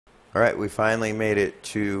All right, we finally made it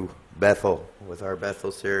to Bethel with our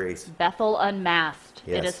Bethel series. Bethel Unmasked.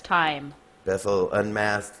 It Yes. is time. Bethel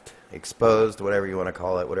Unmasked, Exposed, whatever you want to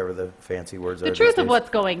call it, whatever the fancy words The are these truth of days. what's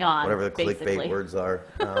going on, Whatever the clickbait basically. words are.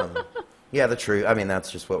 Yeah, the truth. I mean, that's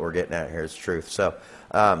just what we're getting at here is truth. So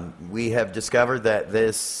we have discovered that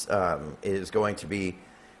this is going to be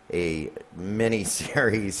a mini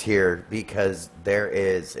series here because there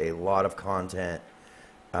is a lot of content.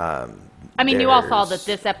 I mean, you all saw that There's-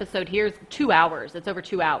 this episode here is 2 hours. It's over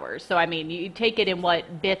 2 hours. So, I mean, you take it in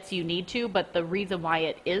what bits you need to, but the reason why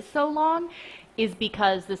it is so long is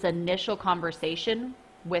because this initial conversation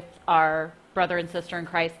with our brother and sister in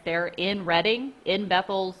Christ there in Reading, in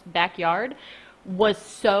Bethel's backyard, was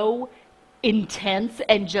so intense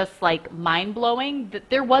and just like mind blowing that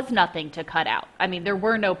there was nothing to cut out. I mean, there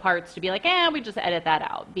were no parts to be like, we just edit that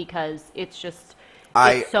out because it's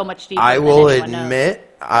so much deeper I than will anyone knows. admit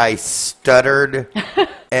I stuttered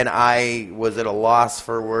and I was at a loss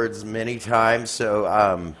for words many times. So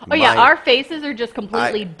Oh yeah, our faces are just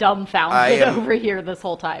completely I dumbfounded am- over here this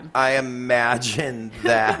whole time. I imagine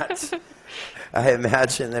that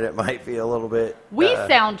it might be a little bit. We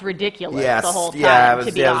sound ridiculous Yes, the whole time, yeah.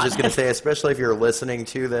 to be I was just honest. going to say, especially if you're listening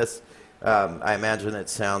to this, I imagine it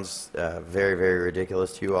sounds very, very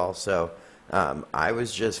ridiculous to you all. So I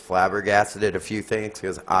was just flabbergasted at a few things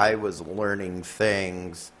because I was learning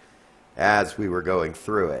things as we were going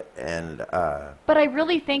through it, and But I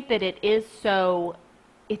really think that it is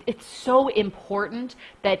it's so important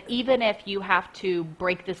that even if you have to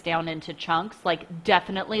break this down into chunks, like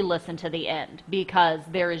definitely listen to the end because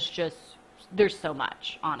there's so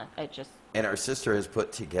much on it. and our sister has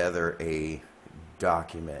put together a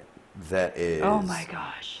document that is Oh my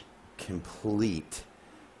gosh. complete.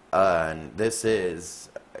 And this is,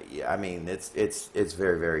 I mean, it's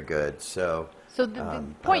very, very good. So The I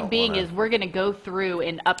point don't being wanna- is we're going to go through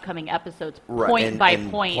in upcoming episodes Right, point by and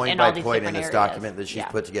point point in by all these point different in this areas. document that she's Yeah.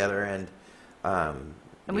 put together, and And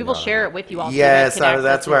we you will know, share it with you all. so you Yes, guys can access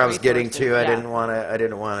that's where these I was getting to. resources. I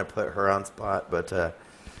didn't want to put her on spot, but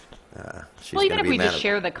she's Well, even gonna if be we mad just at-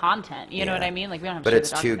 share the content, you know what Yeah. I mean? Like we don't have to But share it's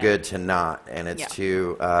the too document. good to not, and it's Yeah.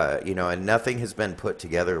 too, and nothing has been put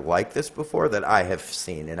together like this before that I have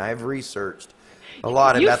seen, and I've researched a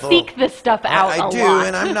lot of You Bethel. seek this stuff out I a do, lot.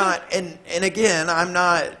 and I'm not, and again, I'm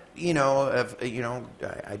not,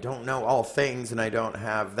 I don't know all things, and I don't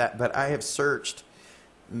have that, but I have searched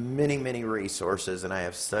many, many resources, and I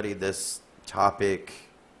have studied this topic,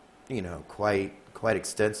 quite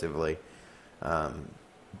extensively.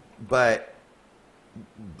 But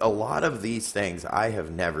a lot of these things I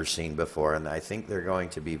have never seen before, and I think they're going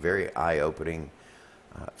to be very eye-opening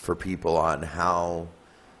for people on how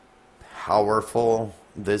powerful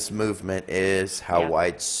this movement is, how Yeah.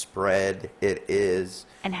 widespread it is.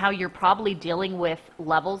 And how you're probably dealing with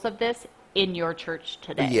levels of this in your church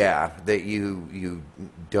today. Yeah, that you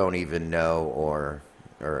don't even know or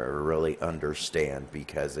really understand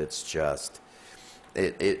because it's just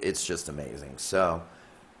it's just amazing. So,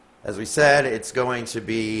 as we said, it's going to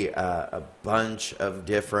be a bunch of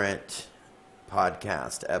different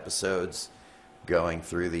podcast episodes going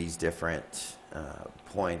through these different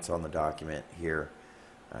points on the document here.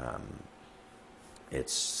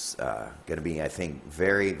 It's going to be, I think,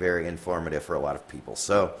 very, very informative for a lot of people.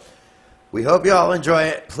 So we hope you all enjoy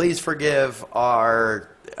it. Please forgive our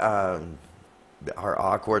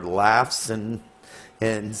awkward laughs and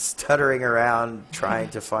stuttering around trying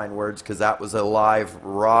to find words because that was a live,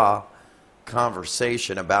 raw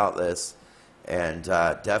conversation about this. And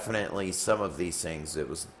definitely some of these things, it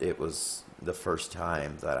was the first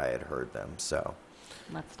time that I had heard them. So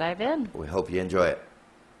Let's dive in. we hope you enjoy it.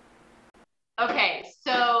 Okay,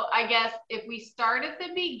 so I guess if we start at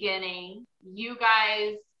the beginning, you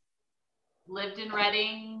guys lived in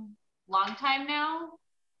Reading long time now?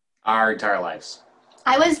 Our entire lives.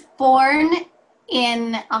 I was born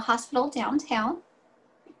in a hospital downtown,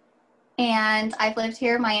 and I've lived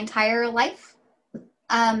here my entire life.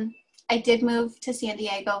 I did move to San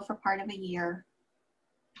Diego for part of a year,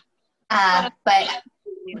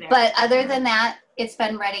 but other than that, it's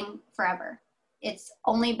been Reading forever. It's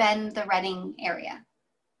only been the Reading area.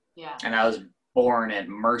 Yeah. And I was born at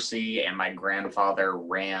Mercy, and my grandfather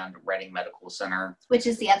ran Reading Medical Center. Which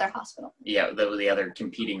is the other hospital. Yeah, the other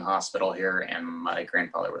competing hospital here, and my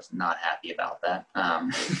grandfather was not happy about that.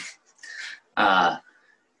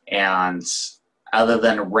 And other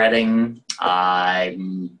than Reading, I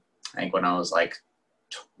think when I was like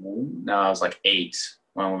 8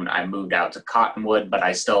 when I moved out to Cottonwood, but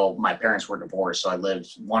my parents were divorced, so I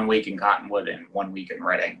lived 1 week in Cottonwood and 1 week in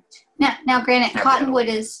Reading. Now granted, Okay. Cottonwood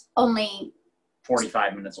is only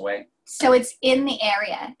 45 minutes away. So it's in the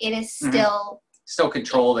area. It is still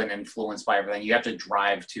controlled and influenced by everything. You have to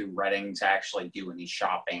drive to Reading to actually do any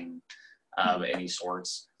shopping of any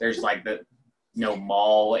sorts. There's like no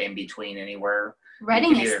mall in between anywhere.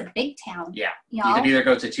 Reading is the big town. Yeah. Y'all. You could either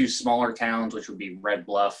go to 2 smaller towns, which would be Red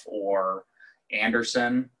Bluff or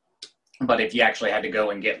Anderson. But if you actually had to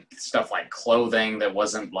go and get stuff like clothing that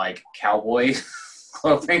wasn't like cowboy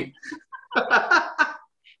clothing.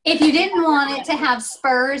 If you didn't want it to have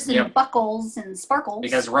spurs and buckles and sparkles.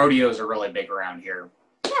 Because rodeos are really big around here.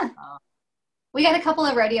 Yeah. We got a couple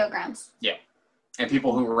of rodeo grounds. Yeah. And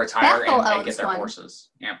people who retire Bethel and get their one. horses.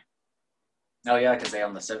 Yeah. Oh, yeah, because they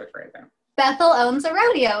own the Civic right there. Bethel owns a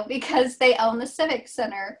rodeo because they own the Civic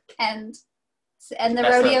Center. And the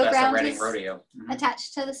rodeo ground is rodeo.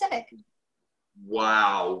 attached to the Civic.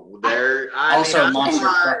 Wow. I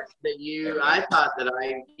thought that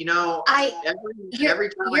every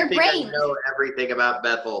time I think I know everything about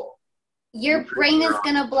Bethel. Your brain is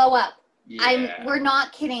going to blow up. Yeah. We're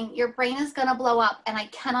not kidding. Your brain is going to blow up, and I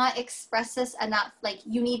cannot express this enough. Like,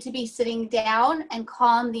 you need to be sitting down and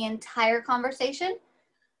calm the entire conversation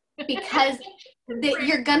because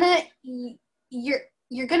you're gonna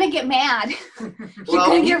get mad. You're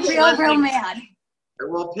gonna get real mad.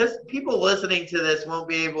 Well, people listening to this won't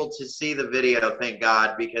be able to see the video, thank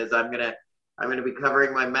God, because I'm gonna be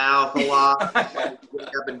covering my mouth a lot, going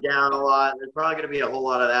up and down a lot. There's probably gonna be a whole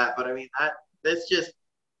lot of that, but I mean,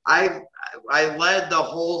 I led the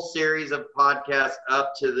whole series of podcasts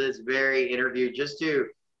up to this very interview just to,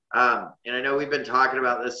 and I know we've been talking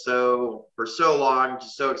about this for so long,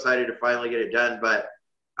 just so excited to finally get it done. But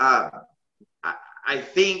I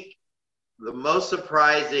think the most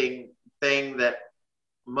surprising thing that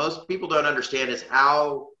most people don't understand is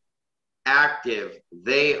how active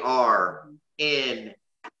they are in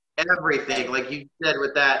everything. Like you said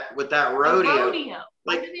with that rodeo.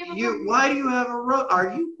 Like why do you have a rodeo?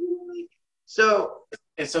 Are you kidding me? So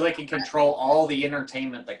they can control all the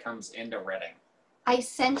entertainment that comes into Reading. I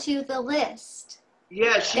sent you the list.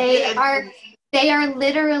 Yeah, they are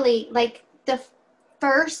literally like the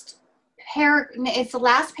first it's the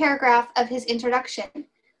last paragraph of his introduction.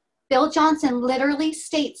 Bill Johnson literally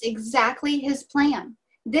states exactly his plan.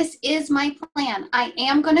 This is my plan. I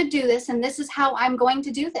am going to do this, and this is how I'm going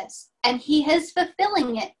to do this. And he is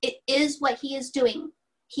fulfilling it. It is what he is doing.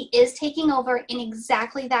 He is taking over in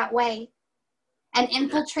exactly that way and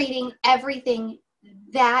infiltrating everything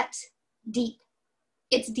that deep.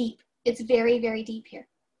 It's deep. It's very, very deep here.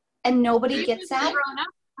 And nobody gets that.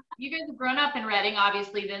 You guys have grown up in Reading,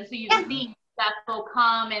 obviously, then, so you've seen Bethel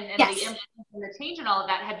come and the influence and the change and all of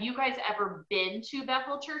that. Have you guys ever been to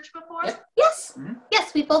Bethel Church before? Yes. Mm-hmm.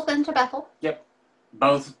 Yes, we've both been to Bethel. Yep.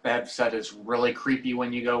 Both have said it's really creepy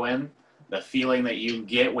when you go in. The feeling that you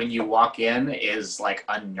get when you walk in is like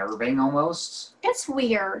unnerving almost. It's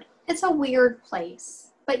weird. It's a weird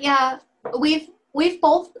place. But yeah, we've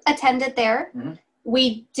both attended there. Mm-hmm.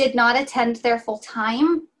 We did not attend there full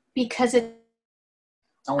time because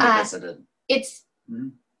only visited. It's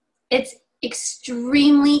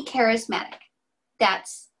extremely charismatic.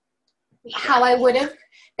 That's how I would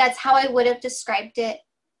have described it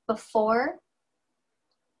before.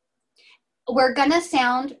 We're gonna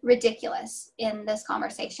sound ridiculous in this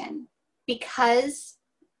conversation because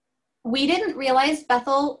we didn't realize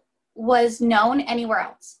Bethel was known anywhere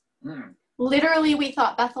else. Mm. Literally, we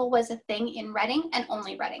thought Bethel was a thing in Reading and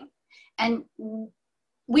only Reading. And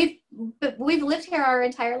we've lived here our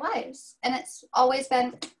entire lives. And it's always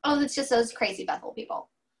been, it's just those crazy Bethel people.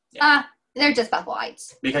 Yeah. They're just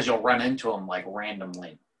Bethelites. Because you'll run into them like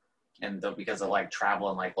randomly. And because they're like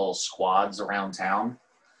traveling like little squads around town.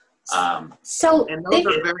 And those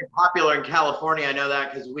are very popular in California. I know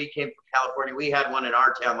that because we came from California. We had one in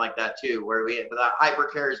our town like that too, where we had that hyper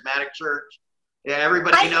charismatic church. Yeah,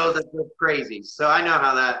 everybody knows that it's crazy. So I know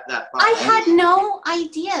how that follows. I had no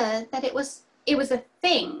idea that it was a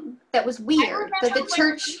thing that was weird. That the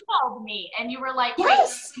church you called me and you were like,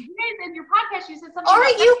 yes. Wait, you guys in your podcast you said something. Are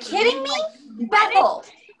you kidding me?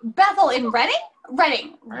 Bethel in Reading?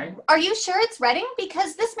 Reading. Right. Are you sure it's Reading?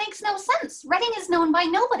 Because this makes no sense. Reading is known by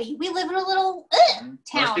nobody. We live in a little town.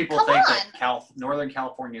 Most people think that Northern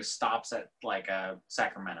California stops at like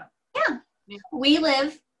Sacramento. Yeah. We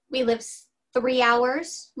live 3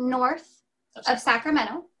 hours north of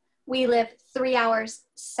Sacramento. We live 3 hours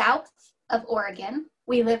south of Oregon.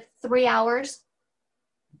 We live 3 hours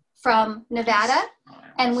from Nevada.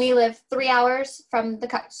 And we live 3 hours from the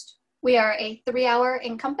coast. We are a 3 hour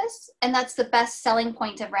encompass, and that's the best selling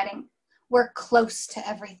point of Reading. We're close to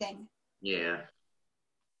everything. Yeah.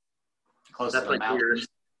 Close to the mountains.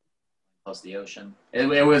 close to the ocean.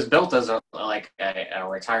 It was built as a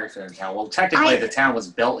retired town. Well, technically, the town was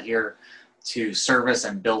built here to service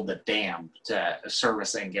and build the dam to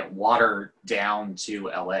service and get water down to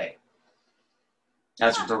LA.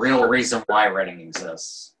 That's the real reason why Reading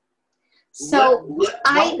exists. So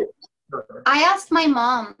I asked my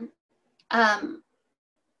mom,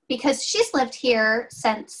 because she's lived here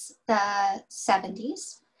since the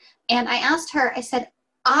 70s. And I asked her, I said,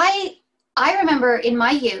 I remember in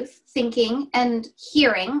my youth thinking and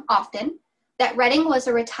hearing often that Reading was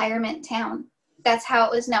a retirement town. That's how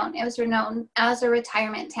it was known. It was known as a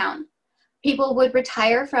retirement town. People would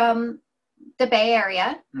retire from the Bay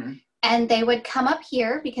Area, and they would come up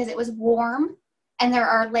here because it was warm, and there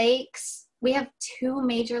are lakes. We have 2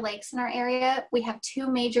 major lakes in our area. We have 2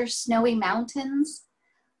 major snowy mountains.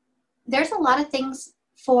 There's a lot of things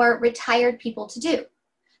for retired people to do.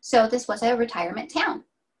 So this was a retirement town.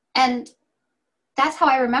 And that's how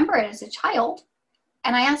I remember it as a child.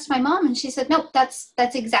 And I asked my mom, and she said, nope, that's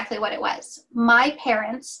exactly what it was. My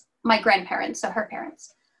parents, my grandparents, so her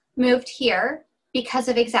parents, moved here because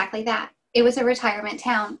of exactly that. It was a retirement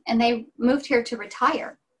town, and they moved here to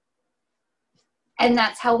retire. And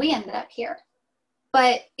that's how we ended up here.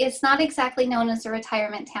 But it's not exactly known as a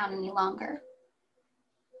retirement town any longer.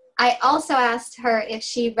 I also asked her if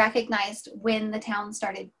she recognized when the town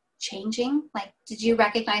started changing. Like, did you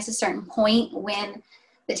recognize a certain point when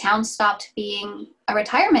the town stopped being a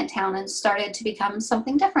retirement town and started to become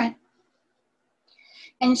something different?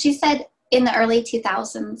 And she said in the early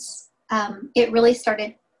 2000s, it really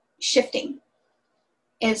started shifting,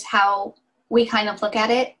 is how we kind of look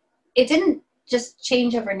at it. It didn't just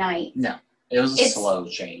change overnight. No, it was a slow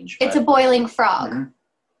change. It's a boiling frog.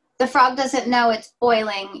 The frog doesn't know it's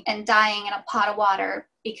boiling and dying in a pot of water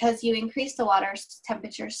because you increase the water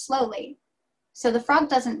temperature slowly. So the frog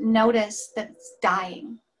doesn't notice that it's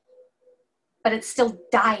dying, but it's still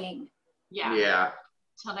dying. Yeah.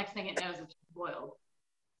 Until next thing it knows, it's boiled.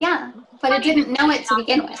 Yeah, but it didn't know it to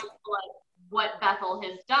begin with. What Bethel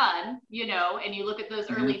has done, and you look at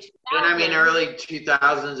those early 2000s. And I mean, early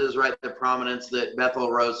 2000s is right the prominence that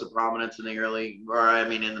Bethel rose to prominence in the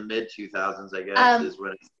in the mid 2000s, I guess, is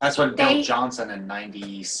when. That's when Bill Johnson in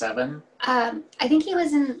 97. I think he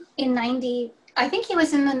was in 90. I think he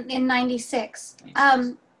was in 96.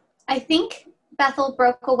 I think Bethel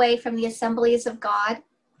broke away from the Assemblies of God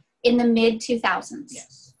in the mid 2000s.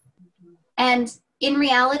 Yes. And in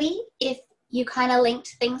reality, if you kind of linked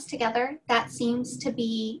things together, that seems to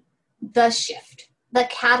be the shift. The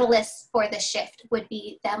catalyst for the shift would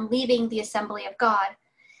be them leaving the Assembly of God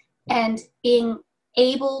and being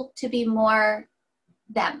able to be more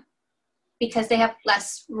them because they have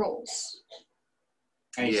less rules.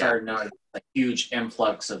 And you started noticing a huge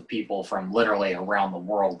influx of people from literally around the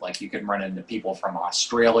world. Like you could run into people from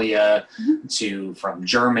Australia from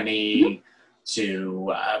Germany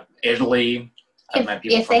to Italy.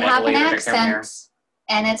 If they have an accent,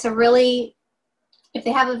 and if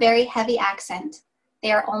they have a very heavy accent,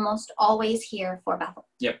 they are almost always here for Bethel.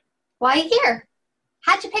 Yep. Why here?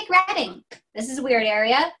 How'd you pick Reading? This is a weird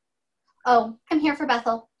area. Oh, I'm here for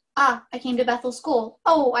Bethel. I came to Bethel school.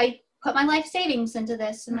 Oh, I put my life savings into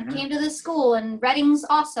this, and I came to this school, and Reading's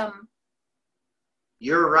awesome.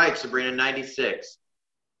 You're right, Sabrina, 96.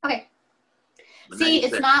 Okay. See,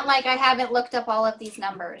 it's not like I haven't looked up all of these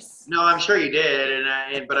numbers. No, I'm sure you did,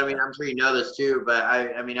 but I mean, I'm sure you know this too. But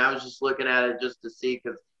I was just looking at it just to see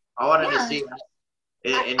because I wanted to see.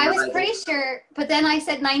 I was pretty sure, but then I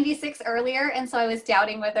said 96 earlier, and so I was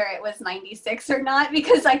doubting whether it was 96 or not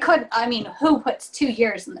because I couldn't. I mean, who puts 2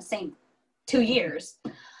 years in the same 2 years?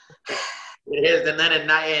 It is, and then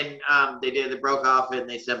they broke off in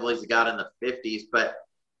the Assemblies of God in the 50s, but.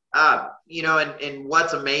 And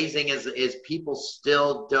what's amazing is people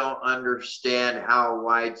still don't understand how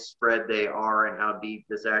widespread they are and how deep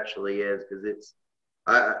this actually is. Because it's,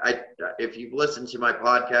 if you've listened to my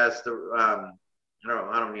podcast, I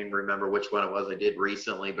don't even remember which one it was I did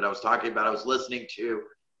recently, but I was listening to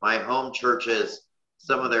my home churches,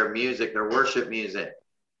 some of their music, their worship music,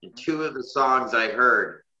 and 2 of the songs I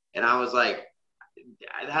heard, and I was like,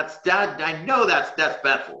 I know that's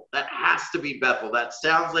Bethel. That has to be Bethel. That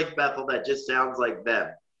sounds like Bethel. That just sounds like them.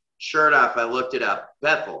 Sure enough, I looked it up.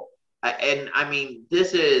 Bethel.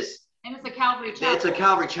 This is. And it's a Calvary chapel. It's a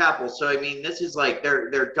Calvary chapel. So I mean, this is like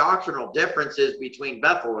their doctrinal differences between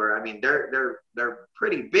Bethel, or I mean, they're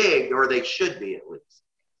pretty big, or they should be at least.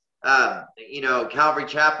 Calvary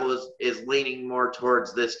Chapel is leaning more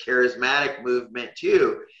towards this charismatic movement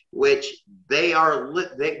too, which they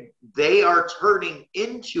are turning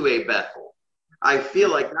into a Bethel. I feel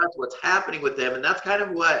like that's what's happening with them, and that's kind of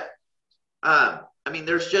what I mean,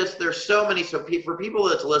 there's so many. So for people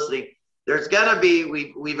that's listening, there's gonna be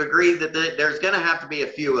we've agreed that there's gonna have to be a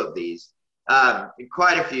few of these,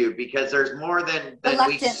 quite a few, because there's more than we.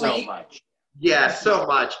 Reluctantly. So much. Yeah, so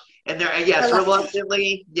much. And there, yes,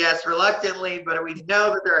 reluctantly, but we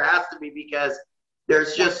know that there has to be, because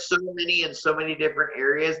there's just so many in so many different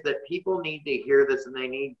areas that people need to hear this and they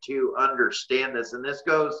need to understand this. And this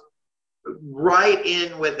goes right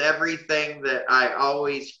in with everything that I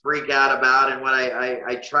always freak out about, and what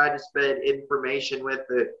I try to spread information with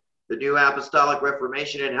the New Apostolic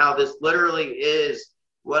Reformation, and how this literally is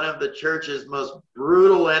one of the church's most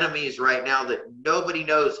brutal enemies right now that nobody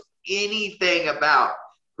knows anything about,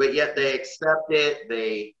 but yet they accept it.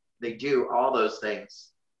 They do all those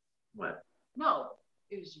things. What? No,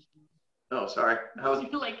 it was just. Oh, sorry. I was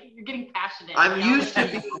Like, you're getting passionate. I'm used to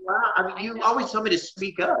being loud. I mean, you always tell me to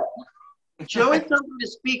speak up. She always tells me to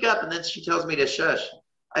speak up, and then she tells me to shush.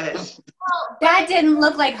 That didn't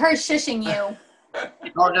look like her shushing you.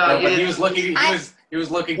 Oh no, But he was looking. He was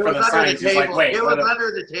looking for the signs. He's like, wait, it was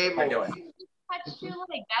under the table. Touch your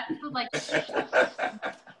leg. That's the like.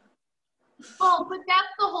 Well, but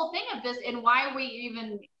that's the whole thing of this, and why we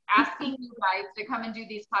even asking you guys to come and do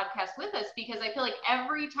these podcasts with us, because I feel like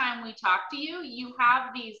every time we talk to you, you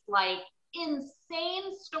have these like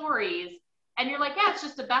insane stories, and you're like, yeah, it's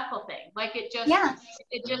just a Bethel thing. Like it's just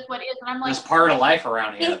what it is. And I'm like, it's part of life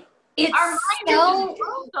around here. It's our mind is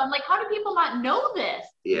so I'm like, how do people not know this?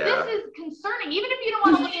 Yeah. This is concerning. Even if you don't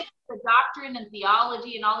want to look at the doctrine and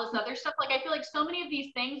theology and all this other stuff, like I feel like so many of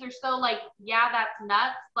these things are so like, yeah, that's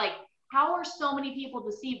nuts. Like, how are so many people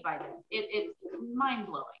deceived by this? It's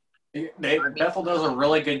mind-blowing. Bethel does a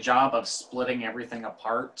really good job of splitting everything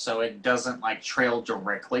apart so it doesn't like trail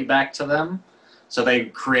directly back to them. So they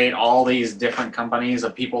create all these different companies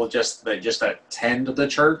of people that just attend the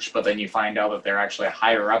church, but then you find out that they're actually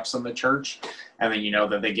higher ups in the church, and then you know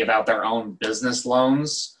that they give out their own business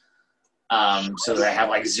loans, so they have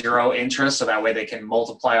like zero interest, so that way they can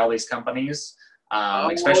multiply all these companies.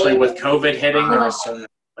 Especially with COVID hitting, there was so many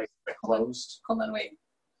places that closed. Hold on, wait.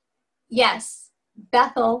 Yes,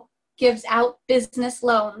 Bethel gives out business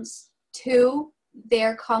loans to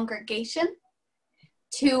their congregation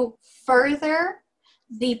to further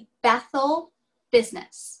the Bethel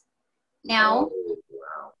business. Now,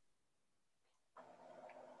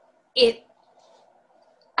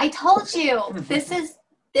 I told you,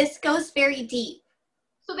 this goes very deep.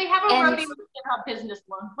 So they have a rodeo business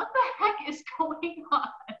loan. What the heck is going on?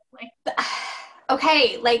 Like,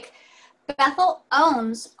 okay, like Bethel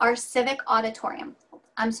owns our civic auditorium.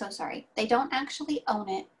 I'm so sorry. They don't actually own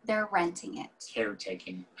it. They're renting it.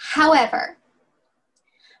 Caretaking. However,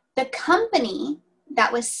 the company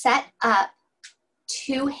that was set up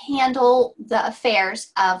to handle the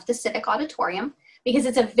affairs of the civic auditorium, because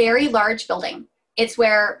it's a very large building. It's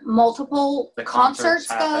where multiple concerts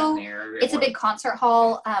go. It's a big concert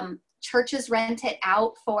hall. Churches rent it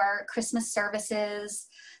out for Christmas services,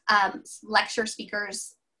 lecture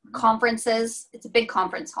speakers, conferences. It's a big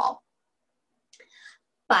conference hall.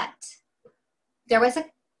 But there was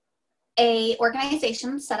a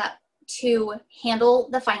organization set up to handle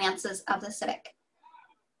the finances of the civic.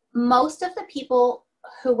 Most of the people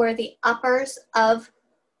who were the uppers of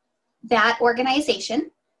that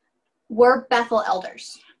organization were Bethel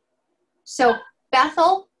elders. So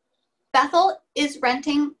Bethel is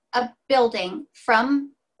renting a building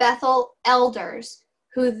from Bethel elders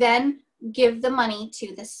who then give the money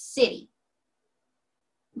to the city.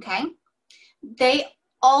 Okay? The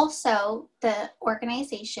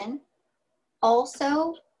organization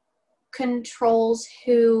also controls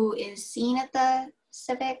who is seen at the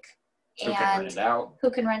civic and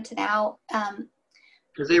who can rent it out.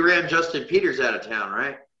 Because they ran Justin Peters out of town,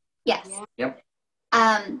 right? Yes. Yep.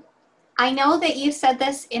 I know that you said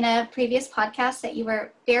this in a previous podcast that you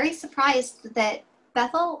were very surprised that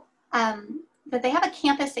Bethel, that they have a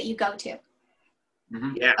campus that you go to.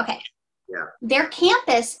 Mm-hmm. Yeah. Okay. Yeah. Their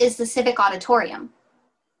campus is the civic auditorium.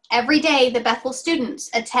 Every day, the Bethel students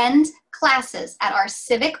attend classes at our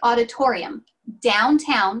civic auditorium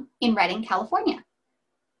downtown in Redding, California.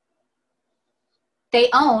 They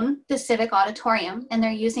own the civic auditorium and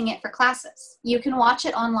they're using it for classes. You can watch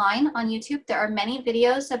it online on YouTube. There are many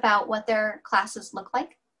videos about what their classes look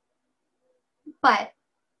like. But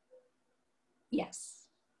yes.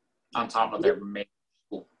 On top of their main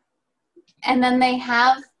school. And then they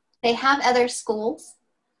have other schools,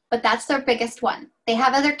 but that's their biggest one. They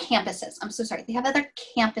have other campuses. I'm so sorry. They have other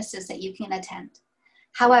campuses that you can attend.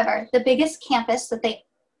 However, the biggest campus that they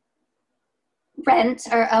rent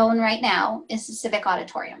or own right now is the civic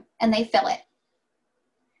auditorium, and they fill it.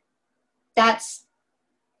 That's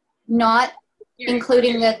not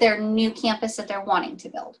including their new campus that they're wanting to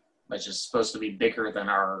build. Which is supposed to be bigger than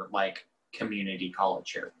our like community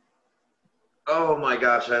college here. Oh my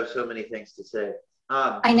gosh, I have so many things to say.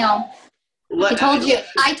 I know. I told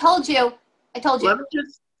you.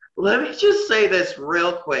 Let me just say this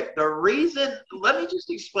real quick. Let me just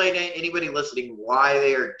explain to anybody listening why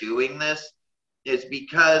they are doing this. Is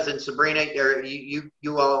because, and Sabrina,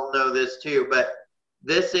 you all know this too, but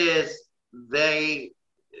this is the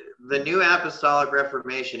New Apostolic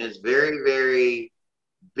Reformation is very, very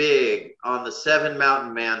big on the 7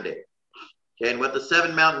 mountain mandate. Okay, and what the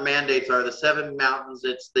 7 mountain mandates are, the 7 mountains,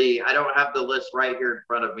 I don't have the list right here in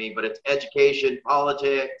front of me, but it's education,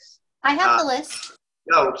 politics. I have the list.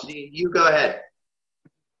 No, you go ahead.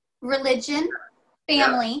 Religion,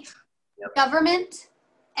 family, government,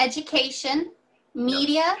 education,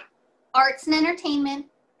 media, arts and entertainment,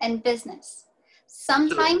 and business.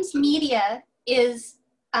 Sometimes media is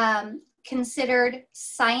considered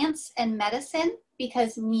science and medicine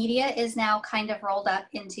because media is now kind of rolled up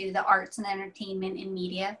into the arts and entertainment and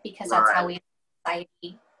media because that's how we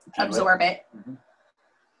society absorb it. Mm-hmm.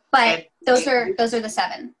 But those are the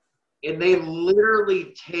 7. And they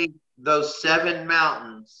literally take those 7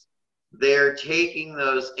 mountains. They're taking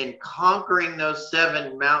those and conquering those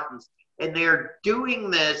 7 mountains. And they're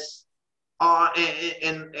doing this on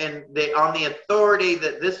the authority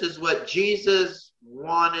that this is what Jesus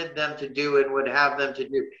wanted them to do and would have them to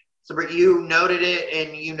do. So you noted it,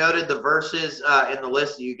 and you noted the verses in the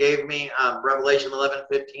list that you gave me, Revelation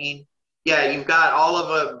 11:15. Yeah, you've got all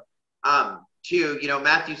of them too.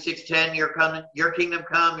 Matthew 6:10, your kingdom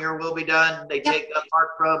come, your will be done. They take apart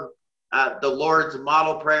from the Lord's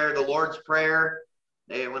model prayer, the Lord's Prayer.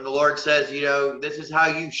 When the Lord says, this is how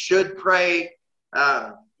you should pray,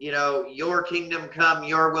 your kingdom come,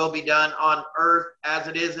 your will be done on earth as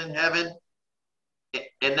it is in heaven.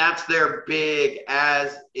 And that's their big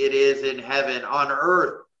as it is in heaven, on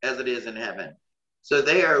earth as it is in heaven. So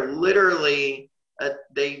they are literally,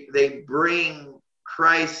 they bring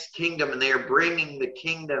Christ's kingdom, and they are bringing the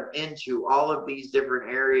kingdom into all of these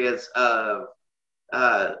different areas of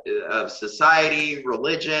society,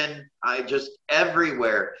 religion, just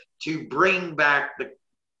everywhere, to bring back the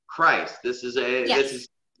Christ. This is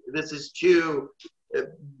to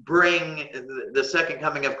bring the second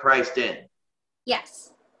coming of Christ in.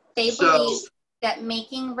 Yes, they believe that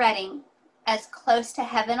making Reading as close to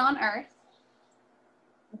heaven on earth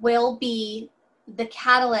will be the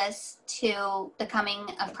catalyst to the coming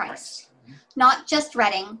of Christ. Not just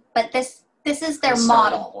Reading, but this is their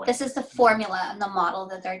model. This is the formula and the model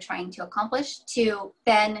that they're trying to accomplish to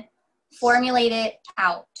then formulate it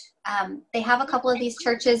out. They have a couple of these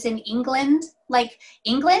churches in England. They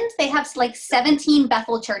have 17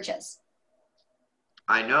 Bethel churches.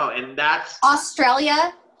 I know, and that's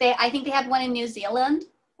Australia. I think they had one in New Zealand.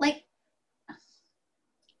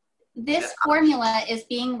 This formula is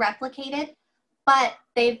being replicated, but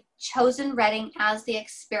they've chosen Reading as the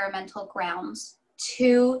experimental grounds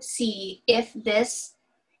to see if this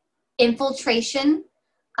infiltration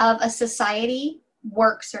of a society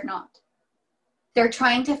works or not. They're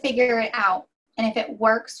trying to figure it out. And if it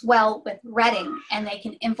works well with Reading and they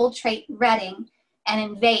can infiltrate Reading and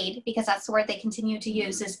invade, because that's the word they continue to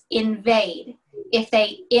use is invade. If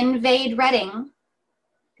they invade Reading,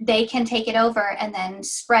 they can take it over and then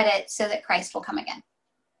spread it so that Christ will come again.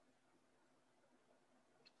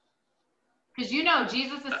 Because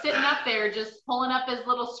Jesus is sitting up there just pulling up his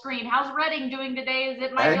little screen. How's Reading doing today? Is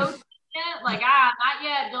it my go-to? Not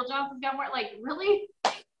yet. Bill Johnson's got more. Really?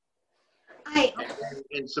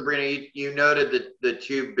 And Sabrina, you noted the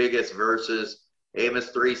 2 biggest verses,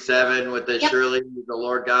 Amos 3:7 with the surely the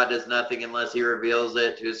Lord God does nothing unless he reveals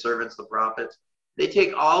it to his servants, the prophets. They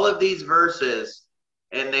take all of these verses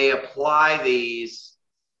and they apply these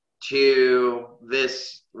to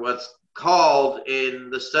this, what's called in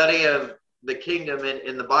the study of the kingdom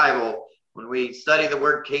in the Bible. When we study the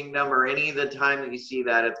word kingdom, or any of the time that you see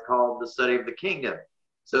that, it's called the study of the kingdom.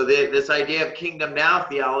 So this idea of kingdom now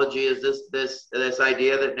theology is this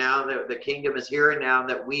idea that now that the kingdom is here and now,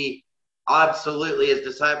 that we absolutely, as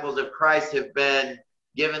disciples of Christ, have been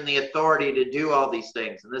given the authority to do all these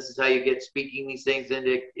things. And this is how you get speaking these things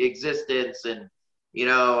into existence, and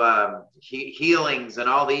healings and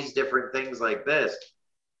all these different things like this.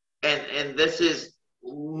 And this is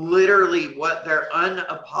literally what they're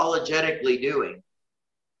unapologetically doing.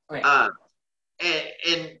 Right.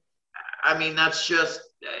 And I mean, it's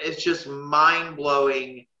just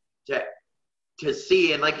mind-blowing to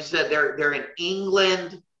see. And like you said, they're in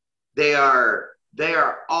England. They are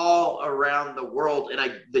all around the world.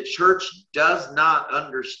 And the church does not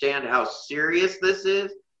understand how serious this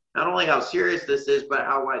is. not only how serious this is, but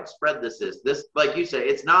how widespread this is. This, like you say,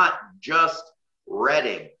 it's not just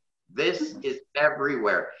Reading. This is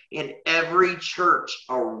everywhere. In every church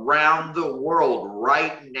around the world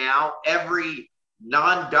right now, every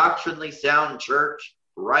non-doctrinally sound church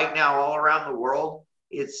right now all around the world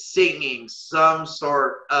is singing some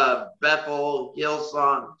sort of Bethel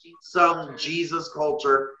Hillsong, some Jesus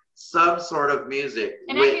culture, some sort of music.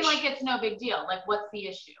 And I feel like it's no big deal. Like, what's the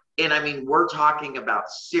issue? And I mean, we're talking about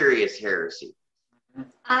serious heresy.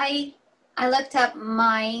 I looked up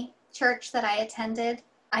my church that I attended.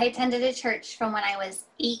 I attended a church from when I was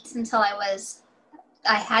 8 until I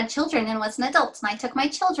had children and was an adult, and I took my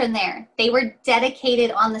children there. They were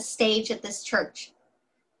dedicated on the stage at this church.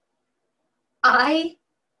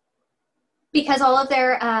 Because all of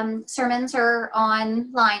their sermons are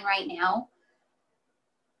online right now,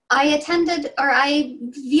 I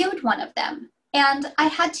viewed one of them, and I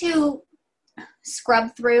had to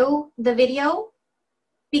scrub through the video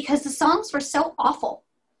because the songs were so awful.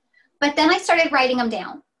 But then I started writing them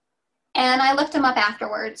down, and I looked them up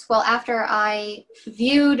afterwards. Well, after I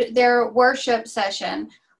viewed their worship session,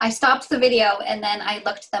 I stopped the video, and then I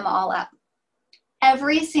looked them all up.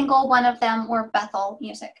 Every single one of them were Bethel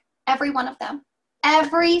music. Every one of them.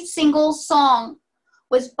 Every single song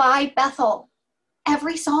was by Bethel.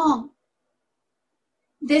 Every song.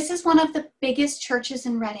 This is one of the biggest churches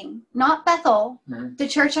in Reading. Not Bethel, the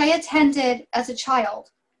church I attended as a child.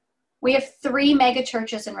 We have 3 mega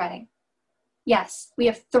churches in Reading. Yes, we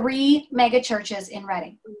have 3 mega churches in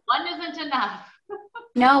Reading. One isn't enough.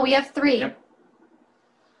 No, we have 3. Yep.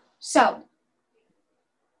 So,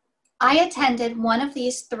 I attended one of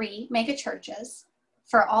these 3 mega churches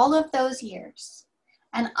for all of those years.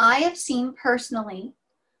 And I have seen personally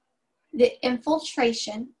the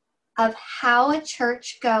infiltration of how a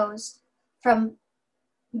church goes from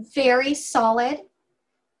very solid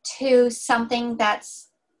to something that's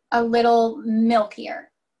a little milkier,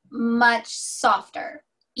 much softer,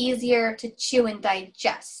 easier to chew and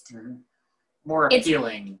digest. More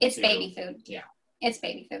appealing. It's baby food. Yeah. It's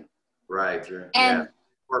baby food. Right. Sure. And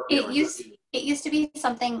yeah. it used to be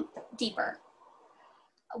something deeper.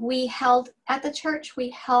 At the church, we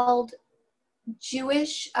held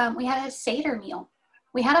Jewish, we had a Seder meal.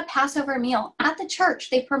 We had a Passover meal at the church.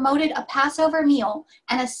 They promoted a Passover meal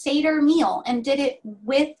and a Seder meal and did it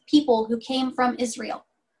with people who came from Israel.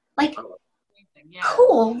 Like,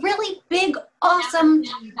 cool, really big, awesome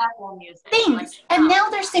things. And now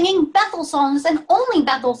they're singing Bethel songs and only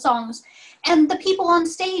Bethel songs. And the people on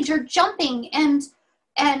stage are jumping and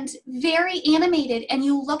very animated. And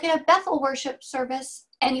you look at a Bethel worship service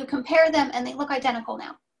and you compare them and they look identical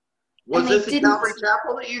now. Was this the Calvary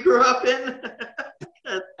Chapel that you grew up in?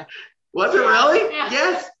 Was it really? Yeah.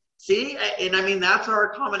 Yes. See, and I mean, that's our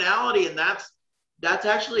commonality, and that's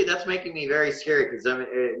making me very scary because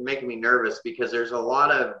it's making me nervous because there's a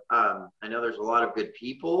lot of I know there's a lot of good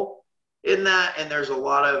people in that, and there's a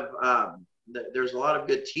lot of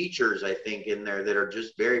good teachers, I think, in there that are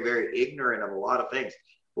just very, very ignorant of a lot of things.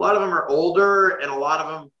 A lot of them are older, and a lot of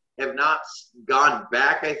them have not gone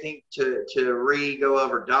back, I think, to go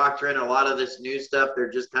over doctrine. A lot of this new stuff,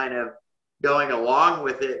 they're just kind of going along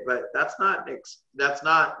with it, but that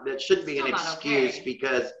shouldn't be an excuse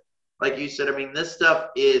because, like you said, I mean, this stuff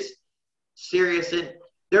is serious, and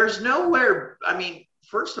there's nowhere, I mean,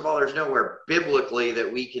 first of all, there's nowhere biblically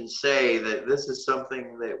that we can say that this is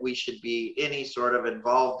something that we should be any sort of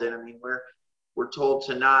involved in. I mean, we're told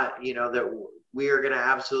to not, that we are going to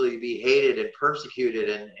absolutely be hated and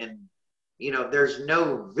persecuted, and there's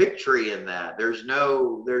no victory in that. There's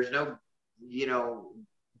no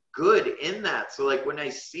good in that. So like when I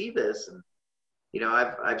see this, and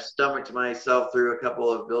I've stomached myself through a couple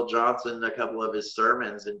of Bill Johnson, a couple of his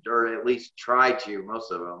sermons, or at least try to,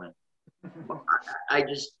 most of them, and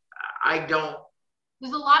I don't.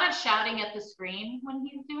 There's a lot of shouting at the screen when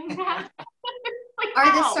he's doing that. Like,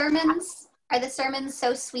 Are the sermons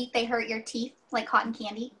so sweet they hurt your teeth like cotton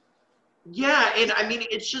candy? Yeah, and I mean,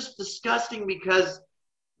 it's just disgusting because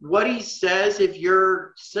what he says, if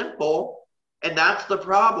you're simple, and that's the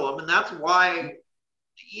problem, and that's why,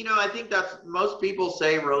 I think that's, most people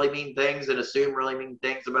say really mean things and assume really mean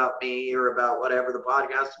things about me or about whatever, the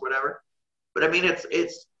podcast, whatever. But I mean,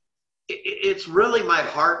 it's really, my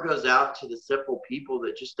heart goes out to the simple people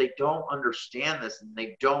that just, they don't understand this and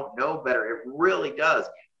they don't know better. It really does,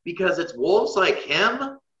 because it's wolves like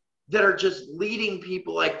him that are just leading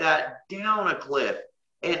people like that down a cliff.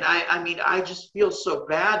 And I mean, I just feel so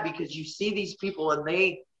bad because you see these people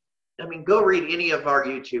and go read any of our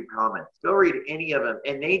YouTube comments. Go read any of them.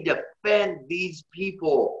 And they defend these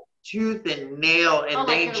people tooth and nail, and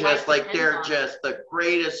they just like they're just the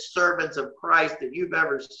greatest servants of Christ that you've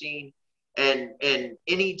ever seen. And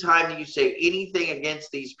anytime that you say anything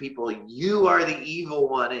against these people, you are the evil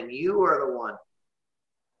one, and you are the one.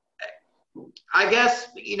 I guess,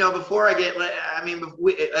 you know, before I get, I mean,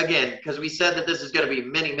 again, because we said that this is going to be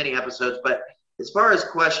many, many episodes, but as far as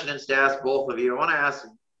questions to ask both of you, I want to ask,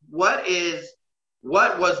 what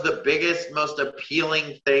was the biggest, most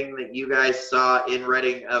appealing thing that you guys saw in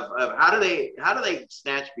Reading of how do they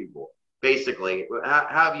snatch people, basically? How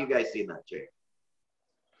have you guys seen that, Jake?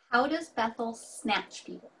 How does Bethel snatch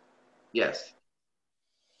people? Yes.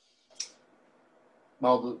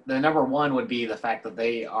 Well, the number one would be the fact that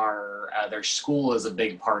they are, their school is a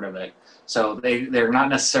big part of it. So they're not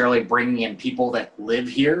necessarily bringing in people that live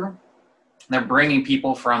here. They're bringing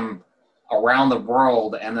people from around the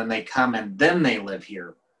world, and then they come and then they live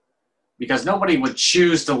here. Because nobody would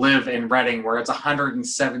choose to live in Reading where it's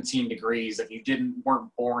 117 degrees if you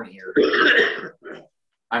weren't born here.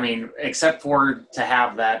 I mean, except for to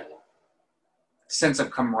have that sense of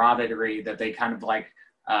camaraderie that they kind of like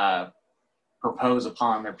propose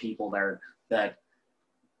upon their people there, that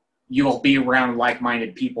you will be around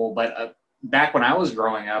like-minded people. But back when I was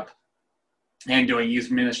growing up and doing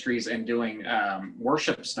youth ministries and doing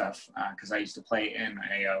worship stuff, because I used to play in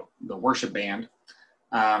the worship band.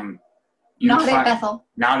 Not at Bethel.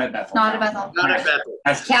 Not at Bethel. Not at Bethel. Not at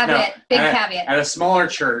Bethel. Caveat. Big caveat. At a smaller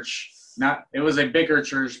church. It was a bigger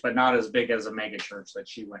church, but not as big as a mega church that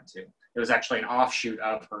she went to. It was actually an offshoot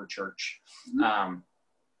of her church.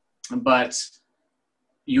 But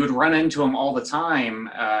you would run into them all the time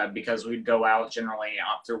because we'd go out generally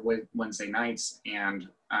after Wednesday nights and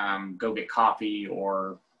go get coffee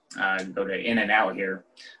or go to In-N-Out here,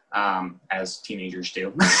 as teenagers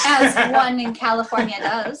do. As one in California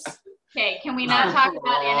does. Okay, can we not talk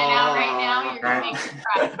about In-N-Out right now? You're going to make me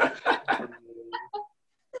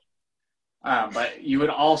cry. But you would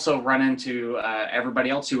also run into everybody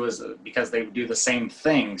else who was, because they would do the same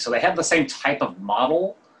thing. So they had the same type of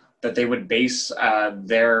model that they would base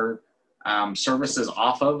their services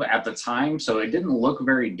off of at the time. So it didn't look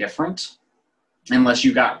very different unless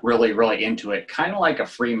you got really, really into it, kind of like a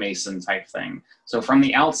Freemason type thing. So from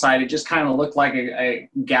the outside, it just kind of looked like a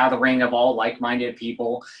gathering of all like-minded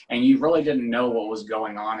people, and you really didn't know what was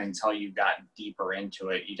going on until you got deeper into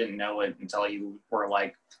it. You didn't know it until you were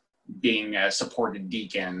like being a supported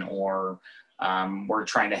deacon or were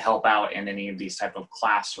trying to help out in any of these type of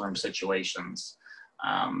classroom situations.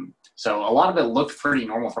 So a lot of it looked pretty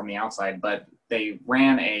normal from the outside, but they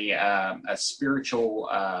ran a spiritual,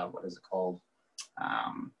 what is it called?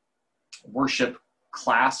 Worship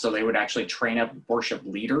class. So they would actually train up worship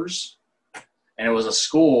leaders. And it was a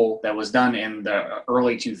school that was done in the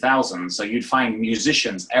early 2000s. So you'd find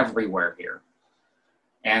musicians everywhere here.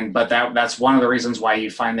 But that's one of the reasons why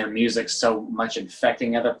you find their music so much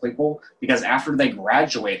infecting other people, because after they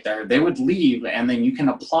graduate there, they would leave, and then you can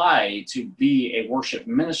apply to be a worship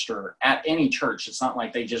minister at any church. It's not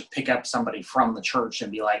like they just pick up somebody from the church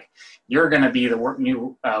and be like, you're going to be the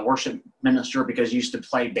new worship minister because you used to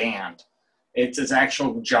play band. It's an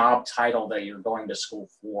actual job title that you're going to school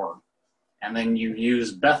for. And then you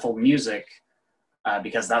use Bethel music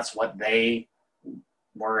because that's what they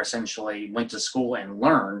were essentially went to school and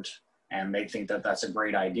learned, and they think that that's a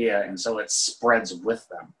great idea, and so it spreads with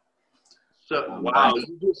them. So wow,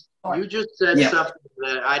 you just said something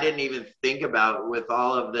that I didn't even think about with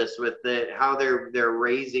all of this, with how they're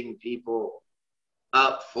raising people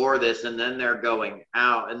up for this, and then they're going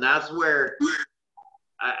out, and that's where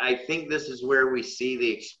I think this is where we see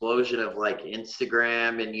the explosion of like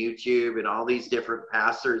Instagram and YouTube and all these different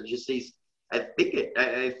pastors, just these. I think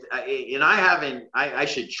I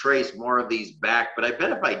should trace more of these back, but I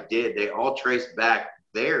bet if I did, they all trace back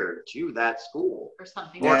there to that school or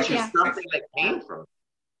something, or to something that came from.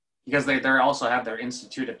 Because they also have their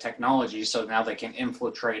Institute of Technology, so now they can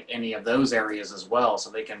infiltrate any of those areas as well. So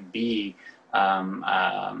they can be,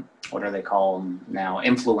 what do they call them now?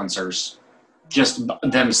 Influencers, just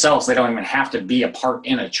themselves. They don't even have to be a part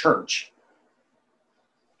in a church.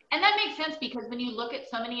 And that makes sense, because when you look at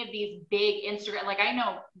so many of these big Instagram, like I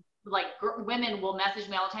know like women will message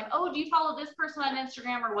me all the time, oh, do you follow this person on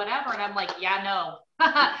Instagram or whatever? And I'm like, yeah, no.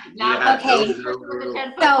 Not okay. with a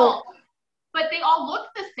 10-foot pole. But they all look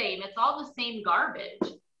the same. It's all the same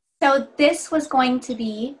garbage. So this was going to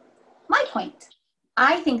be my point.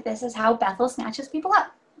 I think this is how Bethel snatches people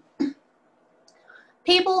up.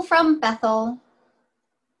 People from Bethel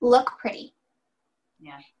look pretty.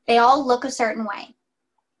 Yeah. They all look a certain way.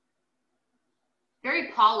 Very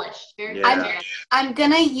polished. Very. Yeah. I'm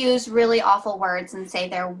going to use really awful words and say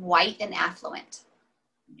they're white and affluent.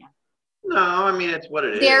 Yeah. No, I mean, it's what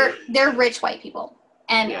it is. They're rich white people.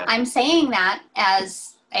 And Yeah. I'm saying that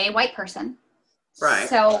as a white person. Right.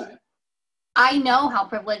 So I know how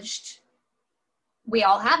privileged we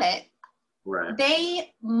all have it. Right.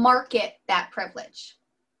 They market that privilege.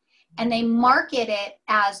 And they market it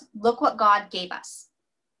as, look what God gave us.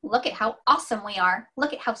 Look at how awesome we are.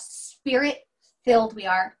 Look at how spirit-filled we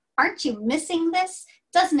are. Aren't you missing this?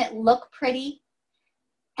 Doesn't it look pretty?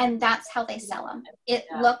 And that's how they sell them. It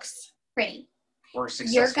looks pretty. We're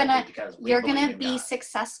successful You're gonna be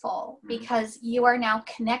successful because you are now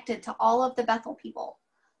connected to all of the Bethel people.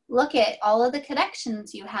 Look at all of the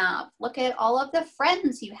connections you have. Look at all of the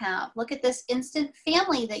friends you have. Look at this instant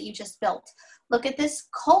family that you just built. Look at this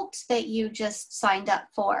cult that you just signed up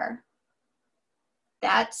for.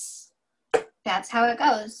 That's how it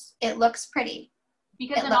goes. It looks pretty.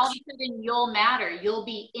 Because then all of a sudden you'll matter. You'll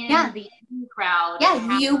be in the in crowd.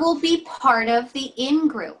 Yeah, you will be part of the in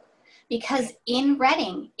group. Because in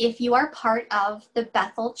Reading, if you are part of the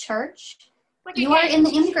Bethel Church, you are in the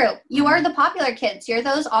in group. You are the popular kids. You're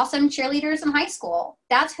those awesome cheerleaders in high school.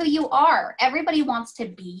 That's who you are. Everybody wants to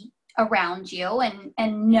be around you and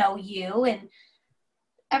know you, and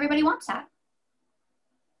everybody wants that.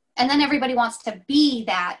 And then everybody wants to be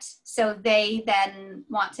that, so they then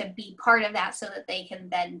want to be part of that so that they can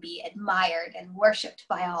then be admired and worshipped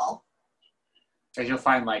by all. Because you'll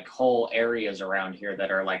find like whole areas around here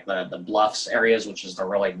that are like the bluffs areas, which is the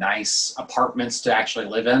really nice apartments to actually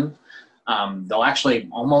live in. They'll actually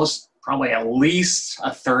probably at least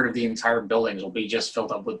a third of the entire buildings will be just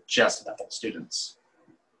filled up with just Bethel students.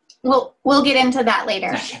 We'll get into that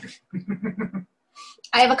later.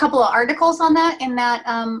 I have a couple of articles on that in that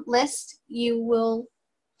list you will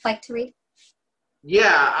like to read.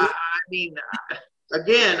 Yeah, I mean,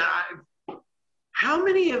 again, how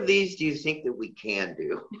many of these do you think that we can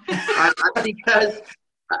do? Because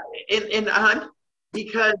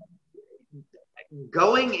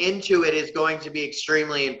going into it is going to be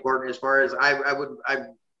extremely important. As far as I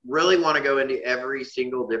really want to go into every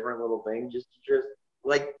single different little thing, just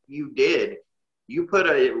like you did. You put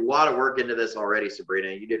a lot of work into this already, Sabrina.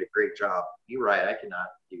 You did a great job. You're right. I cannot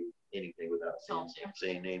do anything without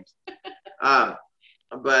saying names.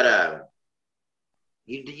 But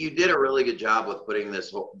you did a really good job with putting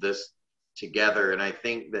this together, and I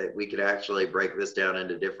think that we could actually break this down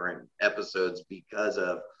into different episodes because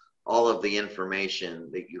of all of the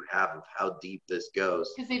information that you have of how deep this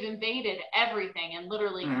goes. Because they've invaded everything and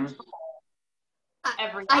literally control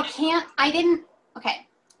everything. Okay.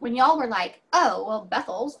 When y'all were like, oh, well,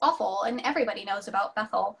 Bethel's awful and everybody knows about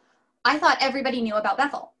Bethel, I thought everybody knew about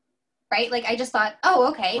Bethel, right? Like, I just thought, oh,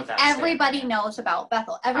 okay, everybody knows about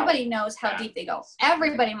Bethel. Everybody knows how deep they go.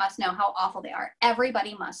 Everybody must know how awful they are.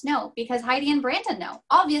 Everybody must know because Heidi and Brandon know.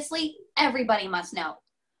 Obviously, everybody must know.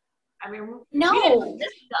 I mean, no,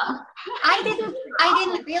 I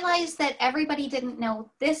didn't realize that everybody didn't know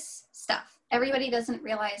this stuff. Everybody doesn't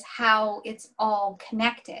realize how it's all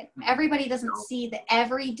connected. Everybody doesn't see the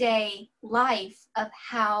everyday life of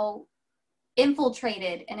how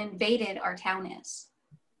infiltrated and invaded our town is.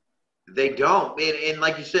 They don't. And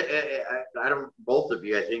like you said, I don't, both of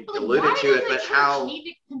you, I think, alluded to it, but how... need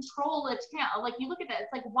to control its town? Like, you look at that,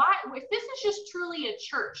 it's like, why, if this is just truly a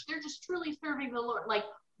church, they're just truly serving the Lord, like,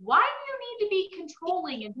 why do you need to be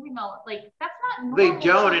controlling and doing all, like, that's not normal. They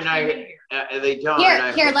don't, and they don't.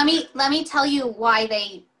 Here, let me tell you why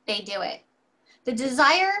they do it. The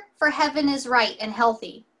desire for heaven is right and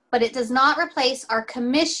healthy, but it does not replace our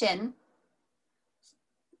commission,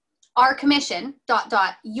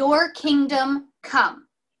 your kingdom come.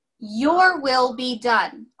 Your will be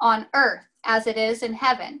done on earth as it is in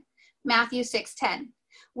heaven. Matthew 6:10.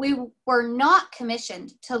 We were not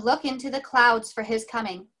commissioned to look into the clouds for his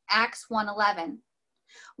coming. Acts 1:11.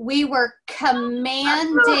 We were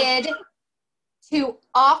commanded to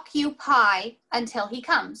occupy until he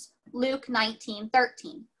comes. Luke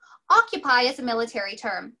 19:13. Occupy is a military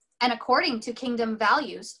term, and according to kingdom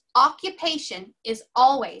values, occupation is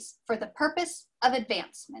always for the purpose of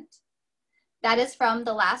advancement. That is from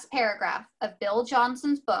the last paragraph of Bill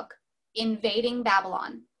Johnson's book, Invading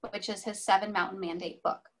Babylon, which is his 7 Mountain Mandate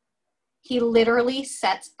book. He literally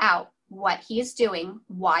sets out what he is doing,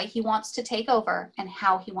 why he wants to take over, and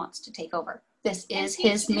how he wants to take over. This is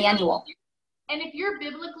his manual. And if you're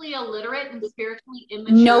biblically illiterate and spiritually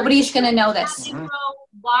immature, nobody's going to know this.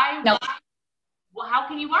 Why? No. Well, how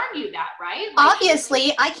can you argue that, right? Like,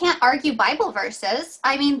 obviously, I can't argue Bible verses.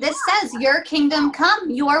 I mean, this says, your kingdom come,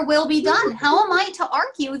 your will be done. How am I to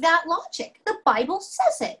argue that logic? The Bible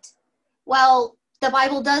says it. Well, the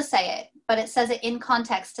Bible does say it, but it says it in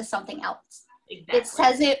context to something else. Exactly. It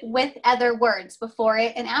says it with other words before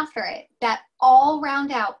it and after it that all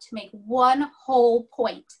round out to make one whole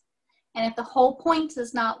point. And if the whole point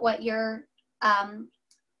is not what you're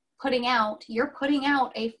putting out, you're putting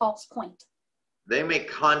out a false point. They make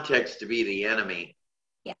context to be the enemy.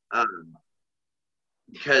 Yeah.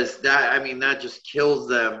 Because that just kills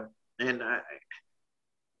them. And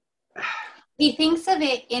he thinks of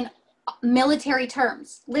it in military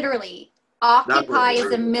terms, literally. Occupy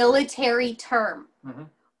is a military term. Mm-hmm.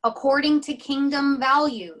 According to kingdom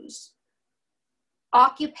values,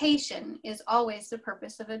 occupation is always the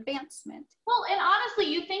purpose of advancement. Well, and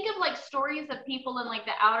honestly, you think of like stories of people in like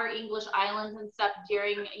the outer English islands and stuff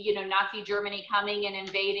during, Nazi Germany coming and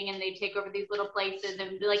invading, and they take over these little places,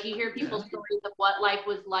 and like you hear people's stories of what life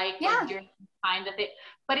was like during the time that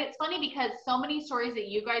but it's funny because so many stories that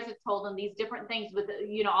you guys have told and these different things with,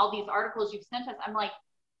 all these articles you've sent us, I'm like,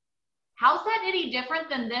 how's that any different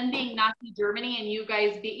than them being Nazi Germany and you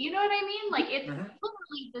guys be, you know what I mean? Like it's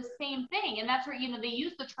literally the same thing. And that's where, they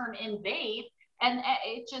use the term invade, and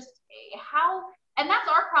it just and that's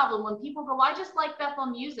our problem when people go, I just like Bethel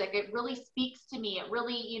music. It really speaks to me. It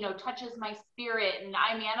really, touches my spirit. And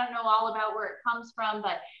I don't know all about where it comes from,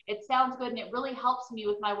 but it sounds good. And it really helps me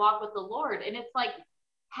with my walk with the Lord. And it's like,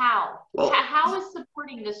 how? Well, how is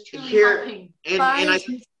supporting this truly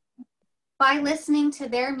helping? By listening to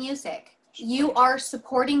their music, you are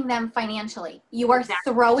supporting them financially. You are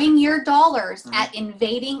throwing your dollars at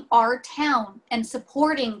invading our town and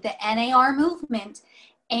supporting the NAR movement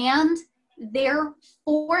and their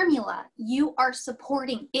formula. You are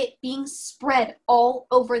supporting it being spread all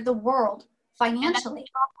over the world financially.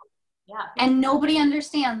 And nobody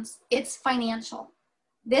understands it's financial.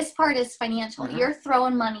 This part is financial. You're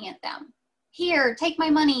throwing money at them. Here, take my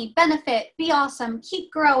money, benefit, be awesome,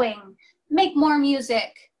 keep growing. Make more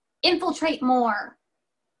music, infiltrate more,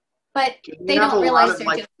 but they don't realize they're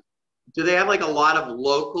doing. Do they have like a lot of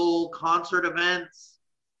local concert events?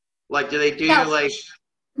 Like, do they do like?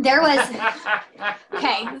 There was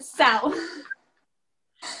okay, so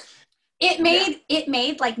it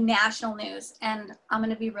made like national news, and I'm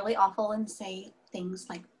gonna be really awful and say things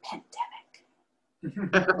like pandemic.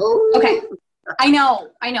 Okay, I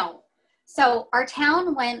know. So our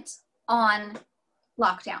town went on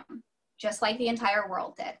lockdown, just like the entire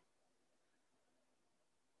world did.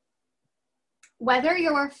 Whether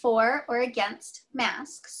you're for or against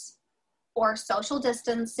masks or social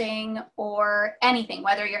distancing or anything,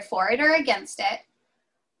 whether you're for it or against it,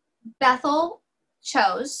 Bethel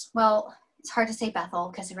chose, well, it's hard to say Bethel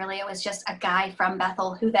because really it was just a guy from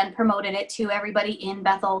Bethel who then promoted it to everybody in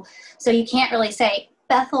Bethel. So you can't really say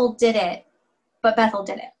Bethel did it, but Bethel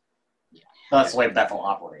did it. That's the way Bethel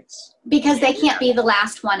operates. Because they can't be the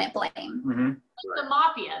last one at blame. The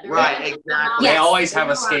mafia. Right, exactly. They always have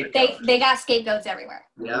a scapegoat. They got scapegoats everywhere.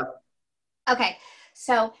 Yeah. Okay,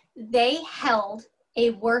 so they held a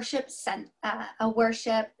worship session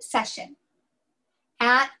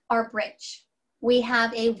at our bridge. We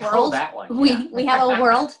have a world we have a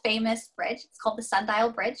world famous bridge. It's called the Sundial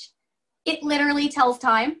Bridge. It literally tells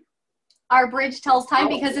time. Our bridge tells time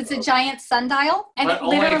because it's a giant sundial, and it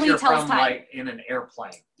literally tells time. Like in an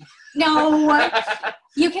airplane. No,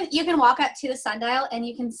 you can walk up to the sundial and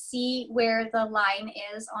you can see where the line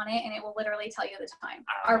is on it, and it will literally tell you the time.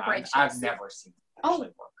 Our bridge. I've never seen it actually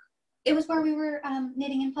work. It was where we were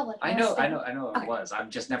knitting in public. I know it was. I've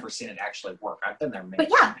just never seen it actually work. I've been there many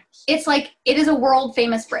times. It's like it is a world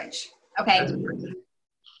famous bridge. Okay.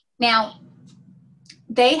 Now,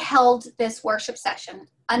 they held this worship session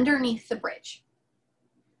underneath the bridge.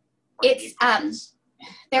 It's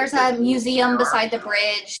there's a museum beside the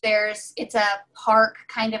bridge. It's a park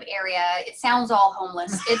kind of area. It sounds all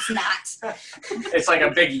homeless. It's not. It's like a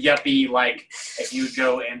big yuppie, like if you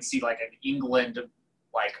go and see like an England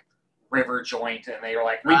like river joint and they were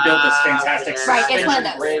like, we built this fantastic it's one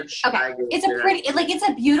of those bridge. Okay. It's a pretty it's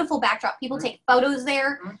a beautiful backdrop. People take photos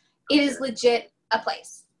there. It is legit a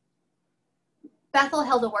place. Bethel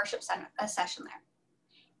held a worship session there.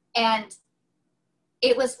 And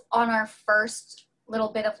it was on our first little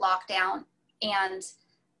bit of lockdown, and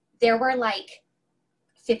there were like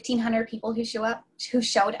 1,500 people who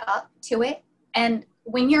showed up to it. And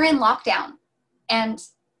when you're in lockdown and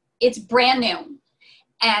it's brand new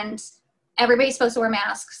and everybody's supposed to wear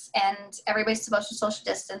masks and everybody's supposed to social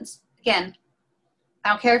distance, again, I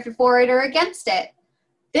don't care if you're for it or against it,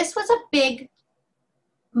 this was a big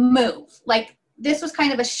move. Like, this was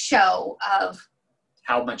kind of a show of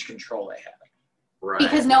how much control they had. Right.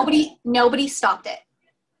 Because nobody stopped it.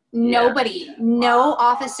 Nobody, no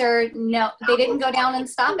officer, they didn't go down and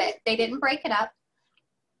stop it. They didn't break it up.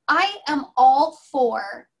 I am all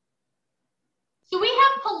for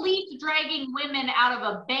dragging women out of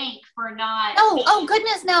a bank for not. Oh,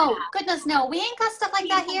 goodness, no. Goodness, no. We ain't got stuff like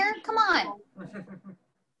that here. Come on.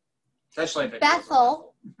 Especially if it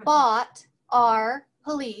Bethel bought our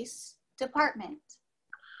police department.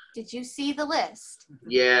 Did you see the list?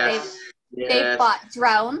 Yes. They've bought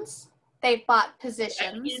drones. They've bought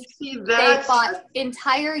positions. They've bought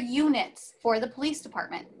entire units for the police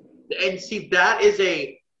department. And see, that is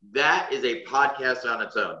a podcast on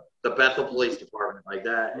its own. The Bethel Police Department, like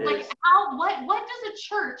that. Like what does a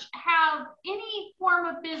church have any form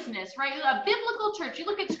of business, right? A biblical church. You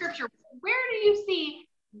look at scripture. Where do you see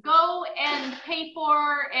go and pay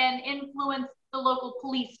for and influence the local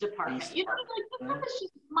police department? You know, like this is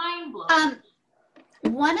just mind blowing.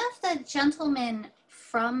 One of the gentlemen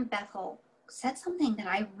from Bethel said something that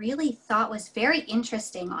I really thought was very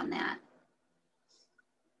interesting on that.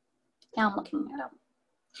 Now I'm looking it up.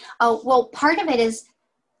 Oh, well, part of it is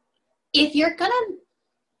if you're gonna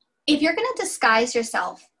disguise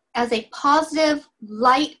yourself as a positive,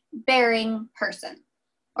 light-bearing person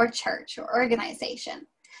or church or organization,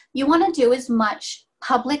 you want to do as much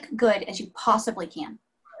public good as you possibly can.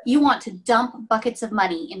 You want to dump buckets of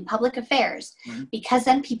money in public affairs because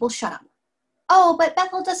then people shut up. Oh, but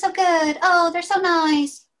Bethel does so good. Oh, they're so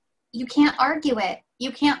nice. You can't argue it.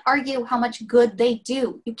 You can't argue how much good they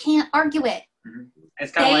do. You can't argue it.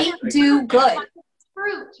 It's They do good.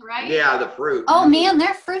 Fruit, right? Yeah, the fruit. Oh man,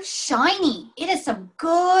 their fruit's shiny. It is some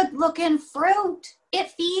good looking fruit. It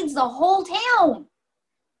feeds the whole town.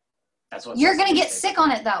 That's what You're gonna get sick on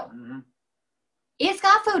it though. It's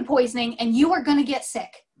got food poisoning and you are gonna get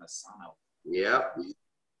sick. Yep.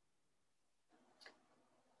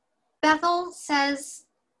 Bethel says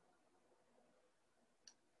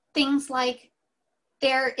things like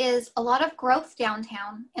there is a lot of growth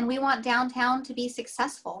downtown and we want downtown to be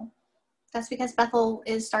successful. That's because Bethel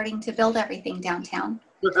is starting to build everything downtown.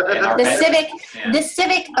 The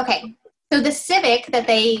civic, okay. So the civic that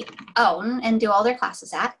they own and do all their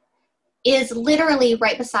classes at is literally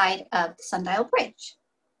right beside the Sundial Bridge.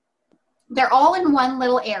 They're all in one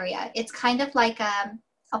little area. It's kind of like a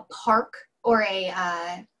park or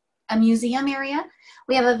a museum area.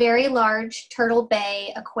 We have a very large Turtle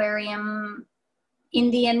Bay Aquarium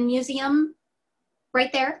Indian Museum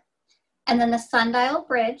right there. And then the Sundial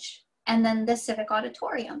Bridge and then the Civic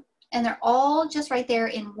Auditorium. And they're all just right there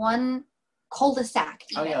in one cul-de-sac.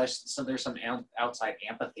 Oh yeah, so there's some outside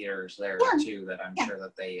amphitheaters there too that I'm sure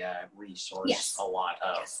that they resource a lot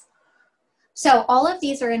of. Yes. So all of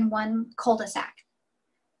these are in one cul-de-sac.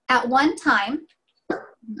 At one time,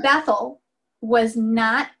 Bethel was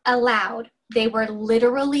not allowed. They were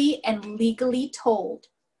literally and legally told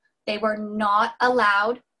they were not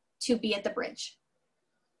allowed to be at the bridge.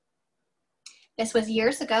 This was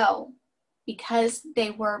years ago because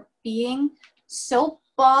they were being so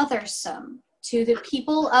bothersome to the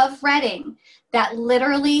people of Reading that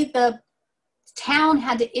literally the town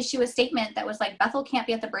had to issue a statement that was like, Bethel can't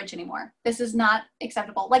be at the bridge anymore. This is not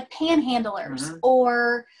acceptable. Like panhandlers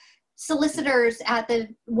or solicitors at the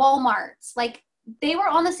Walmarts, like they were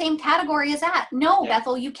on the same category as that. No,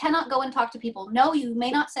 Bethel, you cannot go and talk to people. No, you may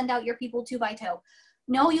not send out your people 2x2.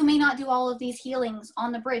 No, you may not do all of these healings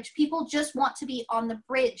on the bridge. People just want to be on the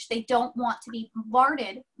bridge. They don't want to be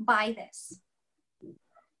bombarded by this.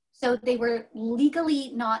 So they were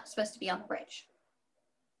legally not supposed to be on the bridge.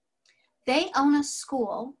 They own a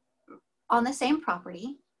school on the same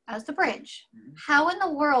property as the bridge. How in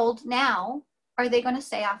the world now are they going to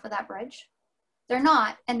stay off of that bridge? They're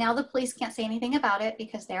not. And now the police can't say anything about it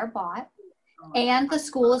because they're bought. And the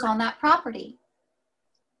school is on that property.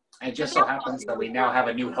 It just so happens that we now have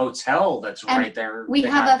a new hotel that's right there. We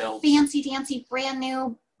have a fancy dancy brand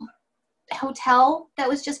new hotel that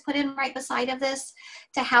was just put in right beside of this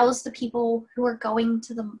to house the people who are going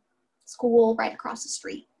to the school right across the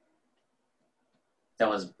street. That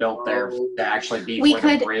was built there to actually be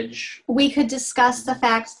for the bridge. We could discuss the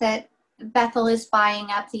fact that Bethel is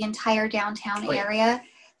buying up the entire downtown area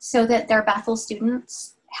so that their Bethel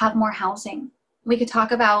students have more housing. We could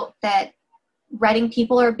talk about that Reading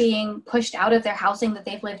people are being pushed out of their housing that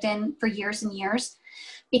they've lived in for years and years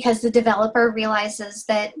because the developer realizes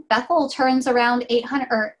that Bethel turns around 800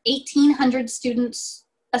 or 1,800 students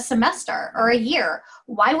a semester or a year.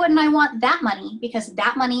 Why wouldn't I want that money? Because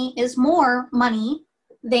that money is more money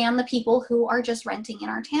than the people who are just renting in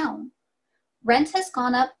our town. Rent has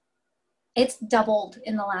gone up. It's doubled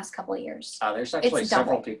in the last couple of years. There's actually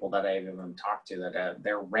several people that I've even talked to that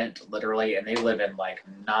their rent literally, and they live in like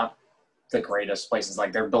not the greatest places.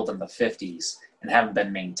 Like they're built in the 50s and haven't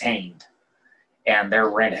been maintained. And their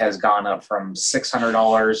rent has gone up from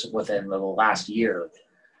 $600 within the last year,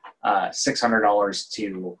 $600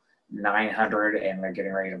 to $900, and they're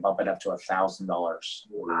getting ready to bump it up to $1,000.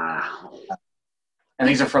 Wow. And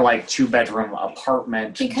these are for like 2-bedroom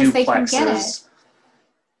apartment Because duplexes. they can get it.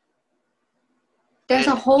 There's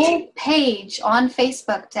a whole page on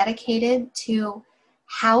Facebook dedicated to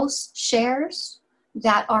house shares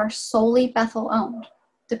that are solely Bethel owned.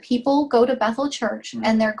 The people go to Bethel Church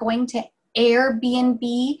and they're going to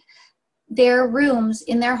Airbnb their rooms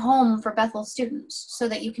in their home for Bethel students so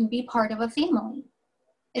that you can be part of a family.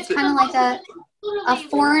 It's kind of like a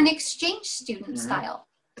foreign exchange student style.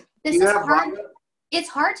 This is hard. It's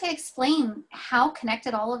hard to explain how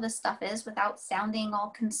connected all of this stuff is without sounding all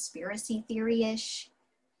conspiracy theory-ish.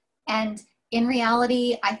 And in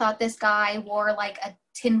reality, I thought this guy wore like a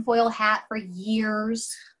tinfoil hat for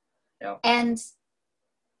years. Yep. And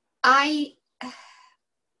I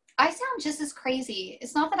sound just as crazy.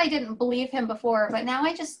 It's not that I didn't believe him before, but now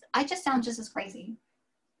I just sound just as crazy.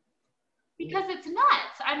 Because it's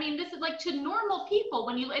nuts. I mean, this is like to normal people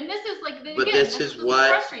and this is like, but again, this is what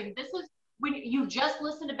frustrating. This is when you just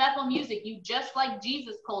listen to Bethel music, you just like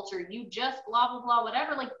Jesus culture, you just blah, blah, blah,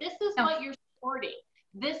 whatever. Like, this is what you're supporting.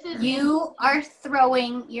 This is. You are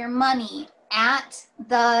throwing your money at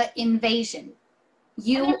the invasion.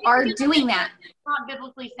 You are doing that. It's not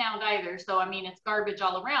biblically sound either. So, I mean, it's garbage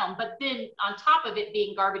all around. But then on top of it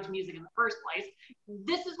being garbage music in the first place,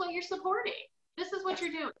 this is what you're supporting. This is what you're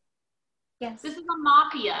doing. Yes. This is a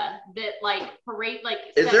mafia that like parade, like.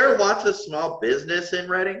 Is there lots of small business in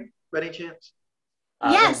Reading, by any chance?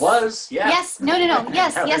 Yes. There was, yeah. Yes. No.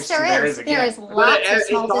 Yes, yes, there is. There is lots of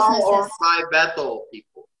small businesses. It's all owned by Bethel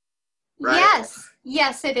people, right?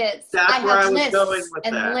 Yes, it is. That's where I was going with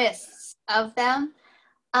and that. lists of them.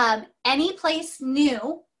 Any place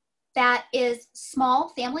new that is small,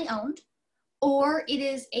 family owned, or it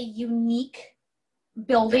is a unique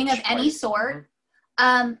building of any sort,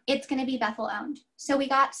 it's going to be Bethel owned. So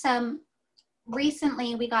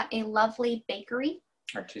recently we got a lovely bakery.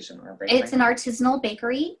 Artisanal bakery. It's an artisanal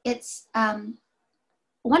bakery. It's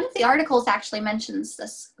one of the articles actually mentions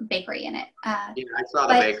this bakery in it. Yeah, I saw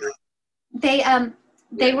the bakery.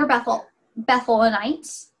 They were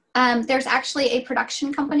Bethelianites. There's actually a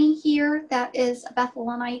production company here that is a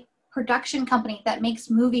Bethelite production company that makes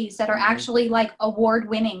movies that are actually like award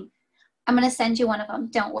winning. I'm going to send you one of them.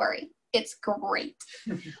 Don't worry. It's great.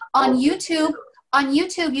 On YouTube,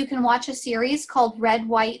 you can watch a series called Red,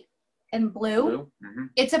 White, and Blue.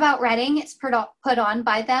 It's about Reading. It's put on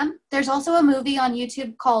by them. There's also a movie on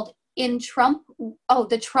YouTube called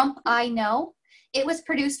The Trump I Know. It was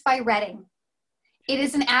produced by Reading. It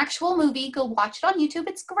is an actual movie. Go watch it on YouTube.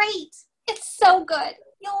 It's great. It's so good.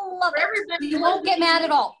 You'll love it. You won't get mad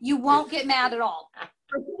at all. You won't get mad at all.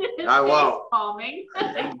 I won't. Calming.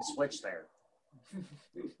 They can switch there.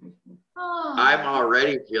 I'm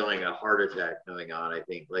already feeling a heart attack coming on. I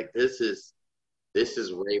think like this is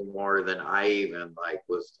way more than I even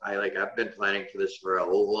I've been planning for this for a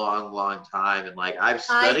long time, and like I've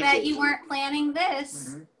studied. I bet you weren't planning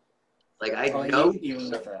this. Like I know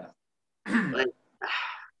even with that. Like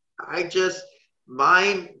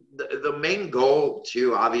the main goal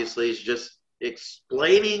too, obviously, is just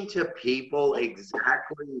explaining to people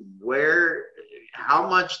exactly how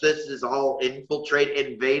much this is all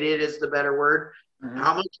invaded is the better word.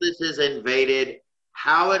 How much this is invaded,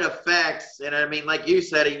 how it affects, and I mean, like you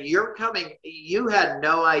said, you had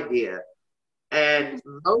no idea, and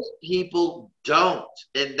most people don't,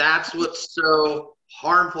 and that's what's so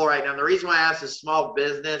harmful right now. And the reason why I asked a small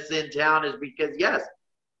business in town is because, yes,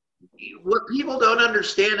 what people don't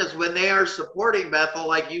understand is when they are supporting Bethel,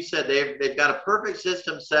 like you said, they've got a perfect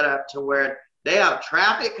system set up to where they have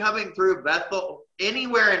traffic coming through Bethel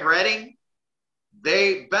anywhere in Reading.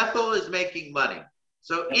 Bethel is making money.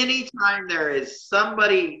 So anytime there is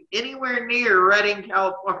somebody anywhere near Reading,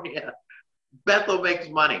 California, Bethel makes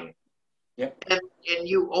money. Yep. And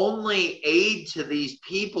you only aid to these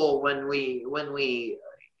people when we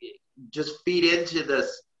just feed into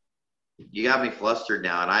this. You got me flustered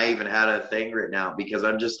now, and I even had a thing written out because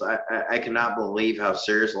I cannot believe how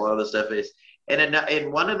serious a lot of this stuff is.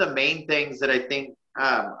 And one of the main things that I think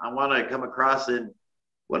I want to come across in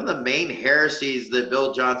one of the main heresies that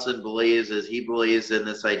Bill Johnson believes is he believes in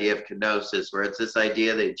this idea of kenosis, where it's this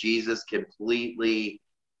idea that Jesus completely.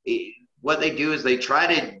 What they do is they try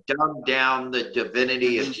to dumb down the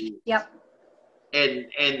divinity of Jesus. Yep.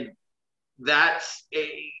 And that's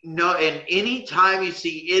no. And any time you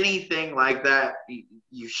see anything like that,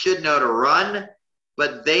 you should know to run.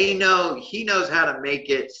 But he knows how to make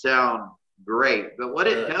it sound great. But what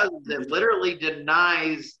it does is it literally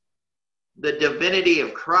denies the divinity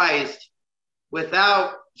of Christ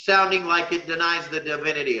without sounding like it denies the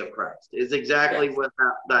divinity of Christ. Is exactly what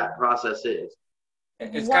that process is.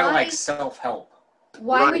 It's kind of like self-help.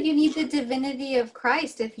 Why Right. would you need the divinity of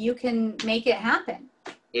Christ if you can make it happen?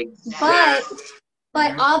 Exactly.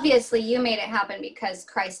 But obviously you made it happen because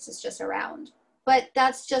Christ is just around. But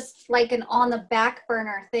that's just like an on the back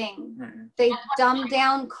burner thing. Mm-hmm. They dumb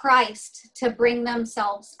down Christ to bring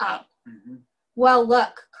themselves up. Mm-hmm. Well,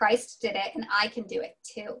 look, Christ did it and I can do it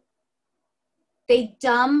too. They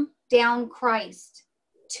dumb down Christ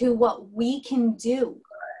to what we can do.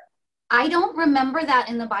 I don't remember that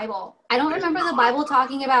in the Bible. I don't remember the Bible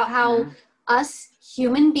talking about how us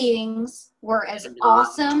human beings were as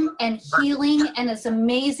awesome and healing and as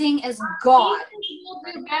amazing as God. People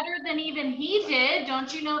do better than even he did.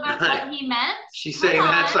 Don't you know that's what he meant? She's saying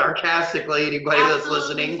that sarcastically, anybody that's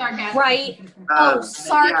listening. Right.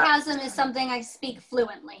 Sarcasm is something I speak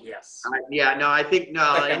fluently. Yes. I think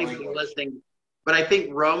anybody listening. But I think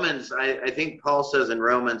Romans, I think Paul says in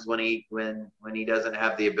Romans when he doesn't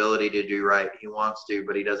have the ability to do right, he wants to,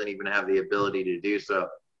 but he doesn't even have the ability to do so.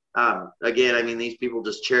 Again, I mean, these people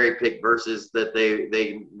just cherry pick verses that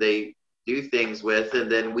they do things with,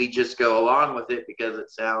 and then we just go along with it because it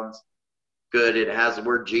sounds good. It has the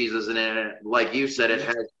word Jesus in it, and like you said, it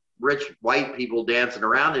has rich white people dancing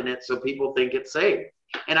around in it, so people think it's safe.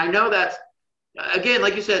 And I know that's, again,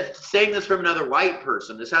 like you said, saying this from another white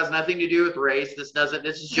person. This has nothing to do with race. This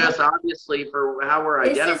is just obviously for how we're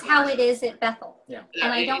identified. This is how it is at Bethel. Yeah.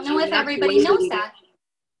 And I don't know if everybody knows that.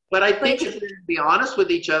 But I think if we're to be honest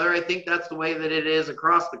with each other, I think that's the way that it is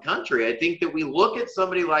across the country. I think that we look at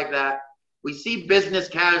somebody like that, we see business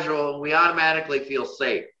casual, and we automatically feel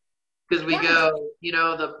safe. Because we go,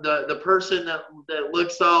 the person that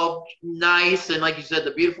looks all nice, and like you said,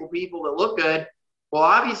 the beautiful people that look good, well,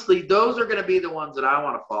 obviously, those are going to be the ones that I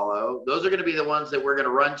want to follow. Those are going to be the ones that we're going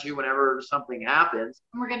to run to whenever something happens.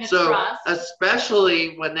 We're going to trust.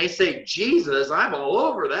 Especially when they say Jesus, I'm all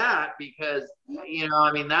over that because,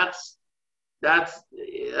 that's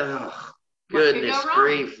goodness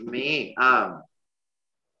grief me.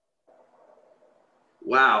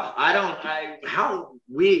 Wow.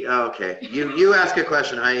 Okay. You ask a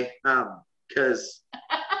question. Because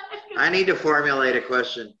I need to formulate a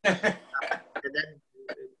question. And then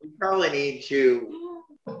we probably need to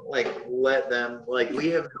let them, we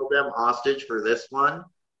have held them hostage for this one.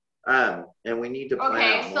 And we need to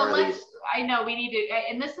plan out more of these. I know we need to,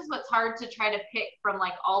 and this is what's hard to try to pick from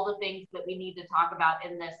all the things that we need to talk about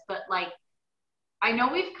in this, but I know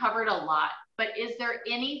we've covered a lot, but is there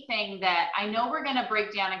anything that, I know we're going to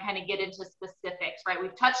break down and kind of get into specifics, right?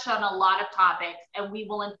 We've touched on a lot of topics, and we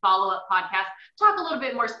will in follow-up podcasts talk a little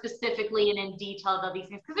bit more specifically and in detail about these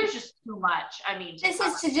things, because there's just too much. This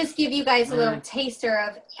is to just give you guys a little taster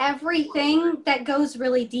of everything that goes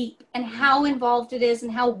really deep and how involved it is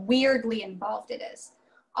and how weirdly involved it is.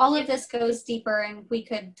 All of this goes deeper, and we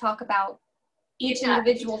could talk about each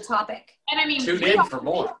individual topic. And tune in for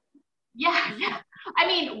more. Yeah.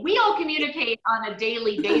 We all communicate on a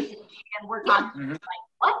daily basis, and we're constantly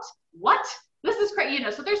what? This is crazy,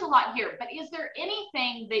 so there's a lot here. But is there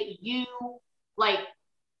anything that you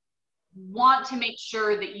want to make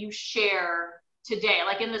sure that you share today?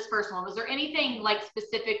 In this first one, was there anything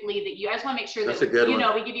specifically that I just want to make sure that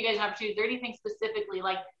we give you guys an opportunity. Is there anything specifically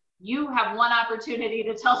you have one opportunity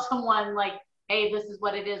to tell someone hey, this is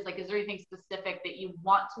what it is? Is there anything specific that you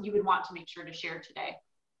would want to make sure to share today?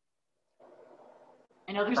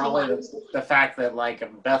 I know there's probably the fact that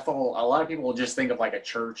Bethel, a lot of people will just think of a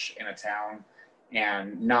church in a town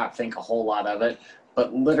and not think a whole lot of it.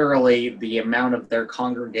 But literally the amount of their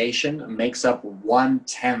congregation makes up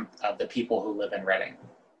 1/10 of the people who live in Redding.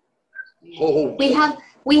 Oh.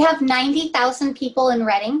 We have 90,000 people in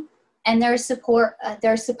Redding, and there's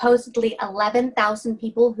supposedly 11,000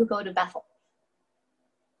 people who go to Bethel.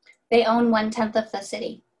 They own 1/10 of the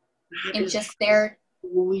city in just their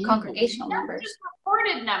congregational numbers. Just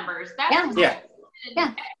reported numbers. Numbers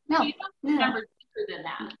deeper than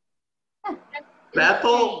that.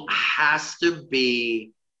 Bethel has to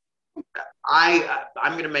be.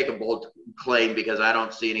 I'm going to make a bold claim because I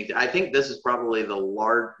don't see anything. I think this is probably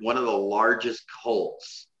one of the largest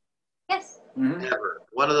cults. Yes. Ever.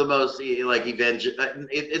 One of the most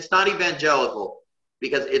it's not evangelical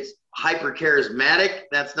because it's hyper charismatic.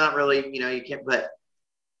 That's not really you can't. But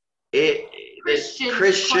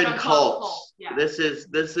Christian cults. Yeah. This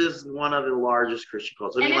is one of the largest Christian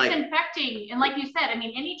cults. And it's infecting. And like you said,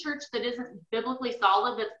 any church that isn't biblically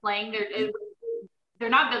solid that's playing they're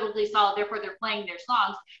not biblically solid, therefore they're playing their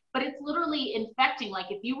songs. But it's literally infecting.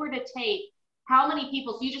 If you were to take how many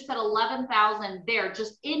people, so you just said 11,000 there,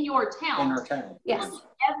 just in your town. In our town. Yes.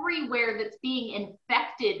 Everywhere that's being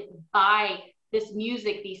infected by this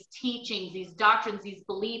music, these teachings, these doctrines, these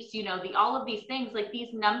beliefs, all of these things, like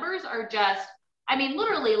these numbers are just, I mean,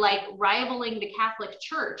 literally like rivaling the Catholic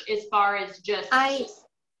Church as far as just. I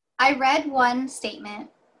read one statement,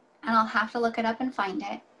 and I'll have to look it up and find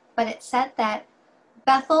it, but it said that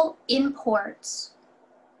Bethel imports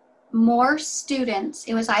more students.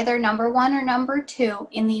 It was either number 1 or number 2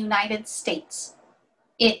 in the United States.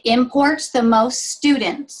 It imports the most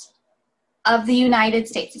students of the United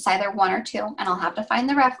States. It's either 1 or 2, and I'll have to find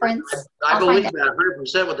the reference. I believe that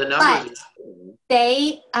 100% with the numbers. But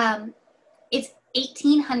they, it's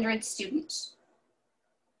 1,800 students.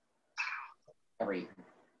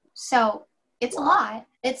 So it's a lot.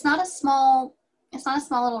 It's not a small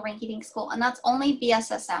little rinky-dink school, and that's only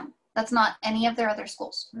BSSM. That's not any of their other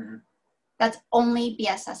schools. Mm-hmm. That's only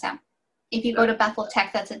BSSM. If you go to Bethel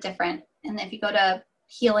Tech, that's a different. And if you go to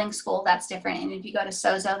Healing School, that's different. And if you go to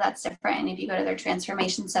Sozo, that's different. And if you go to their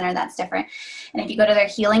Transformation Center, that's different. And if you go to their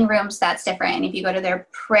healing rooms, that's different. And if you go to their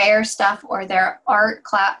prayer stuff or their art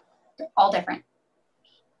class, they're all different.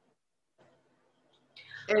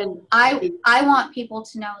 And I want people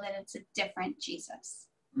to know that it's a different Jesus.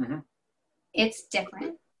 Mm-hmm. It's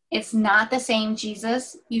different. It's not the same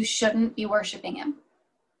Jesus. You shouldn't be worshiping him.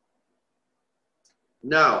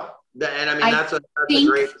 no, and I mean, I that's a think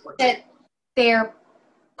great point. that they're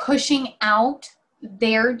pushing out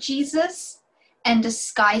their Jesus and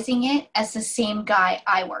disguising it as the same guy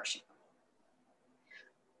I worship.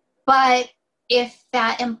 But if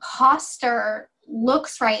that imposter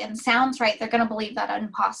looks right and sounds right, they're going to believe that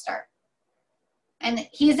imposter. And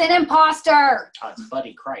he's an imposter. Oh, it's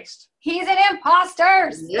Buddy Christ. He's an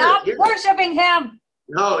imposter. Stop worshiping him.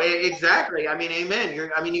 No, exactly. I mean, amen.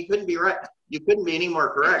 You couldn't be right. You couldn't be any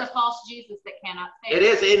more correct. It's a false Jesus that cannot save. It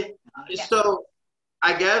is. And Yes. so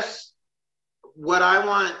I guess what I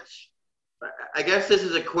want, I guess this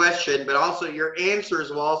is a question, but also your answers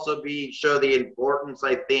will also show the importance,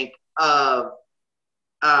 I think, of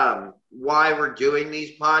why we're doing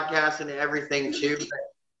these podcasts and everything too. But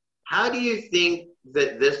how do you think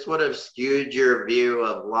that this would have skewed your view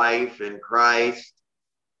of life and Christ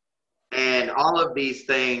and all of these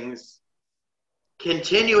things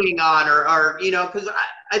continuing on, or because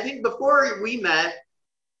I think before we met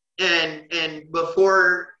and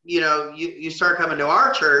before you start coming to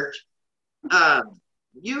our church,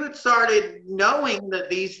 you had started knowing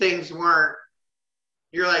that these things weren't.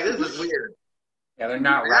 You're like, this is weird. Yeah, they're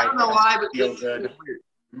not right. I don't know why, but feel this good. is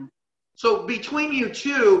weird. So between you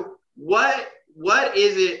two, what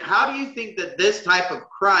is it? How do you think that this type of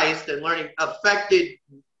Christ and learning affected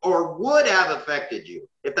or would have affected you,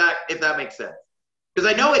 if that makes sense? Because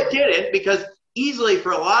I know it didn't, because easily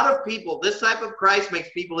for a lot of people, this type of Christ makes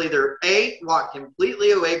people either walk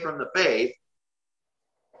completely away from the faith,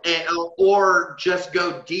 or just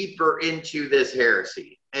go deeper into this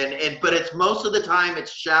heresy. But it's most of the time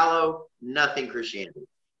it's shallow, nothing Christianity.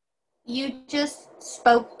 You just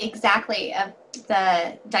spoke exactly of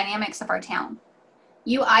the dynamics of our town.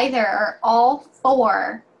 You either are all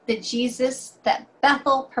for the Jesus that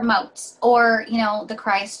Bethel promotes, or the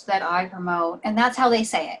Christ that I promote, and that's how they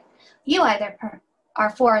say it. You either are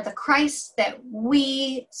for the Christ that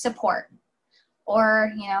we support,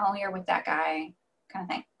 or you're with that guy, kind of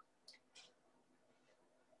thing.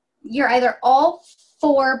 You're either all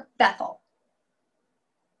for Bethel,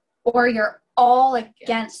 or you're all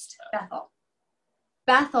against Bethel.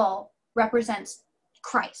 Bethel represents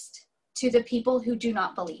Christ to the people who do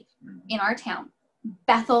not believe. In our town,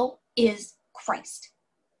 Bethel is Christ.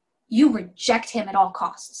 You reject him at all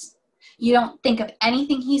costs. You don't think of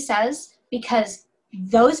anything he says, because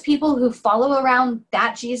those people who follow around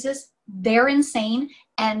that Jesus, they're insane.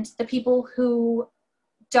 And the people who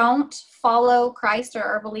don't follow Christ or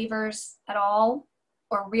are believers at all,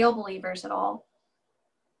 or real believers at all,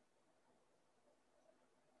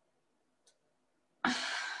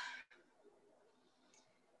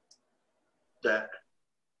 That's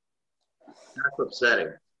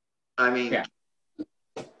upsetting. I mean, Yeah.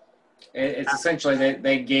 It's essentially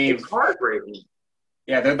they gave. it's heartbreaking.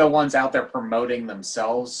 Yeah, they're the ones out there promoting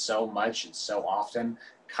themselves so much and so often,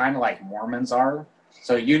 kind of like Mormons are.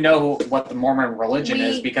 So what the Mormon religion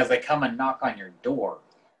is because they come and knock on your door.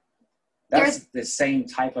 That's the same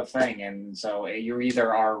type of thing. And so you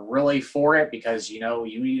either are really for it because you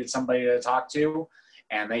needed somebody to talk to,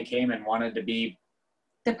 and they came and wanted to be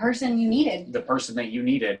the person you needed. the person that you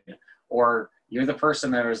needed, or you're the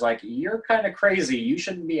person that was like, you're kind of crazy. You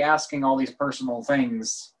shouldn't be asking all these personal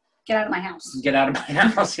things. Get out of my house. Get out of my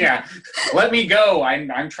house, yeah. Let me go.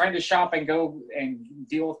 I'm trying to shop and go and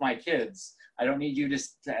deal with my kids. I don't need you to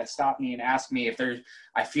stop me and ask me if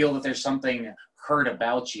I feel that there's something hurt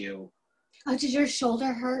about you. Oh, did your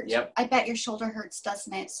shoulder hurt? Yep. I bet your shoulder hurts,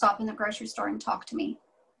 doesn't it? Stop in the grocery store and talk to me.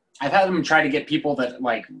 I've had them try to get people that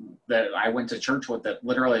I went to church with that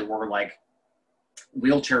literally were like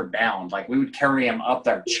wheelchair bound. Like we would carry them up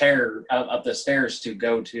their chair, up the stairs to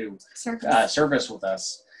go to service with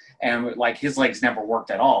us. And like his legs never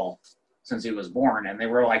worked at all since he was born. And they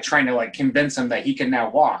were like trying to like convince him that he can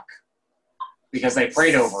now walk because they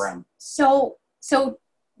prayed over him. So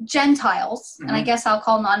Gentiles, and I guess I'll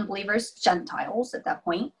call non-believers Gentiles at that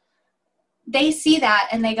point, they see that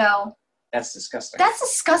and they go, that's disgusting. That's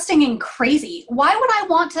disgusting and crazy. Why would I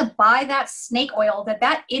want to buy that snake oil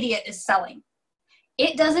that idiot is selling?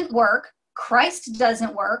 It doesn't work. Christ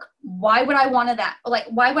doesn't work. Why would I want that? Like,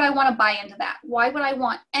 why would I want to buy into that? Why would I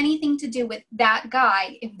want anything to do with that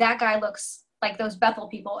guy if that guy looks like those Bethel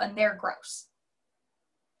people and they're gross?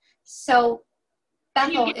 So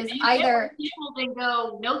Bethel is either people that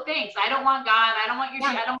go, no thanks, I don't want God, I don't want your,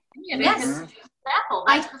 I don't want any of it. Yes. Bethel.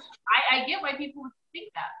 I get why people would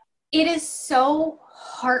think that. It is so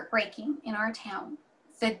heartbreaking in our town,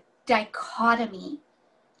 the dichotomy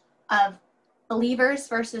of believers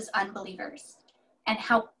versus unbelievers and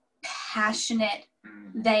how passionate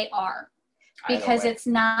they are. Because it's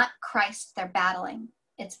not Christ they're battling.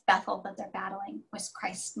 It's Bethel that they're battling with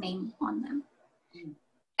Christ's name on them.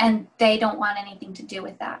 And they don't want anything to do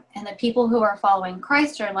with that. And the people who are following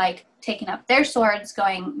Christ are like taking up their swords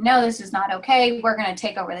going, no, this is not okay. We're going to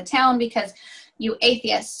take over the town because you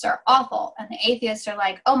atheists are awful. And the atheists are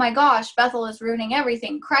like, oh my gosh, Bethel is ruining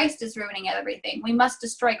everything. Christ is ruining everything. We must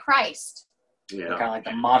destroy Christ. Yeah. Kind of like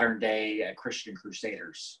the modern day Christian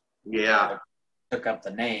Crusaders. Yeah. Took up the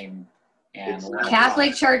name. And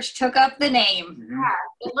Catholic Church took up the name. Mm-hmm. Yeah,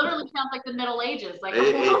 it literally sounds like the Middle Ages. Like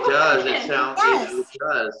It does. It sounds. Yes. It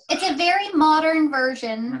does. It's a very modern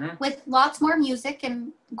version with lots more music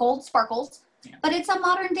and gold sparkles, but it's a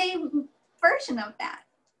modern day version of that.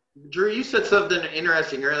 Drew, you said something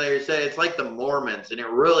interesting earlier. You said it's like the Mormons, and it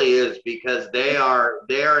really is because they are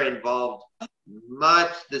involved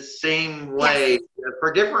much the same way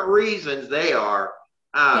for different reasons. They are,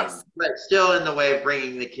 but still in the way of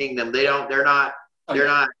bringing the kingdom. They're not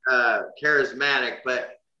charismatic,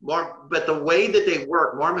 but the way that they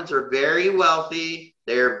work. Mormons are very wealthy.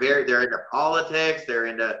 They're into politics. They're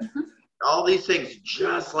into all these things,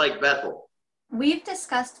 just like Bethel. We've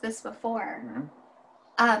discussed this before.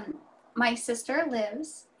 My sister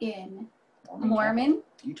lives in Mormon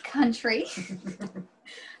country.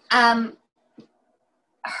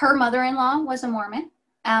 Her mother-in-law was a Mormon.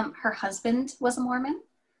 Her husband was a Mormon.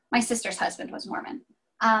 My sister's husband was Mormon.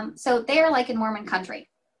 So they are like in Mormon country.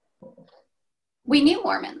 We knew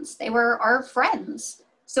Mormons. They were our friends.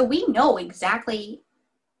 So we know exactly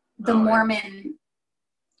the Mormon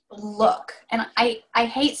look. And I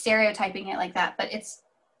hate stereotyping it like that, but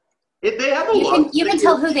They have a look. You can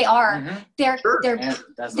tell who they are. They're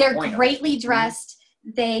greatly dressed.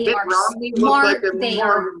 They are smart. They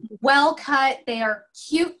are well cut. They are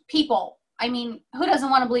cute people. I mean, who doesn't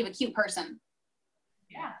want to believe a cute person?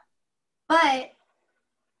 Yeah. But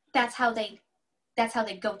that's how they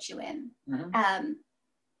goat you in.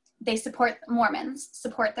 They support Mormons,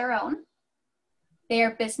 support their own. They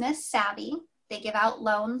are business savvy. They give out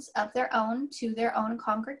loans of their own to their own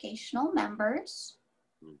congregational members.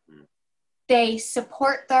 They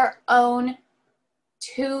support their own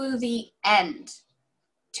to the end.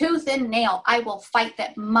 Tooth and nail. I will fight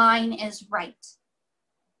that mine is right.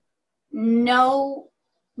 No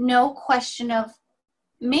question of,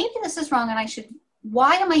 maybe this is wrong and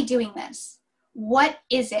why am I doing this? What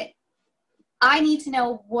is it? I need to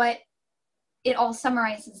know what it all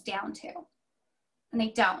summarizes down to. And they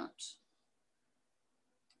don't.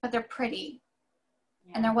 But they're pretty.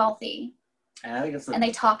 And they're wealthy. And I think and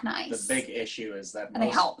they talk nice. The big issue is that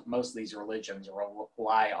most of these religions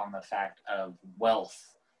rely on the fact of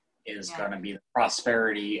wealth is going to be the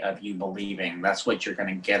prosperity of you believing. That's what you're going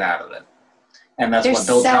to get out of it. And that's what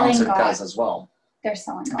Bill Johnson does as well. They're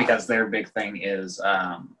selling God. Because their big thing is,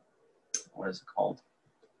 what is it called?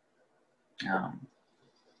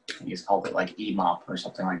 He's called it like EMOP or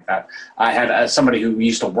something like that. I had somebody who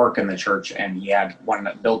used to work in the church, and he had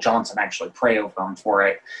Bill Johnson actually pray over him for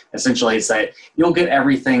it. Essentially, he said, you'll get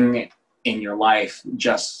everything in your life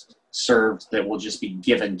just served that will just be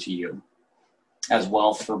given to you as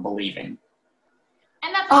wealth for believing.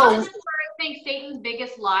 And that's honestly where I think Satan's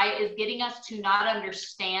biggest lie is getting us to not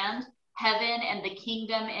understand heaven and the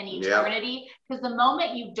kingdom and Yeah. eternity. Because the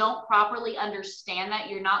moment you don't properly understand that,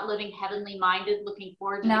 you're not living heavenly minded, looking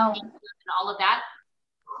forward to the kingdom and all of that.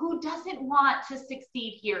 Who doesn't want to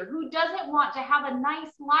succeed here? Who doesn't want to have a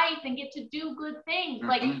nice life and get to do good things?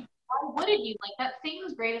 Like, why wouldn't you? Like, that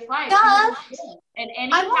seems greatest life. Duh.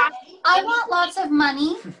 And I want lots of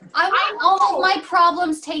money. I want all of my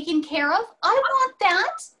problems taken care of. I want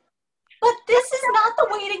that. But this is not the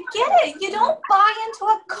way to get it. You don't buy into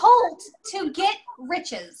a cult to get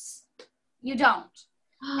riches. You don't.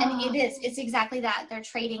 And it's exactly that. They're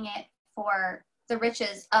trading it for the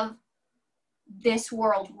riches of this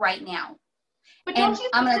world right now. But And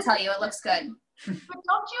I'm going to tell you, it looks good. But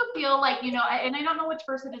don't you feel like, you know, and I don't know which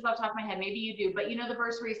verse it is off the top of my head, maybe you do, but you know the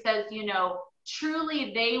verse where he says, you know,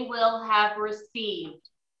 truly they will have received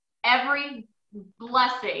every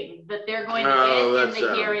blessing that they're going to get in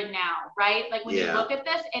the here and now, right? Like when you look at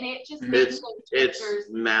this, and it just makes those scriptures, it's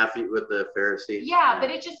Matthew with the Pharisees. Yeah, but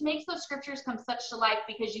it just makes those scriptures come such to life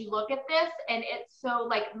because you look at this and it's so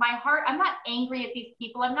like my heart, I'm not angry at these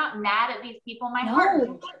people. I'm not mad at these people. My heart is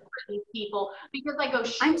for these people because I go,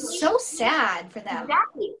 I'm so sad for them.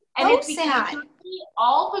 Exactly. And So it's because sad.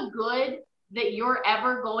 all the good that you're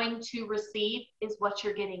ever going to receive is what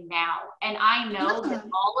you're getting now. And I know that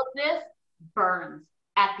all of this burns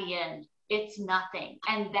at the end. It's nothing.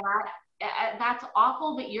 And that's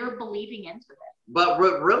awful that you're believing into it. But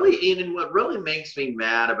what really, Ian, what really makes me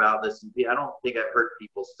mad about this, and I don't think I've heard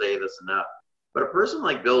people say this enough, but a person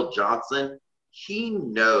like Bill Johnson, he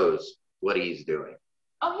knows what he's doing.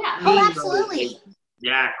 Oh, yeah. He Oh, absolutely. knows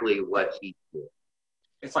exactly what he's doing.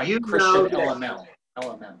 It's like You Christian know that-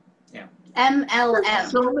 LMM. Yeah. MLM.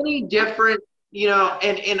 So many different, you know,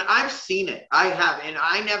 and I've seen it. I have, and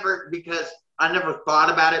I never thought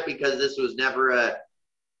about it because this was never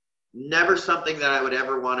something that I would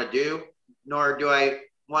ever want to do, nor do I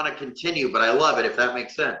want to continue, but I love it, if that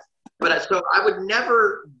makes sense. But so I would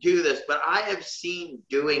never do this, but I have seen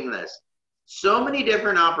doing this so many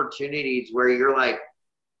different opportunities where you're like,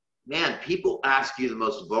 man, people ask you the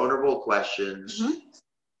most vulnerable questions. Mm-hmm.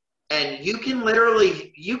 And you can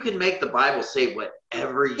literally, make the Bible say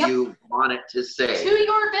whatever you want it to say. To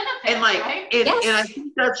your benefit, And like, right? and I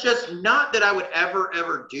think that's just not that I would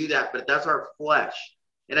ever do that, but that's our flesh.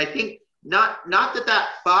 And I think not that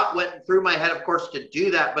thought went through my head, of course, to do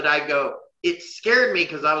that, but I go, it scared me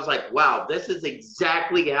because I was like, wow, this is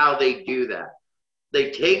exactly how they do that.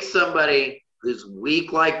 They take somebody who's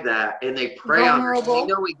weak like that and they prey on her. They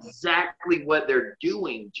know exactly what they're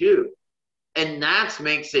doing too. And that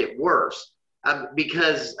makes it worse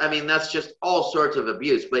because, I mean, that's just all sorts of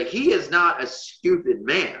abuse. But he is not a stupid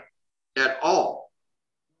man at all.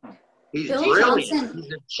 He's Bill brilliant. Johnson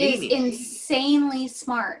He's a is genius. insanely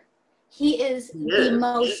smart. He is the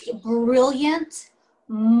most brilliant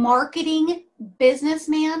marketing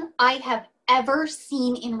businessman I have ever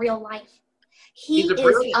seen in real life. He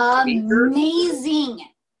is amazing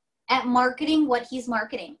at marketing what he's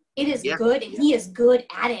marketing. It is good, and he is good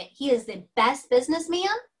at it. He is the best businessman.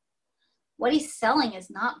 What he's selling is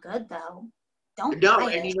not good, though. Don't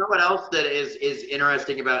buy it. You know what else that is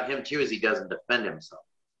interesting about him too is he doesn't defend himself.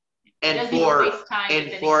 And for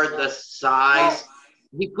the size,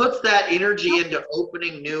 he puts that energy into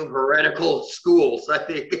opening new heretical schools, I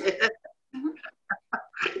think.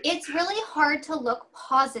 It's really hard to look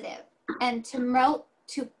positive and to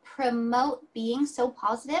promote being so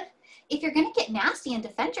positive. If you're going to get nasty and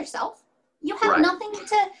defend yourself, you have nothing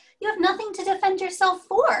to defend yourself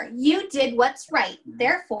for. You did what's right.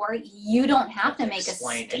 Therefore, you don't have to make a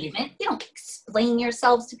statement. You don't explain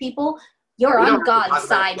yourselves to people. You're on God's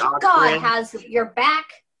side. God has your back.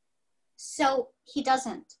 So he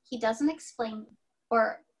doesn't explain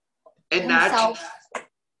himself.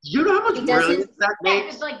 You know how much brilliance that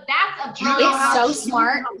makes? Like, that's a brilliant. It's so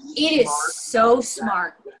smart. It is so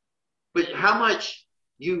smart. But how much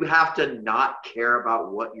you have to not care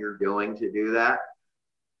about what you're doing to do that?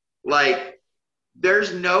 Like,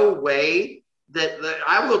 there's no way that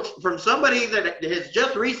I will, from somebody that has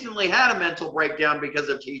just recently had a mental breakdown because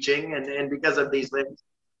of teaching and because of these things,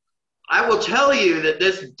 I will tell you that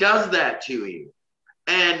this does that to you.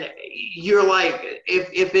 And you're like,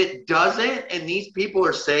 if it doesn't, and these people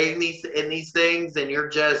are saying these things, and you're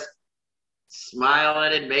just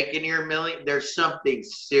smiling and making your million, there's something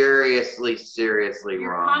seriously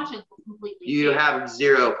your wrong. Conscience is completely You have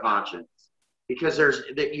zero conscience because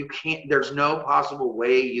there's no possible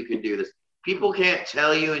way you can do this. People can't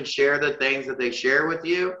tell you and share the things that they share with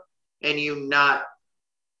you and you not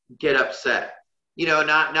get upset. You know,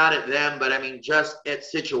 not at them, but I mean, just at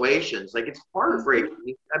situations. Like, it's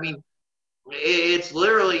heartbreaking. I mean, It's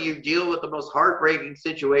literally, you deal with the most heartbreaking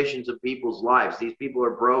situations of people's lives. These people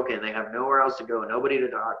are broken. They have nowhere else to go, nobody to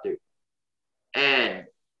talk to. And,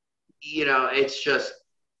 it's just,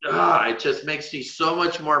 it just makes me so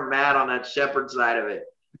much more mad on that shepherd side of it.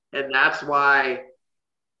 And that's why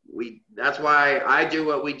I do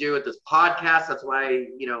what we do with this podcast. That's why,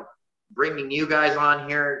 bringing you guys on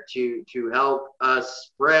here to help us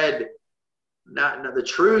spread not the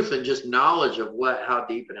truth and just knowledge of how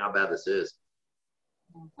deep and how bad this is.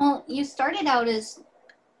 Well, you started out as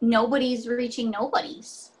nobody's reaching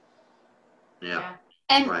nobodies. Yeah.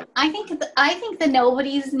 And right. I think the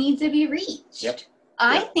nobodies need to be reached. Yep.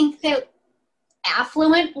 I think that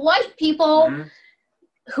affluent white people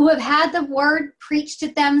who have had the word preached to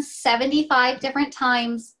them 75 different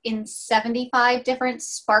times in 75 different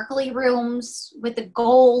sparkly rooms with the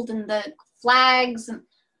gold and the flags, and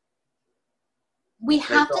we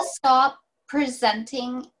have to stop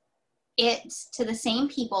presenting it to the same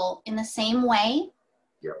people in the same way.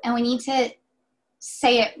 Yep. And we need to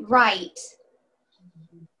say it right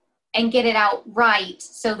and get it out right,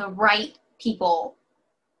 so the right people.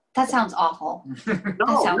 That sounds awful. That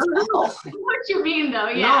sounds awful. What you mean, though?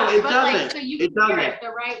 Yeah. No, it but doesn't. So you It can hear doesn't. it the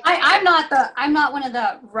right. I'm not one of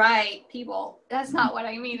the right people. That's not what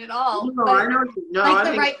I mean at all. No, But I know. No, like I the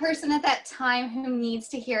think, right person at that time who needs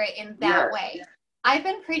to hear it in that Yes. way. I've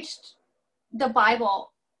been preached the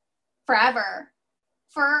Bible forever.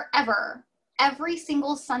 Every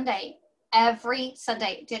single Sunday. Every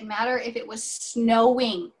Sunday. It didn't matter if it was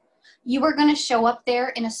snowing. You were going to show up there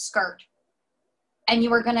in a skirt. And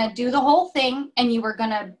you were going to do the whole thing. And you were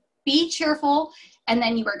going to be cheerful. And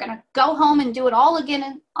then you were going to go home and do it all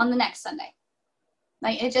again on the next Sunday.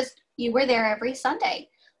 Like, you were there every Sunday.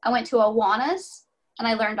 I went to Awana's and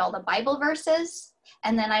I learned all the Bible verses.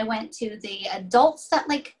 And then I went to the adults that,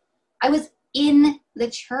 I was in the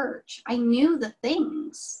church. I knew the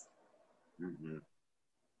things. Mm-hmm.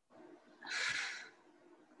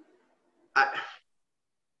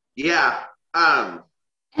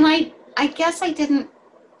 And I guess I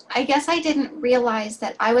didn't realize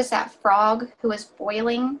that I was that frog who was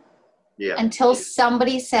boiling until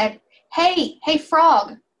somebody said, hey,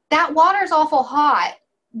 frog, that water's awful hot.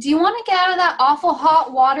 Do you want to get out of that awful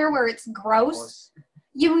hot water where it's gross?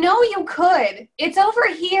 You know you could. It's over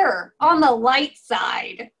here on the light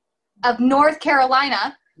side of North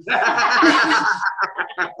Carolina.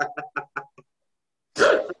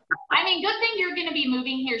 I mean, good thing you're going to be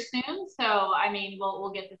moving here soon. So, I mean, we'll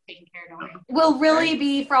get this taken care of. We'll really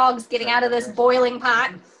be frogs getting out of this boiling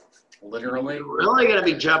pot. Literally. We're really going to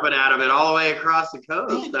be jumping out of it all the way across the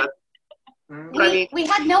coast. We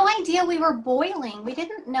had no idea we were boiling. We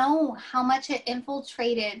didn't know how much it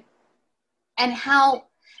infiltrated and how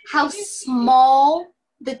small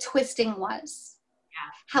the twisting was.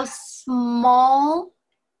 Yeah. How small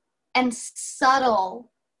and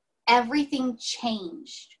subtle everything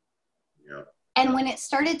changed. Yeah. And when it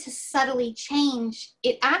started to subtly change,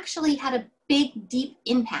 it actually had a big, deep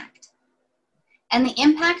impact. And the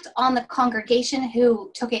impact on the congregation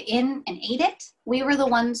who took it in and ate it, we were the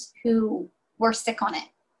ones who were sick on it.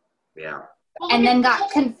 Yeah. And then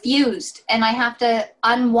got confused. And I have to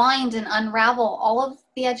unwind and unravel all of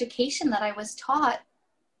the education that I was taught,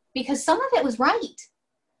 because some of it was right.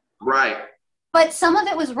 Right. But some of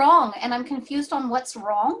it was wrong, and I'm confused on what's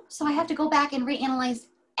wrong. So I have to go back and reanalyze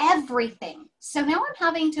everything. So now I'm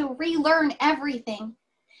having to relearn everything.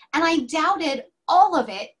 And I doubted all of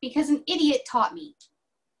it because an idiot taught me.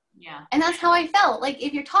 Yeah. And that's how I felt. Like,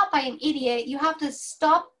 if you're taught by an idiot, you have to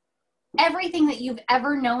stop everything that you've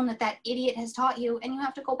ever known that idiot has taught you, and you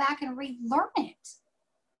have to go back and relearn it.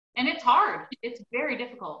 And it's hard. It's very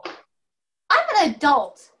difficult. I'm an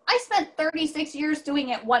adult. I spent 36 years doing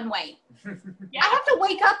it one way. Yeah. I have to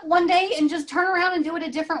wake up one day and just turn around and do it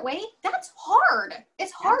a different way. That's hard.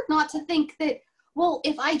 It's hard not to think that, well,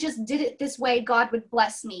 if I just did it this way, God would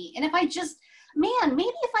bless me. And if I just, maybe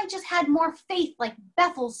if I just had more faith like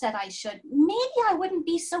Bethel said I should, maybe I wouldn't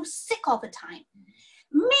be so sick all the time.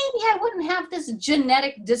 Maybe I wouldn't have this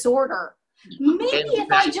genetic disorder. Maybe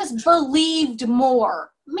if I just believed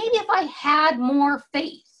more. Maybe if I had more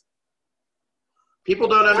faith. People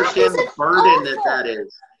don't understand the burden that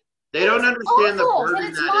is. They don't understand the burden but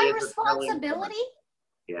it's that my is. responsibility.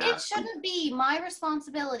 Yeah. It shouldn't be my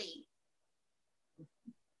responsibility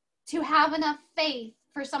to have enough faith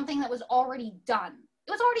for something that was already done.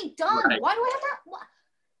 It was already done. Right. Why do I have to?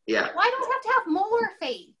 Yeah. Why do I have to have more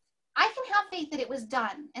faith? I can have faith that it was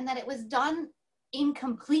done, and that it was done in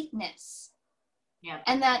completeness. Yeah.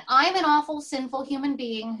 And that I'm an awful, sinful human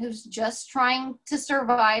being who's just trying to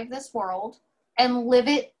survive this world and live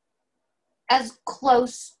it as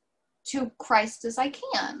close to Christ as I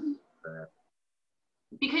can.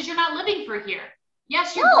 Because you're not living for here.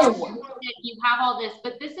 Yes, you're No. going to it, you have all this,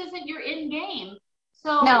 but this isn't your end game.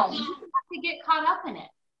 So No. you have to get caught up in it.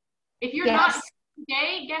 If you're Yes. not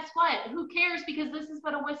today, guess what? Who cares? Because this is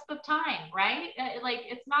but a wisp of time, right? Like,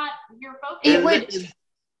 it's not your focus.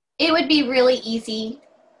 It would be really easy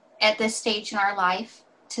at this stage in our life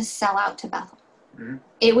to sell out to Bethel. Mhm.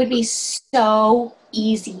 It would be so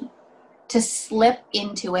easy to slip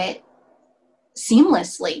into it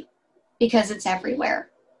seamlessly because it's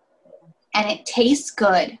everywhere and it tastes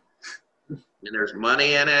good. And there's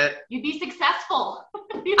money in it. You'd be successful.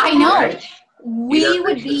 I know. Right. We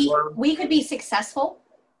could be successful.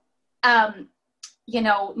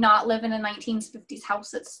 Not live in a 1950s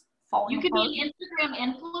house that's falling You could apart. be an Instagram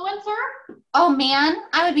influencer. Oh man,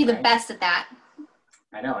 I would be the Right. best at that.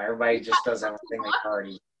 I know, everybody just does everything they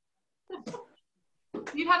already.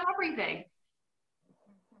 You'd have everything.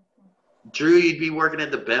 Drew, you'd be working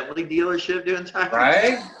at the Bentley dealership doing time.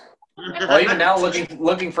 Right? Well, even now,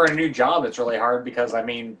 looking for a new job, it's really hard because, I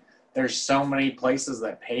mean, there's so many places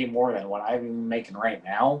that pay more than what I'm making right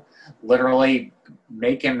now, literally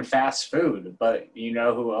making fast food. But you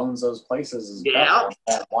know who owns those places is Yeah. Bethel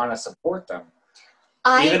that want to support them.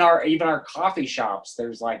 Even our coffee shops,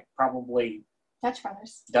 there's like probably Dutch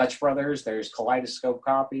Brothers. Dutch Brothers, there's Kaleidoscope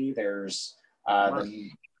Coffee, there's the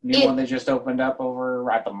new It- one that just opened up over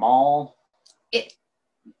at the mall.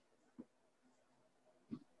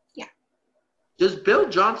 Does Bill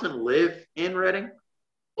Johnson live in Reading?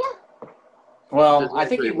 Well, I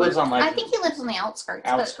think he lives on I like think he lives on the outskirts.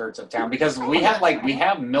 but- outskirts of town because we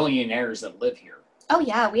have millionaires that live here oh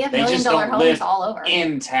yeah, we have They just $1 million don't homes live all over.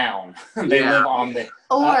 in town. They Yeah. live on the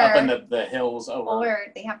Or up in the hills over. or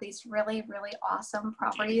they have these really, really awesome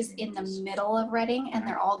properties in the middle of Reading, and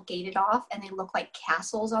they're all gated off, and they look like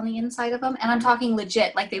castles on the inside of them. And I'm talking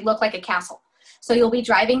legit, like they look like a castle. So you'll be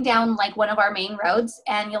driving down like one of our main roads,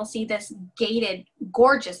 and you'll see this gated,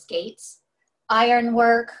 gorgeous gates,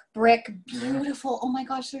 ironwork, brick, beautiful. Oh my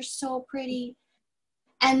gosh, they're so pretty.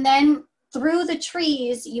 And then through the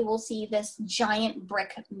trees, you will see this giant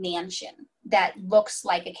brick mansion that looks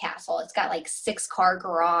like a castle. It's got like 6-car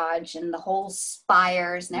garage and the whole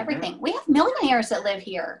spires and everything. We have millionaires that live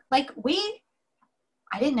here. I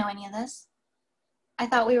didn't know any of this. I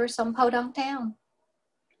thought we were some podunk town.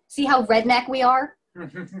 See how redneck we are? All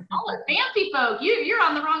the fancy folk. You're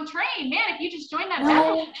on the wrong train, man. If you just join that No,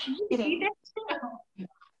 Bethel, you it could be ain't. there too.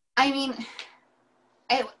 I mean,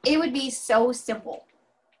 it would be so simple.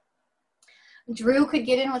 Drew could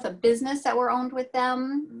get in with a business that we're owned with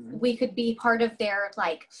them. Mhm. We could be part of their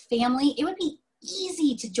like family. It would be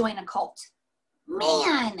easy to join a cult.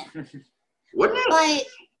 Man. Wouldn't it? But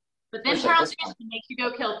But then Wish I Charles was Manson makes you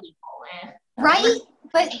go kill people. right?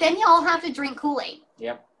 But then you all have to drink Kool-Aid.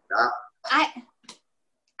 Yep.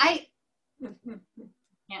 I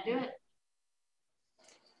Can't do it.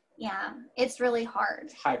 yeah, it's really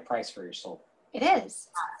hard. High price for your soul. It is. It's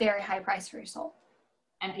a very high price for your soul.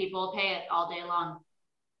 And people pay it all day long.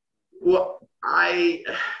 Well, I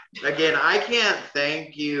can't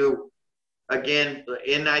thank you again.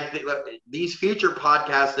 And I think these future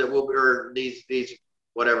podcasts that will be, or these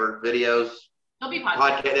whatever videos, They'll be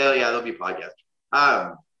podcasts. podcast. Oh yeah, they'll be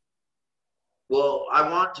podcasts. Well, I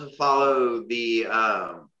want to follow the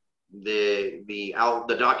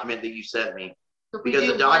document that you sent me, So if we because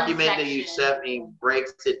do the one document that you section- sent me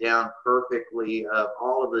breaks it down perfectly of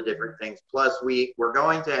all of the different things. Plus, we're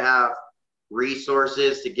going to have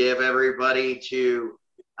resources to give everybody to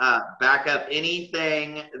back up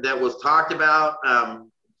anything that was talked about.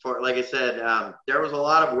 For like I said, there was a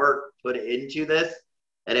lot of work put into this,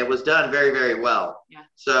 and it was done very, very well. Yeah.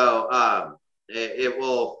 So it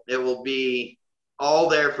will be all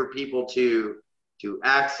there for people to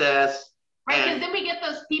access. Right, because And- then we get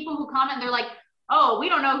those people who comment, they're like, oh, we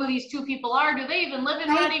don't know who these two people are. Do they even live in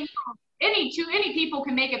Right. Reading? Any people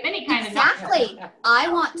can make up any kind of nonsense. Exactly. I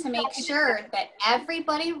want to make sure that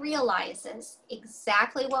everybody realizes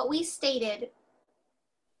exactly what we stated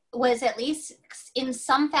was at least in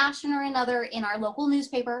some fashion or another in our local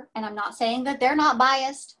newspaper. And I'm not saying that they're not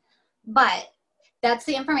biased, but that's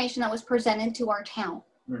the information that was presented to our town.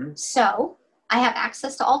 Mhm. So I have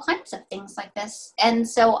access to all kinds of things like this. And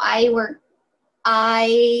so I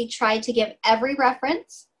tried to give every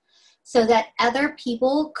reference so that other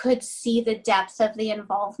people could see the depth of the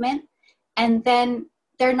involvement. And then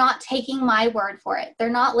they're not taking my word for it. They're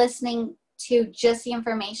not listening to just the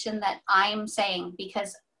information that I'm saying,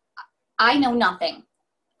 because I know nothing.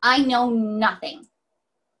 I know nothing.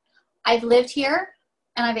 I've lived here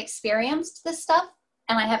and I've experienced this stuff,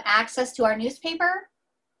 and I have access to our newspaper.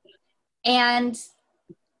 And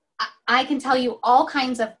I can tell you all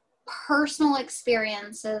kinds of personal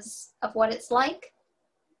experiences of what it's like.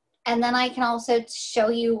 And then I can also show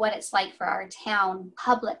you what it's like for our town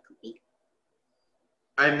publicly.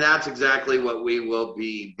 And that's exactly what we will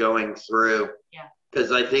be going through. Yeah.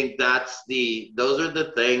 Because I think those are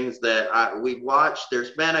the things that we've watched.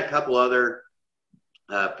 There's been a couple other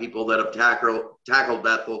people that have tackled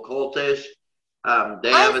Bethel cultish.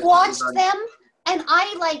 I've watched them, and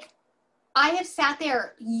I have sat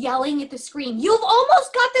there yelling at the screen. You've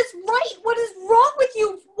almost got this right. What is wrong with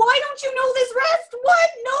you? Why don't you know this rest? What?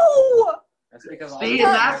 No. That's because all See, the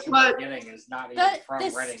and that's information what- we're getting is not even from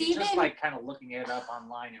Reddit. It's just like kind of looking it up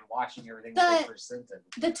online and watching everything that they presented.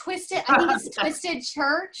 The Twisted, I think it's Twisted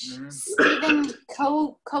Church. Stephen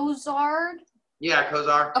Kozard. Yeah,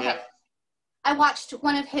 Kozar. Okay. Yeah. I watched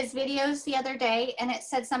one of his videos the other day, and it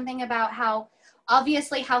said something about how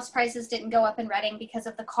obviously house prices didn't go up in Redding because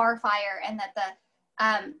of the car fire, and that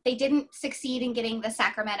they didn't succeed in getting the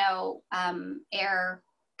Sacramento air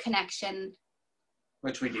connection.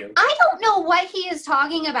 Which we do. I don't know what he is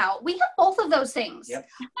talking about. We have both of those things. Yep.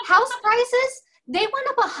 House prices, they went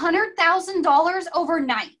up $100,000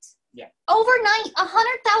 overnight. Yeah. Overnight,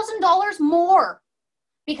 $100,000 more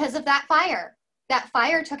because of that fire. That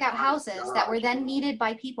fire took out houses that were then needed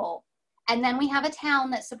by people. And then we have a town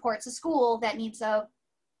that supports a school that needs a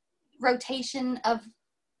rotation of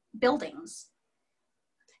buildings.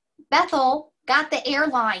 Bethel got the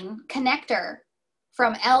airline connector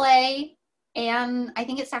from LA and I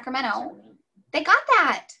think it's Sacramento. They got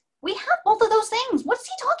that. We have both of those things. What's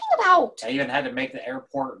he talking about? I even had to make the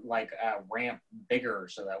airport ramp bigger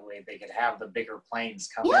so that way they could have the bigger planes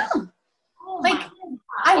come in. Like,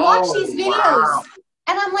 I watch these videos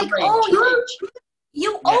and I'm like,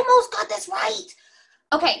 you almost got this right.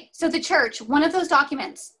 Okay, so the church, one of those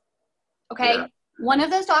documents, one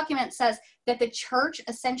of those documents says that the church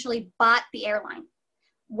essentially bought the airline.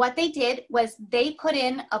 What they did was they put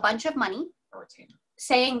in a bunch of money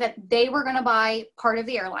saying that they were going to buy part of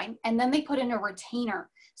the airline, and then they put in a retainer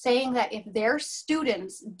saying that if their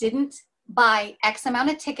students didn't buy X amount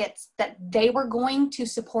of tickets, that they were going to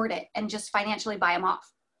support it and just financially buy them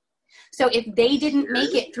off. So if they didn't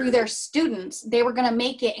make it through their students, they were going to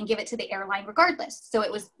make it and give it to the airline regardless. So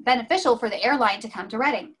it was beneficial for the airline to come to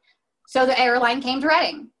Redding. So the airline came to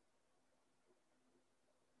Redding.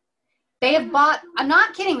 They have bought, I'm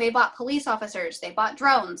not kidding, they bought police officers, they bought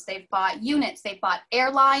drones, they've bought units, they've bought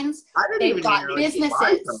airlines, they've bought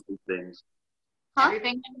businesses. Huh?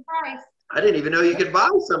 Everything in the price. I didn't even know you could buy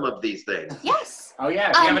some of these things. Yes. Oh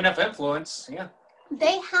yeah, if you have enough influence, yeah.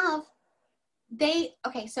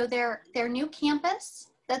 So their new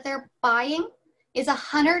campus that they're buying is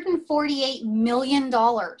 $148 million.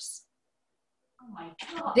 Oh my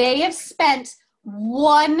God. They have spent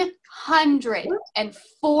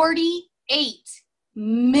 $148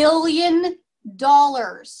 million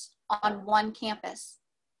on one campus.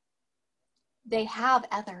 They have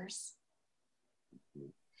others.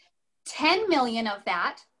 10 million of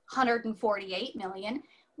that 148 million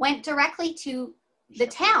went directly to the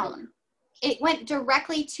town. It went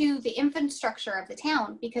directly to the infrastructure of the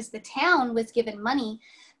town because the town was given money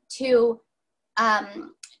to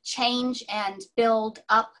change and build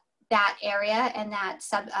up that area and that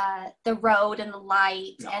the road and the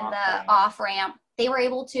light and the off-ramp. They were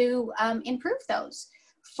able to improve those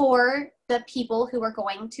for the people who were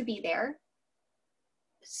going to be there.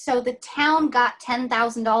 So the town got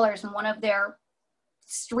 $10,000 in one of their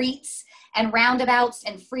streets and roundabouts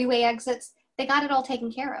and freeway exits. They got it all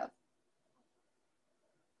taken care of.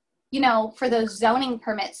 You know, for those zoning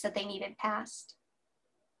permits that they needed passed.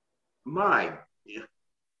 It's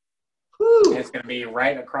going to be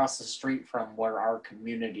right across the street from where our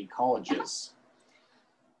community college is.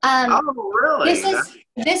 Oh, really?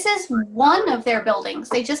 This is one of their buildings.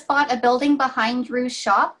 They just bought a building behind Drew's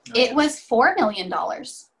shop. It was $4 million.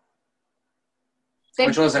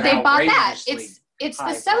 Which was an they bought that. outrageously It's the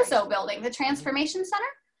high Sozo price. building, the Transformation Center.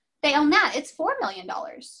 They own that. It's $4 million.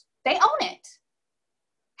 They own it.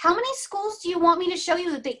 How many schools do you want me to show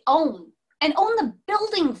you that they own and own the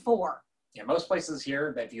building for? Yeah, most places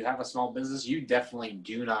here that if you have a small business, you definitely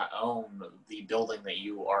do not own the building that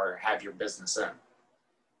you have your business in.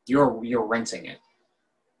 You're renting it.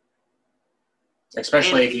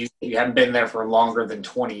 Especially if you haven't been there for longer than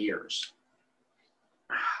 20 years.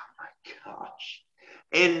 Oh my gosh.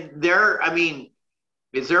 And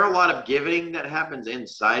is there a lot of giving that happens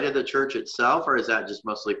inside of the church itself, or is that just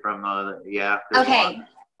mostly from Okay.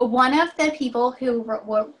 One of the people who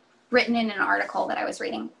were written in an article that I was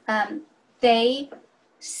reading, they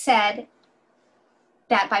said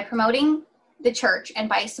that by promoting the church and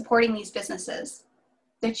by supporting these businesses,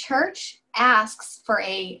 the church asks for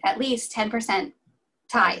at least 10%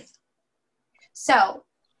 tithe. So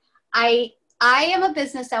I am a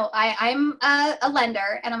business, I'm a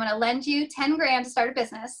lender, and I'm going to lend you 10 grand to start a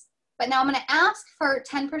business. But now I'm going to ask for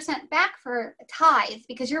 10% back for a tithe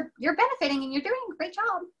because you're benefiting and you're doing a great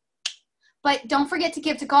job. But don't forget to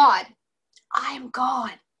give to God. I am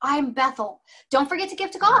God. I am Bethel. Don't forget to give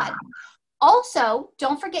to God. Also,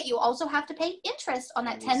 don't forget you also have to pay interest on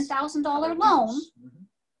that $10,000 loan.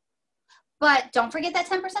 But don't forget that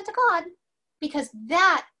 10% to God, because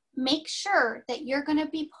that makes sure that you're going to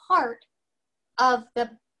be part of the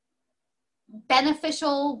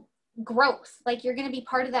beneficial growth. Like, you're going to be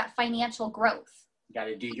part of that financial growth. You got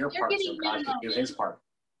to do your part so God can do his part.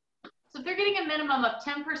 So if they're getting a minimum of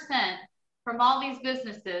 10% from all these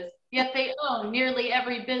businesses, yet they own nearly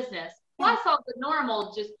every business, plus all the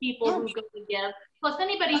normal just people who go to give, plus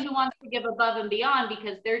anybody who wants to give above and beyond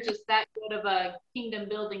because they're just that good of a kingdom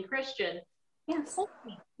building Christian. Yes.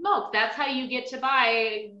 Look, that's how you get to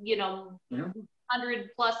buy, $100+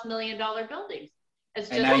 million buildings. It's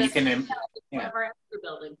just and now you can, one of our extra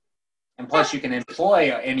buildings. And plus, you can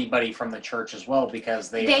employ anybody from the church as well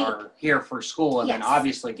because they are here for school and then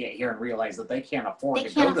obviously get here and realize that they can't afford to go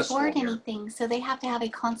to school. They can't afford anything, so they have to have a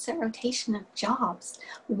constant rotation of jobs.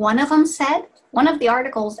 One of the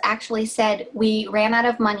articles actually said, we ran out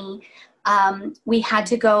of money. We had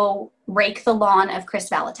to go rake the lawn of Chris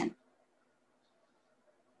Valentin.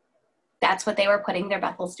 That's what they were putting their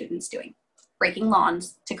Bethel students doing, breaking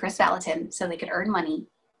lawns to Chris Valentin so they could earn money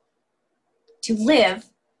to live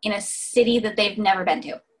in a city that they've never been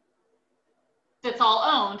to. That's all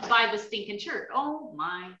owned by the stinking church. Oh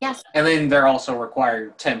my. Yes. And then they're also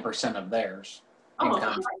required 10% of theirs. Of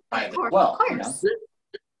course.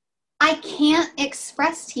 I can't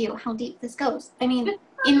express to you how deep this goes. I mean,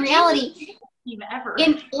 in reality,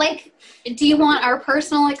 do you want our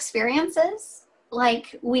personal experiences?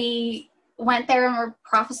 Like, we went there and were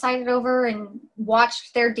prophesied over and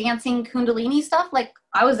watched their dancing Kundalini stuff. Like,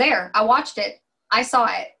 I was there. I watched it. I saw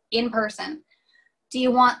it in person. Do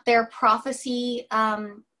you want their prophecy?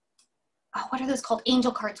 What are those called?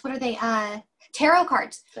 Angel cards. What are they? Tarot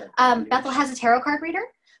cards. Bethel has a tarot card reader.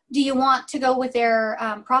 Do you want to go with their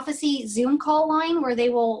prophecy Zoom call line where they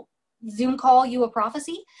will Zoom call you a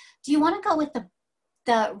prophecy? Do you want to go with the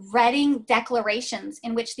Reading declarations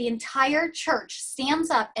in which the entire church stands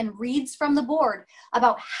up and reads from the board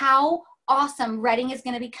about how awesome Reading is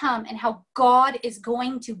going to become and how God is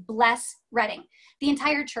going to bless Reading? The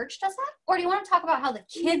entire church does that? Or do you want to talk about how the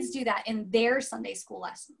kids do that in their Sunday school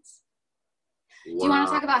lessons? Wow. Do you want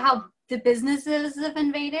to talk about how the businesses have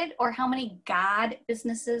invaded, or how many God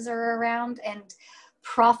businesses are around, and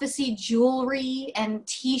prophecy jewelry and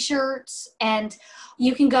t-shirts, and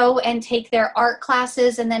you can go and take their art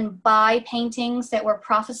classes and then buy paintings that were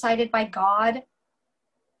prophesied by God?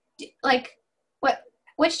 Like,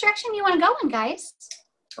 which direction do you want to go in, guys?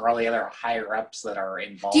 Or all the other higher ups that are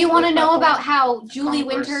involved. Do you want to know about how Julie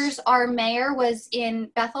Winters, our mayor, was in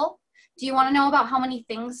Bethel? Do you want to know about how many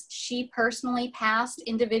things she personally passed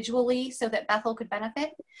individually so that Bethel could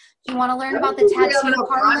benefit? Do you want to learn about the tattoo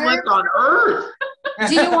parlor? On Earth.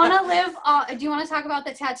 Do you want to do you want to talk about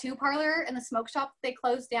the tattoo parlor and the smoke shop they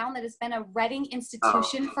closed down that has been a Reading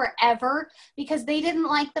institution forever because they didn't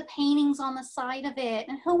like the paintings on the side of it?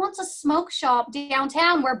 And who wants a smoke shop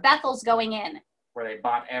downtown where Bethel's going in? Where they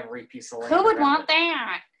bought every piece of land. Who would want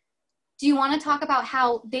that? Do you want to talk about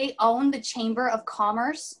how they own the Chamber of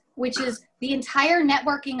Commerce, which is the entire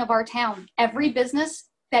networking of our town? Every business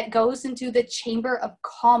that goes into the Chamber of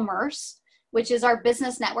Commerce, which is our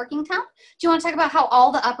business networking town. Do you want to talk about how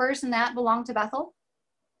all the uppers and that belong to Bethel?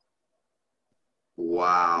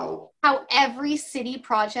 Wow. How every city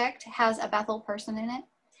project has a Bethel person in it.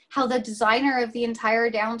 How the designer of the entire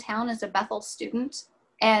downtown is a Bethel student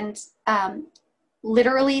and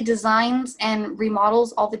literally designs and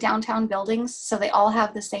remodels all the downtown buildings so they all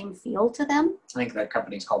have the same feel to them. I think that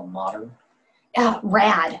company's called Modern.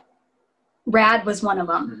 Rad. Rad was one of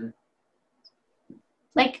them. Mm-hmm.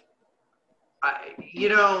 Like, this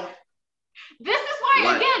is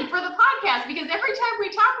why, again, for the podcast, because every time we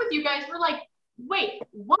talk with you guys, we're like, wait,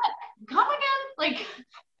 what? Come again? Like,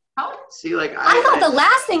 how? See, like, I thought the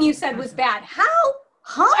last thing you said was bad. How?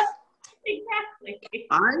 Huh? Exactly.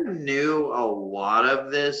 I knew a lot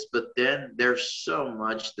of this, but then there's so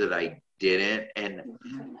much that I didn't. And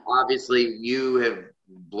obviously you have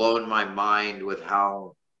blown my mind with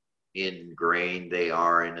how ingrained they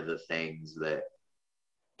are into the things that...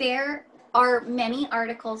 There are many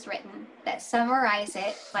articles written that summarize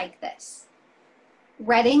it like this.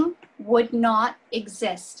 Reading would not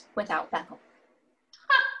exist without Bethel.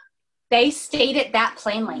 They stated that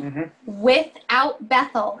plainly. Mm-hmm. Without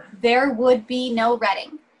Bethel, there would be no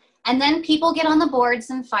Reading. And then people get on the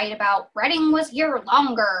boards and fight about Reading was here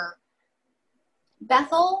longer.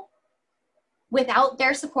 Bethel, without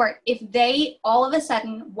their support, if they all of a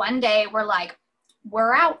sudden one day were like,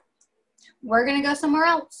 we're out, we're going to go somewhere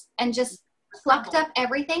else, and just plucked up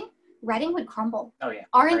everything, Reading would crumble. Oh, yeah.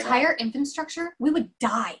 Our entire infrastructure, we would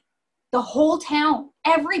die. The whole town,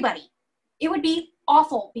 everybody. It would be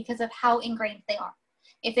awful because of how ingrained they are.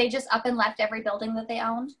 If they just up and left every building that they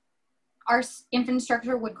owned, our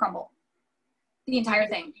infrastructure would crumble. The entire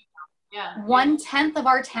thing. Yeah. 1/10 of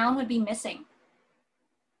our town would be missing.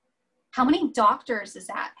 How many doctors is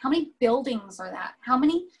that? How many buildings are that? How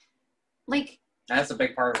many, like... That's a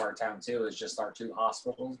big part of our town, too, is just our 2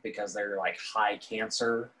 hospitals, because they're, like, high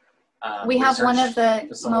cancer we have one of the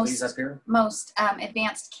most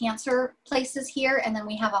advanced cancer places here, and then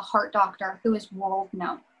we have a heart doctor who is world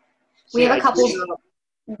known. We have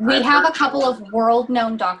a couple of world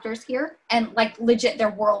known doctors here, and like legit, they're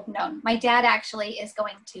world known. My dad actually is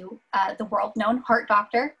going to the world known heart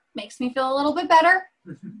doctor. Makes me feel a little bit better.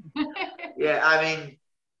 Yeah, I mean,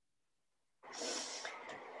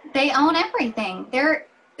 they own everything.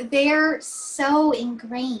 They're so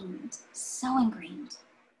ingrained, so ingrained.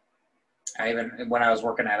 When I was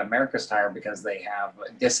working at America's Tire, because they have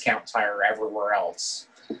a discount tire everywhere else.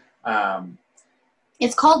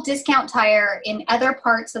 It's called Discount Tire in other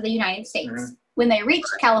parts of the United States. Mm-hmm. When they reached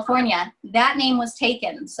California, that name was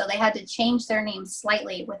taken, so they had to change their name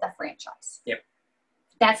slightly with a franchise. Yep.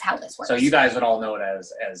 That's how this works. So you guys would all know it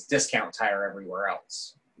as Discount Tire everywhere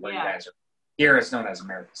else. Where you guys are. Here it's known as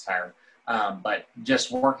America's Tire. But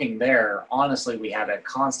just working there, honestly, we had a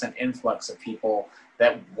constant influx of people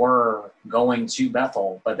that were going to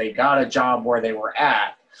Bethel, but they got a job where they were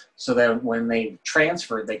at, so that when they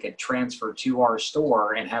transferred, they could transfer to our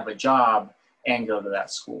store and have a job and go to that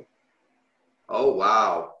school. Oh,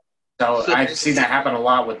 wow. So I've seen that happen a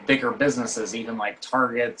lot with bigger businesses, even like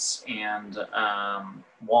Targets and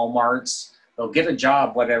Walmarts. They'll get a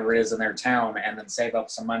job, whatever it is in their town, and then save up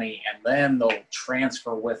some money, and then they'll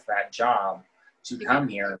transfer with that job to come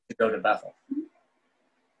here to go to Bethel.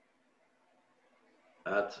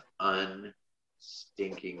 That's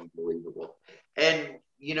unstinking believable. And,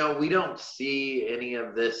 you know, we don't see any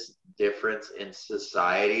of this difference in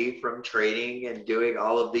society from training and doing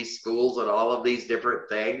all of these schools and all of these different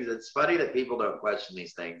things. It's funny that people don't question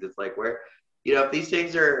these things. It's like, where, you know, if these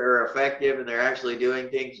things are effective and they're actually doing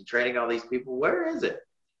things and training all these people, where is it?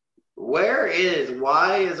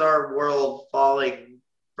 Why is our world falling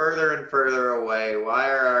further and further away? Why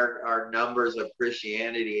are our numbers of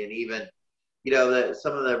Christianity, and even, you know,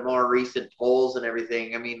 some of the more recent polls and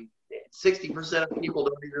everything, I mean, 60% of people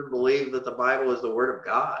don't even believe that the Bible is the Word of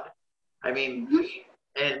God. I mean,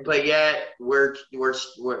 but yet we're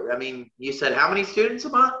I mean, you said how many students a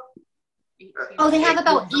month? Oh, they have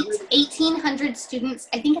about 1,800 students.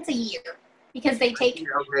 I think it's a year, because they take.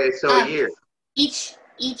 Okay, so a year. Each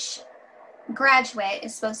graduate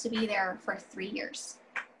is supposed to be there for 3 years.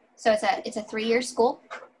 So it's a 3-year school.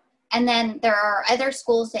 And then there are other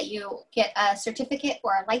schools that you get a certificate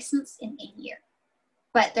or a license in a year.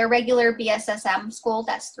 But their regular BSSM school,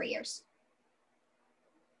 that's 3 years.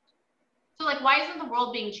 So, like, why isn't the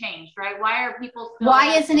world being changed, right? Why are people still...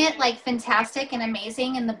 Why isn't it, like, fantastic and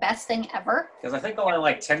amazing and the best thing ever? Because I think only,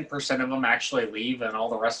 like, 10% of them actually leave, and all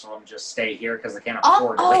the rest of them just stay here because they can't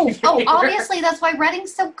afford to leave. Obviously, that's why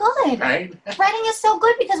Reading's so good. Right? Reading is so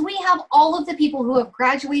good because we have all of the people who have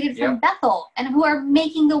graduated from Bethel and who are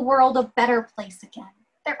making the world a better place again.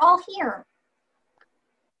 They're all here.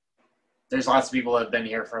 There's lots of people that have been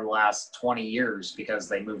here for the last 20 years because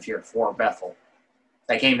they moved here for Bethel.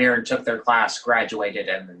 They came here and took their class, graduated,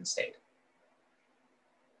 and then stayed.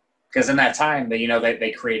 Because in that time,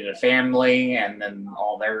 they created a family, and then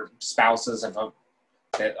all their spouses that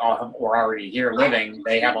were already here living,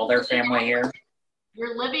 they have all their family here.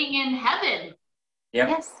 You're living in heaven. Yep.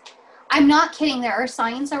 Yes. I'm not kidding. There are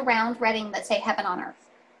signs around Reading that say heaven on earth.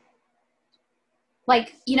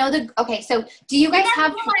 Like, so do you guys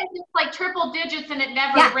have... It's like triple digits and it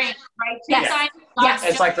never rains, right? Yes.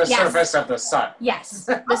 It's like the surface of the sun. Yes.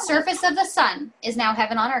 The surface of the sun is now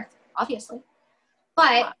heaven on earth, obviously.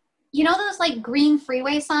 But, those, like, green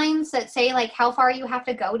freeway signs that say, like, how far you have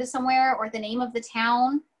to go to somewhere or the name of the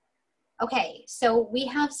town? Okay, so we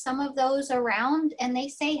have some of those around, and they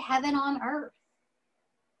say heaven on earth.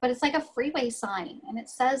 But it's like a freeway sign, and it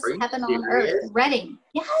says heaven on earth. Reading.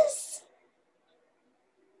 Yes.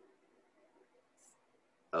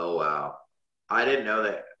 Oh, wow. I didn't know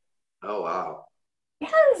that. Oh, wow.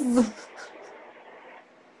 Yes.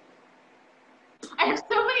 I have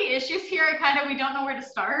so many issues here, we don't know where to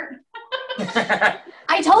start.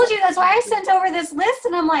 I told you, that's why I sent over this list,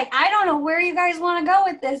 and I'm like, I don't know where you guys want to go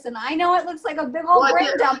with this, and I know it looks like a big old brain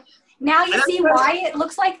dump. Now you see why it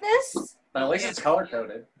looks like this? But at least it's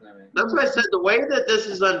color-coded. That's why I said the way that this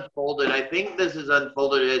is unfolded, I think this is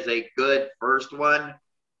unfolded as a good first one,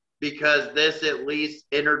 because this at least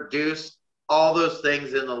introduced all those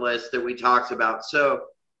things in the list that we talked about. So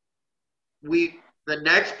the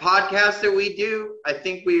next podcast that we do, I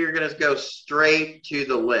think we are going to go straight to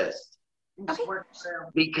the list. Okay.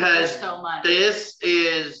 Because so much. this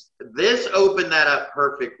opened that up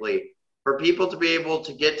perfectly for people to be able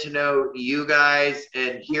to get to know you guys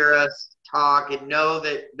and hear us talk and know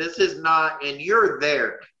that this is not, and you're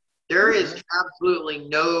there. There is absolutely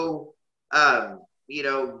no,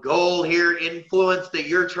 goal here, influence that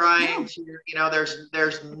you're trying to,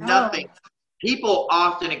 there's nothing. People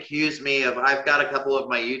often accuse me of, I've got a couple of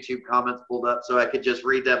my YouTube comments pulled up so I could just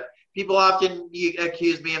read them. People often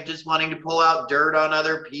accuse me of just wanting to pull out dirt on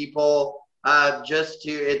other people,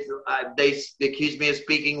 they accuse me of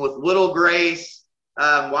speaking with little grace.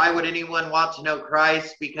 Why would anyone want to know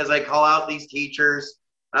Christ? Because I call out these teachers.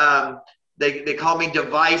 They call me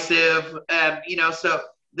divisive. So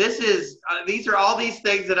these are all these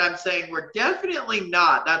things that I'm saying we're definitely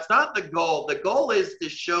not. That's not the goal. The goal is to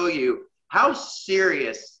show you how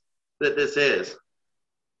serious that this is.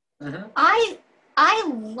 Mm-hmm. I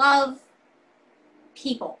love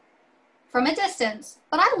people from a distance,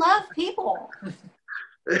 but I love people.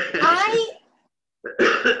 I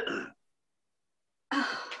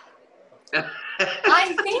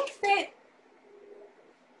think that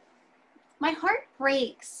my heart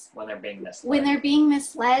breaks when they're being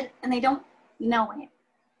misled and they don't know it.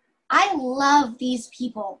 I love these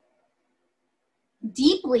people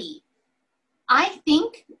deeply. I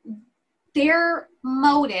think their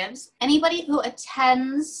motives, anybody who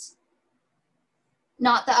attends,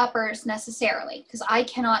 not the uppers necessarily, because I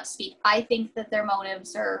cannot speak. I think that their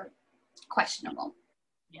motives are questionable.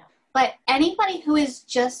 Yeah. But anybody who is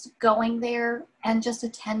just going there and just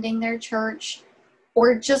attending their church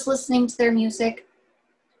or just listening to their music,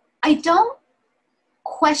 I don't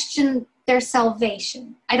question their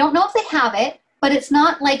salvation. I don't know if they have it, but it's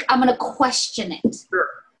not like I'm going to question it.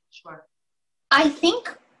 Sure. I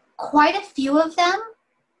think quite a few of them,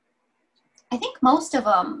 I think most of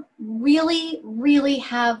them really, really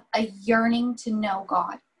have a yearning to know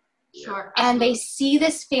God. Sure. And they see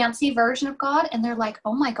this fancy version of God and they're like,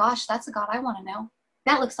 oh my gosh, that's a God I want to know.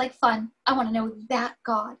 That looks like fun. I want to know that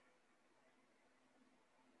God.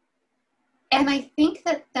 And I think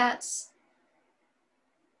that that's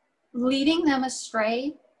leading them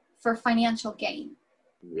astray for financial gain.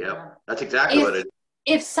 Yep, that's exactly what it is.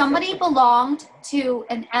 If somebody belonged to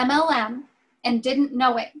an MLM and didn't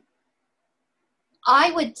know it, I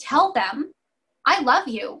would tell them, I love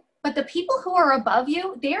you, but the people who are above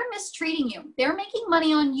you, they're mistreating you. They're making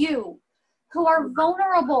money on you, who are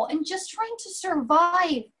vulnerable and just trying to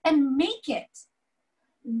survive and make it.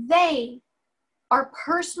 They are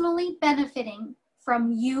personally benefiting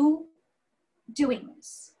from you doing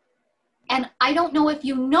this. And I don't know if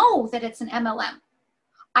you know that it's an MLM.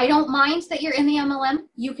 I don't mind that you're in the MLM.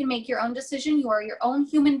 You can make your own decision. You are your own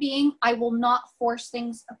human being. I will not force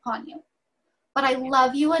things upon you. But I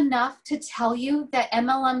love you enough to tell you that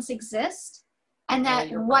MLMs exist and that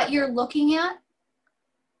what you're looking at,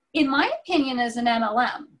 in my opinion, is an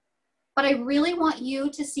MLM. But I really want you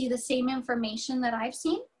to see the same information that I've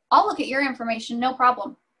seen. I'll look at your information, no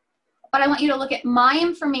problem. But I want you to look at my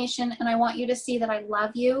information and I want you to see that I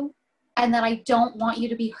love you and that I don't want you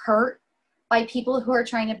to be hurt by people who are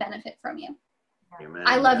trying to benefit from you. Amen.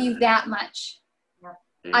 I love you that much. Amen.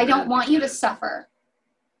 I don't want you to suffer.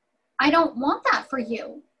 I don't want that for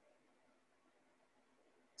you.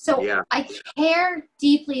 So Yeah. I care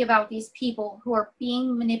deeply about these people who are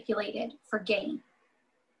being manipulated for gain.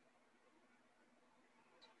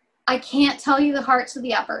 I can't tell you the hearts of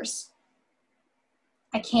the uppers.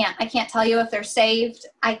 I can't tell you if they're saved.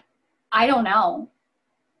 I don't know.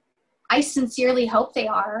 I sincerely hope they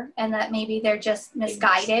are, and that maybe they're just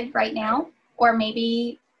misguided right now, or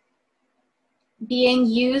maybe being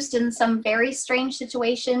used in some very strange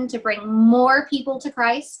situation to bring more people to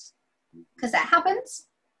Christ, because that happens.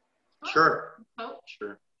 Sure. Oh.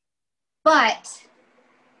 Sure. But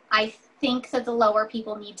I think that the lower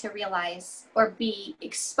people need to realize or be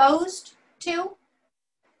exposed to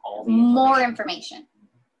more information.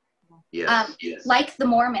 Yes. Yes. Like the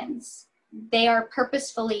Mormons, they are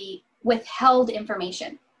purposefully withheld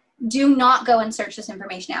information. Do not go and search this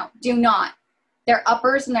information out. Do not. Their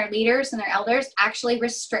uppers and their leaders and their elders actually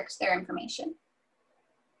restrict their information.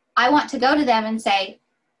 I want to go to them and say,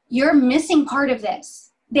 you're missing part of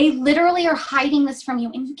this. They literally are hiding this from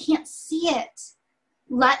you and you can't see it.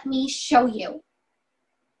 Let me show you.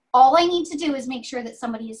 All I need to do is make sure that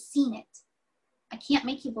somebody has seen it. I can't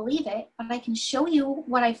make you believe it, but I can show you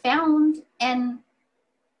what I found, and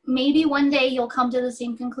maybe one day you'll come to the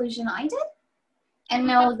same conclusion I did and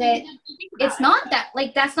know that it's not that,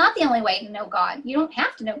 like, that's not the only way to know God. You don't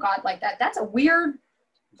have to know God like that. That's a weird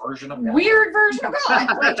version of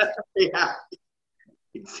God. Like, yeah,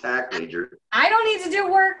 exactly, Drew. I don't need to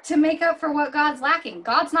do work to make up for what God's lacking.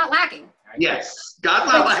 God's not lacking. Yes,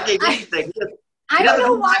 God's not lacking anything. I don't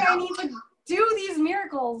know why I need to do these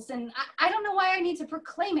miracles, and I don't know why I need to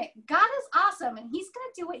proclaim it. God is awesome, and he's going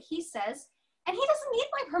to do what he says, and he doesn't need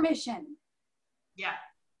my permission. Yeah,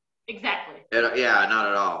 exactly. Yeah, not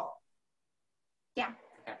at all. Yeah.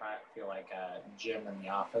 I feel like Jim in the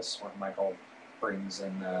office when Michael brings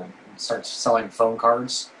in starts selling phone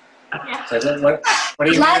cards. Yeah. So what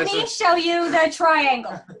do you Let me show you the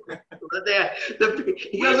triangle. This is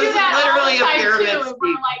We do that all literally the a time, pyramid too, and scheme.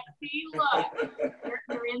 we're like, see, look,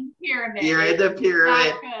 you're in the pyramid. You're in the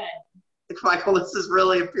pyramid. Not good. Michael, this is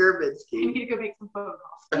really a pyramid You scheme. need to go make some phone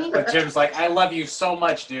calls. But Jim's like, I love you so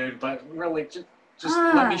much, dude, but really, just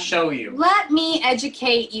let me show you. Let me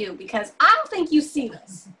educate you, because I don't think you see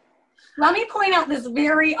this. Let me point out this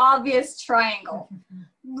very obvious triangle.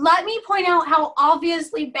 Let me point out how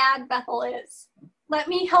obviously bad Bethel is. Let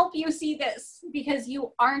me help you see this, because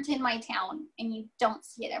you aren't in my town and you don't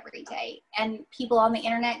see it every day. And people on the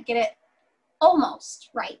internet get it almost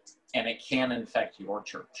right. And it can infect your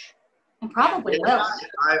church. And probably will.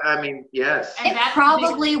 I mean, yes. And It that's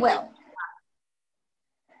probably will.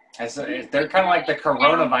 They're kind of like the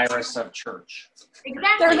coronavirus of church.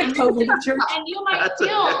 Exactly. They're the COVID of church. And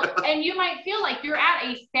you might feel like you're at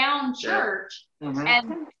a sound church, Mm-hmm.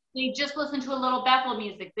 and they just listen to a little Bethel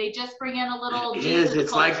music. They just bring in a little. It Jesus is.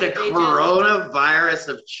 It's like the culture. coronavirus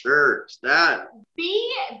of church. That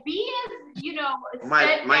Be as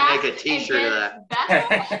might make a T-shirt of that.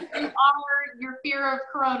 Bethel as you are your fear of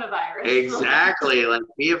coronavirus. Exactly. Like,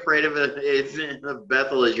 be afraid of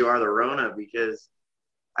Bethel as you are the Rona, because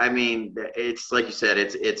I mean, it's like you said,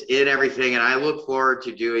 it's in everything, and I look forward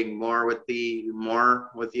to doing more with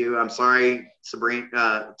you. I'm sorry,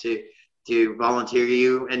 Sabrina, to volunteer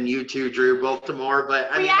you, and you too, Drew, both to more. But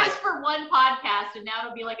I we mean, asked for one podcast, and now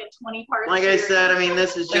it'll be like a 20-part. like I said, I mean,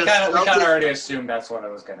 this is We just. kind of already assumed that's what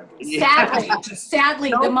it was going to be.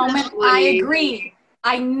 Sadly, the moment I agreed,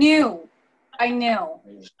 I knew.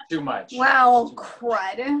 Too much. Well,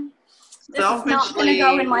 crud. This is not going to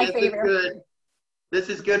go in my favor. This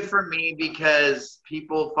is good for me, because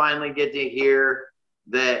people finally get to hear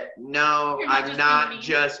that, no, I'm not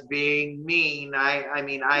just being mean.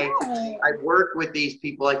 I work with these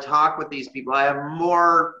people. I talk with these people. I have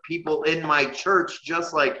more people in my church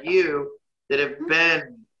just like you that have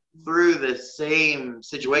been through the same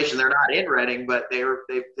situation. They're not in Reading, but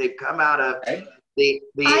they've come out of the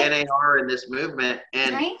NAR in this movement,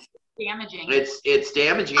 and damaging. It's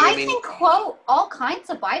damaging. I can quote all kinds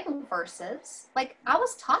of Bible verses. Like, I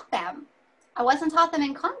was taught them. I wasn't taught them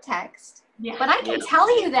in context. Yeah. But I can tell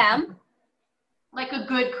you them. Like a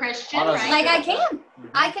good Christian, Honestly. right? Like, I can. Mm-hmm.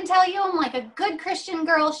 I can tell you them like a good Christian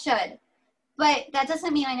girl should. But that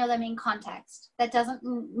doesn't mean I know them in context. That doesn't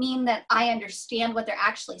mean that I understand what they're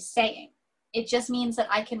actually saying. It just means that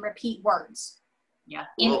I can repeat words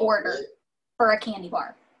in order for a candy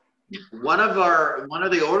bar. One of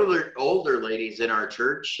the older ladies in our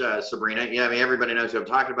church, Sabrina. Yeah, I mean, everybody knows who I'm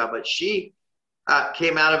talking about, but she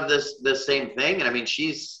came out of this same thing, and I mean,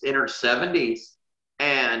 she's in her 70s,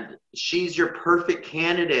 and she's your perfect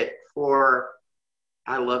candidate for.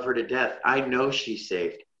 I love her to death. I know she's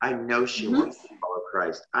saved. I know she wants to follow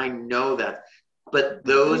Christ. I know that, but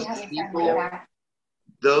those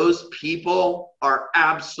people are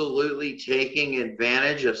absolutely taking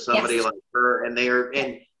advantage of somebody like her, and they are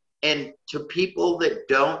and to people that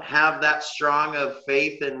don't have that strong of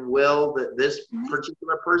faith and will that this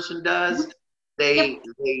particular person does, they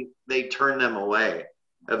turn them away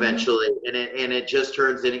eventually, and it just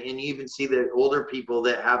turns in, and you even see the older people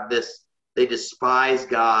that have this, they despise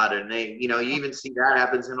God, and they, you even see that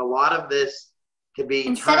happens, and a lot of this can be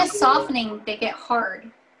instead of softening, they get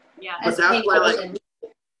hard. Yeah, but that's why, like,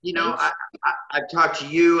 I've talked to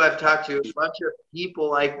you, I've talked to a bunch of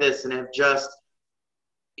people like this, and have just.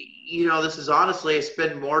 This is honestly, I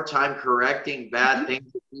spend more time correcting bad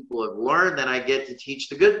things that people have learned than I get to teach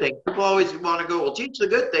the good things. People always want to go, well, teach the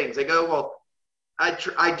good things. I go, well,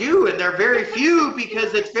 I do, and they're very few,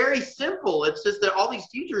 because it's very simple. It's just that all these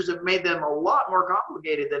teachers have made them a lot more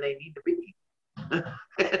complicated than they need to be.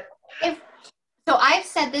 So I've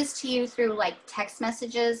said said this to you through like text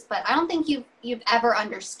messages, but I don't think you've ever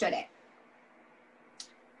understood it.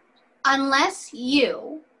 Unless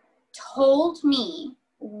you told me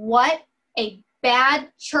what a bad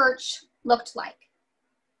church looked like,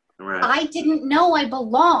 Right. I didn't know I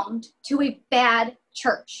belonged to a bad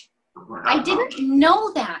church. I didn't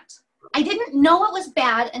know that. I didn't know it was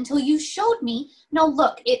bad until you showed me. No,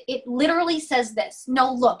 look, it literally says this.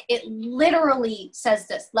 No, look, it literally says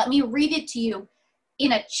this. Let me read it to you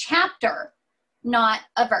in a chapter, not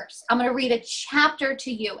a verse. I'm going to read a chapter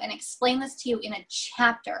to you and explain this to you in a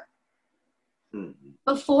chapter.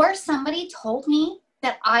 Before somebody told me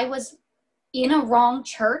that I was in a wrong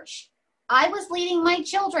church, I was leading my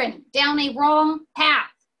children down a wrong path.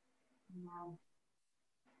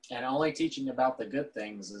 And only teaching about the good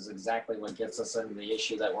things is exactly what gets us into the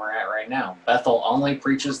issue that we're at right now. Bethel only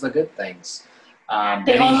preaches the good things. Benny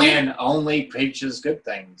Hinn only preaches good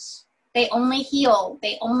things. They only heal.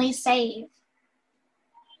 They only save.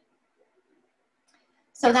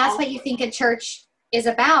 So that's what you think a church is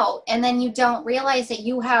about. And then you don't realize that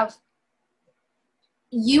you have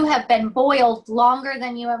been boiled longer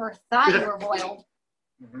than you ever thought you were boiled.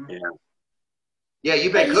 Yeah. Yeah,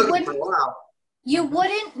 you've been cooking for a while. You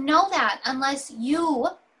wouldn't know that unless you,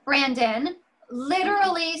 Brandon,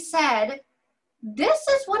 literally said, this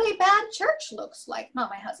is what a bad church looks like. Not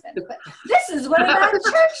my husband, but this is what a bad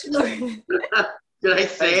church looks like. Did I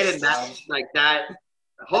say it in that, like that?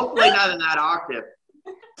 Hopefully not in that octave.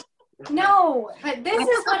 No, but this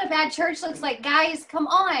is what a bad church looks like. Guys, come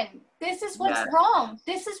on. This is what's wrong.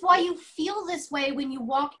 This is why you feel this way when you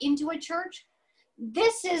walk into a church.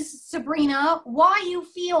 This is, Sabrina, why you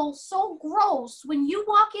feel so gross when you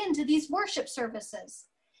walk into these worship services.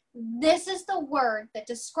 This is the word that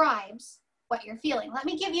describes what you're feeling. Let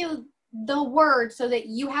me give you the word so that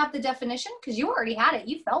you have the definition, because you already had it.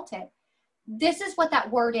 You felt it. This is what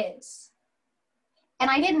that word is.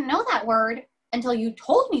 And I didn't know that word until you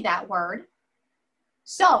told me that word.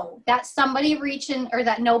 So that somebody reaching, or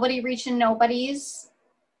that nobody reaching nobodies,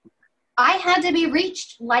 I had to be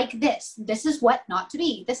reached like this. This is what not to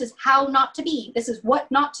be. This is how not to be. This is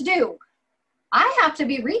what not to do. I have to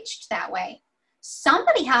be reached that way.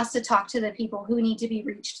 Somebody has to talk to the people who need to be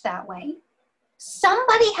reached that way.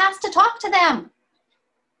 Somebody has to talk to them.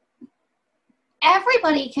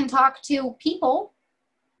 Everybody can talk to people,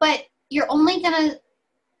 but you're only gonna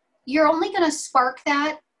spark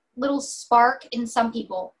that little spark in some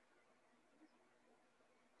people.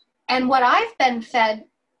 And what I've been fed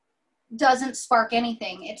doesn't spark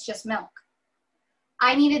anything. It's just milk.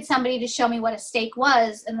 I needed somebody to show me what a steak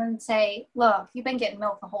was and then say, look, you've been getting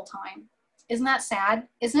milk the whole time. Isn't that sad?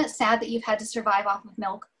 Isn't it sad that you've had to survive off of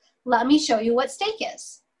milk? Let me show you what steak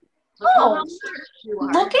is. Oh,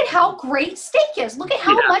 look at how great steak is. Look at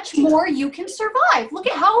how much more you can survive. Look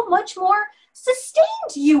at how much more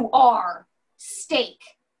sustained you are. Steak.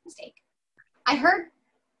 I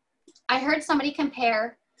heard somebody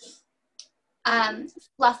compare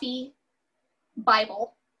fluffy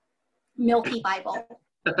Bible, milky Bible,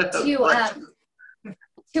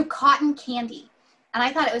 to cotton candy. And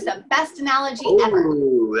I thought it was the best analogy ever.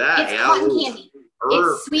 It's cotton candy.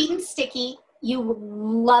 It's sweet and sticky. You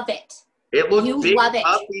love it. It looks big,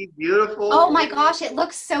 puffy, beautiful. Oh my gosh, it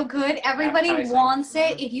looks so good. Everybody wants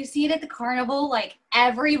it. If you see it at the carnival, like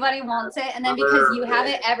everybody wants it. And then because you have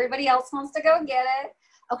it, everybody else wants to go get it.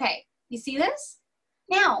 Okay, you see this?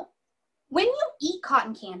 Now, when you eat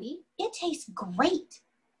cotton candy, it tastes great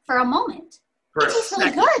for a moment. It tastes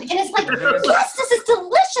really good. And it's like, yes, this is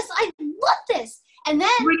delicious. I love this. And then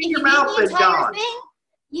if you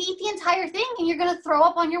eat the entire thing and you're going to throw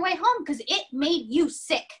up on your way home because it made you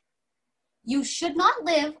sick. You should not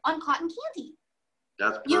live on cotton candy.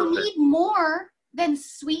 That's perfect. You need more than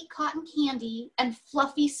sweet cotton candy and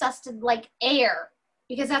fluffy sustenance like air,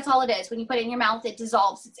 because that's all it is. When you put it in your mouth, it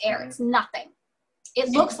dissolves. It's air. It's nothing. It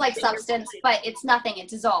looks like substance, but it's nothing. It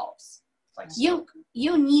dissolves. You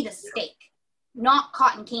need a steak, not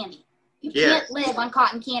cotton candy. You can't live on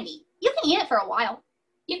cotton candy. You can eat it for a while.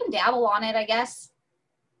 You can dabble on it, I guess.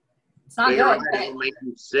 It's not good. But it'll make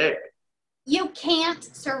you sick. You can't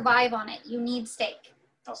survive on it. You need steak.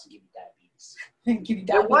 Also give you diabetes.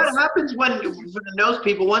 And what happens when, for those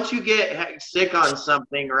people, once you get sick on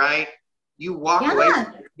something, right? You walk away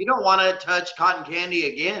from it. You don't want to touch cotton candy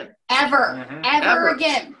again. Ever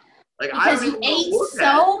again. Like, because you ate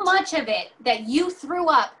so much of it that you threw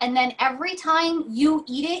up, and then every time you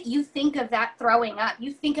eat it, you think of that throwing up.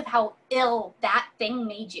 You think of how ill that thing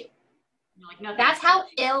made you. Like, no, that's how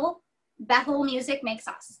ill Bethel music makes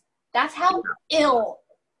us. That's how ill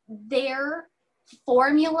their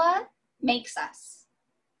formula makes us.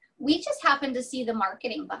 we just happened to see the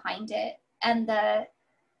marketing behind it and the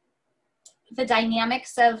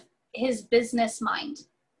dynamics of his business mind.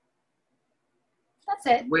 That's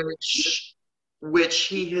it. Which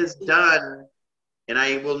he has done, and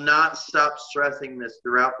I will not stop stressing this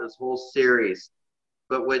throughout this whole series,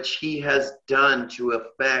 but which he has done to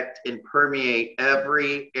affect and permeate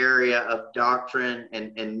every area of doctrine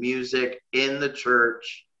and music in the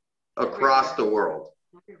church across the world.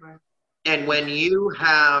 And when you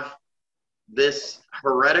have this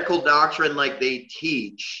heretical doctrine like they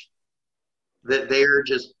teach, that they're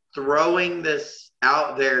just throwing this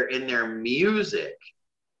out there in their music,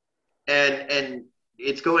 and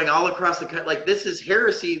it's going all across the country. Like, this is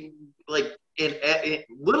heresy, like in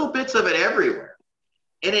little bits of it everywhere.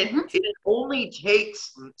 And it only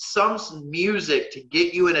takes some music to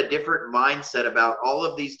get you in a different mindset about all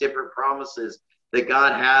of these different promises that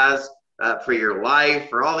God has for your life,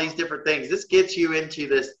 for all these different things. This gets you into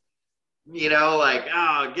this,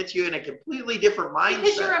 it gets you in a completely different mindset.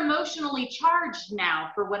 Because you're emotionally charged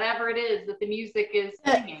now for whatever it is that the music is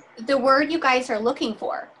singing. The word you guys are looking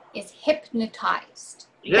for is hypnotized.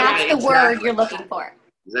 Yeah, that's the exactly. word you're looking for.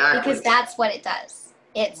 Exactly. Because that's what it does.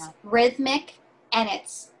 It's rhythmic and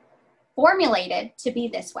it's formulated to be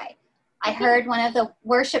this way. I heard one of the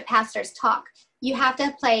worship pastors talk. You have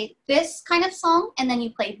to play this kind of song, and then you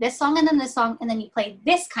play this song, and then this song, and then you play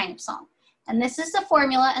this kind of song. And this is the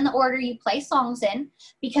formula and the order you play songs in,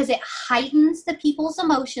 because it heightens the people's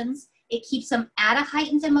emotions. It keeps them at a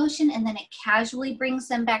heightened emotion, and then it casually brings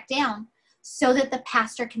them back down so that the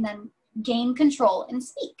pastor can then gain control and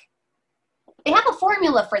speak. They have a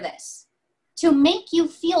formula for this to make you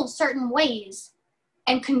feel certain ways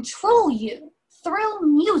and control you through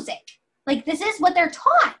music. Like, this is what they're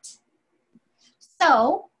taught.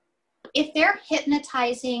 So if they're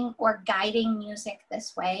hypnotizing or guiding music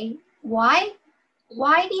this way, why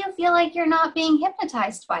do you feel like you're not being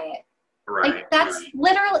hypnotized by it? Right. Like, that's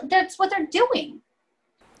literally, that's what they're doing.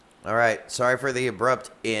 All right. Sorry for the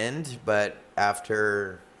abrupt end, but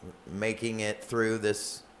after making it through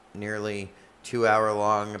this nearly 2-hour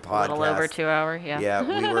long podcast. A little over 2 hour, yeah.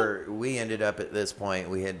 Yeah, we ended up at this point,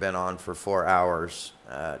 we had been on for 4 hours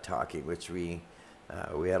talking, which we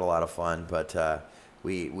had a lot of fun, but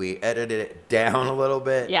we edited it down a little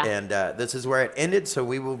bit. Yeah. And this is where it ended, so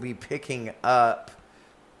we will be picking up,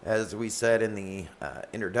 as we said in the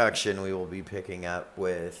introduction, we will be picking up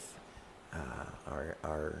with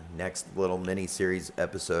our next little mini-series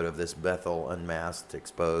episode of this Bethel Unmasked,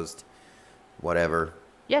 Exposed, whatever.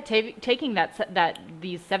 Yeah, taking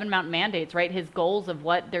these 7 mountain mandates, right? His goals of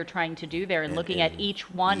what they're trying to do there, and looking at each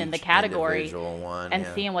one in the category and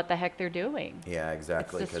seeing what the heck they're doing. Yeah,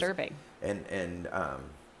 exactly. It's disturbing. And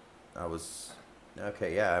I was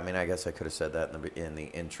okay. Yeah, I mean, I guess I could have said that in the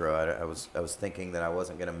intro. I was thinking that I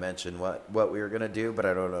wasn't going to mention what we were going to do, but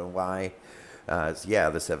I don't know why.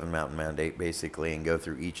 The 7 mountain mandate basically, and go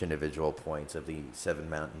through each individual points of the 7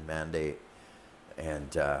 mountain mandate.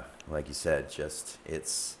 And like you said, just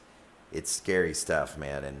it's scary stuff,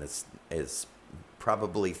 man. And this is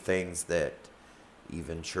probably things that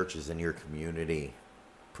even churches in your community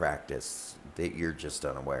practice that you're just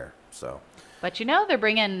unaware. So, but they're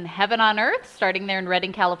bringing heaven on earth, starting there in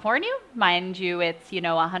Redding, California. Mind you, it's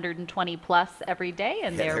 120 plus every day,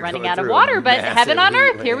 and they're running out of water. But heaven on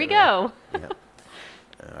earth, here we go. Yeah.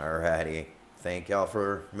 All righty. Thank y'all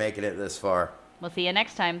for making it this far. We'll see you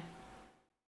next time.